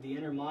develop the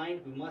inner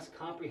mind, we must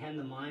comprehend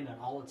the mind on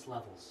all its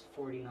levels.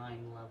 49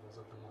 levels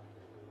of the mind,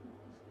 I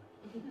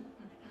believe it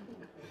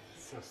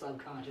was. So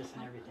subconscious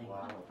and everything.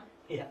 Wow.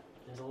 Yeah,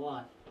 there's a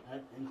lot.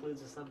 That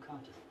includes the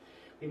subconscious.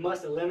 We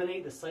must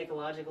eliminate the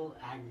psychological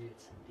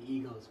aggregates, the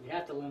egos. We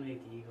have to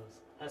eliminate the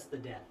egos. That's the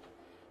death.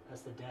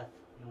 That's the death.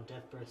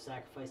 Death, birth,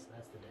 sacrifice,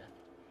 that's the death.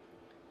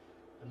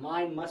 The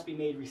mind must be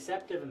made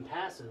receptive and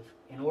passive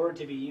in order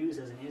to be used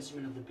as an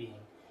instrument of the being.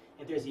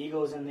 If there's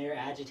egos in there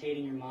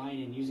agitating your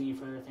mind and using you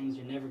for other things,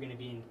 you're never going to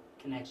be in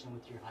connection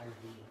with your higher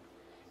being.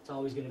 It's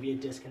always going to be a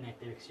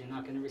disconnect there because you're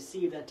not going to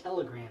receive that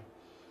telegram.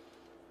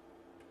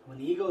 When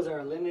the egos are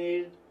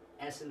eliminated,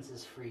 essence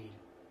is freed.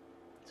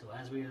 So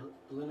as we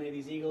eliminate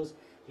these egos,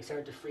 we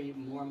start to free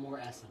more and more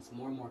essence,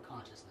 more and more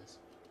consciousness.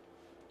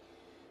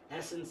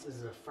 Essence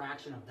is a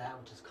fraction of that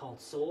which is called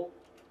soul.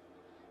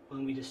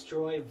 When we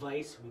destroy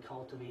vice, we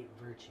cultivate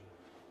virtue.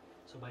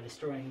 So by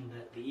destroying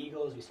the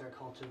egos, we start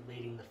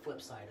cultivating the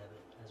flip side of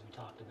it, as we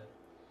talked about.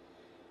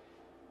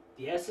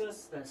 The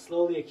essence that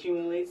slowly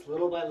accumulates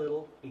little by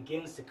little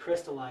begins to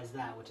crystallize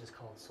that which is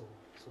called soul.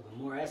 So the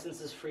more essence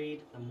is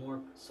freed, the more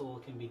soul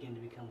can begin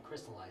to become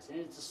crystallized. And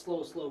it's a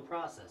slow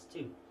process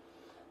too.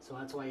 So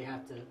that's why you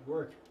have to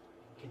work,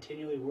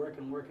 continually work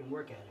and work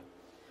at it.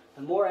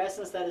 The more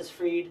essence that is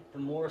freed, the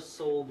more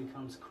soul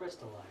becomes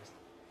crystallized.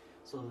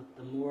 So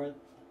the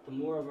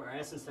more of our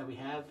essence that we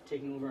have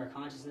taking over our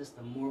consciousness,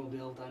 the more we'll be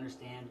able to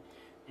understand,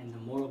 and the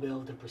more we'll be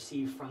able to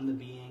perceive from the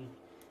being,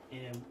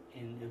 and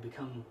it'll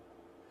become,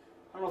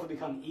 I don't know if it'll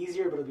become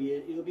easier, but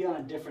it'll be on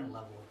a different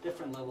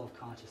level of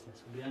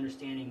consciousness. We'll be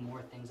understanding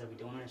more things that we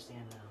don't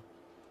understand now.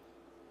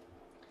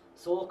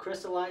 Soul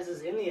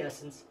crystallizes in the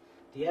essence.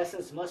 The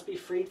essence must be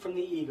freed from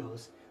the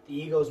egos. The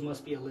egos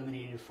must be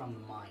eliminated from the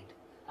mind.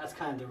 That's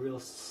kind of the real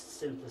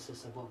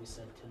synthesis of what we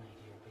said tonight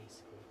here,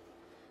 basically.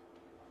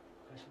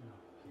 Question? No.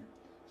 Yeah.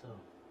 So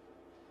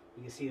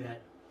you can see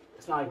that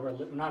it's not like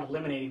we're not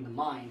eliminating the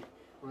mind.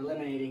 We're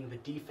eliminating the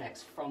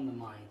defects from the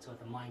mind so that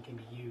the mind can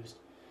be used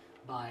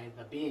by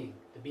the being.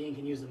 The being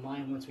can use the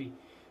mind. Once we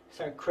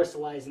start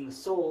crystallizing the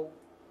soul,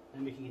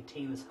 then we can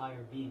attain this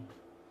higher being.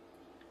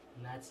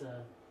 And that's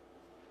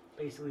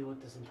basically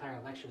what this entire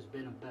lecture has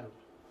been about.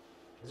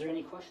 Is there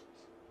any questions?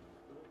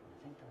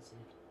 I think that's it.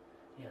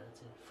 Yeah,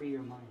 that's it. Free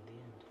your mind, the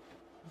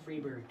end. Free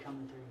bird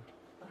coming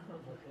through.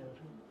 Look out.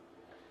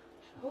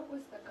 what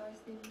was that guy's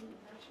name you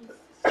mentioned?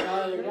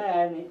 Yeah,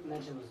 I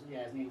mentioned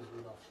his name was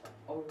Rudolf Steiner.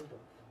 Oh, Rudolf.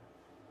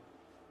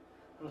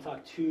 I don't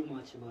talk too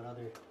much about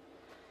other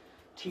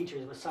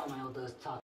teachers, but Samael does talk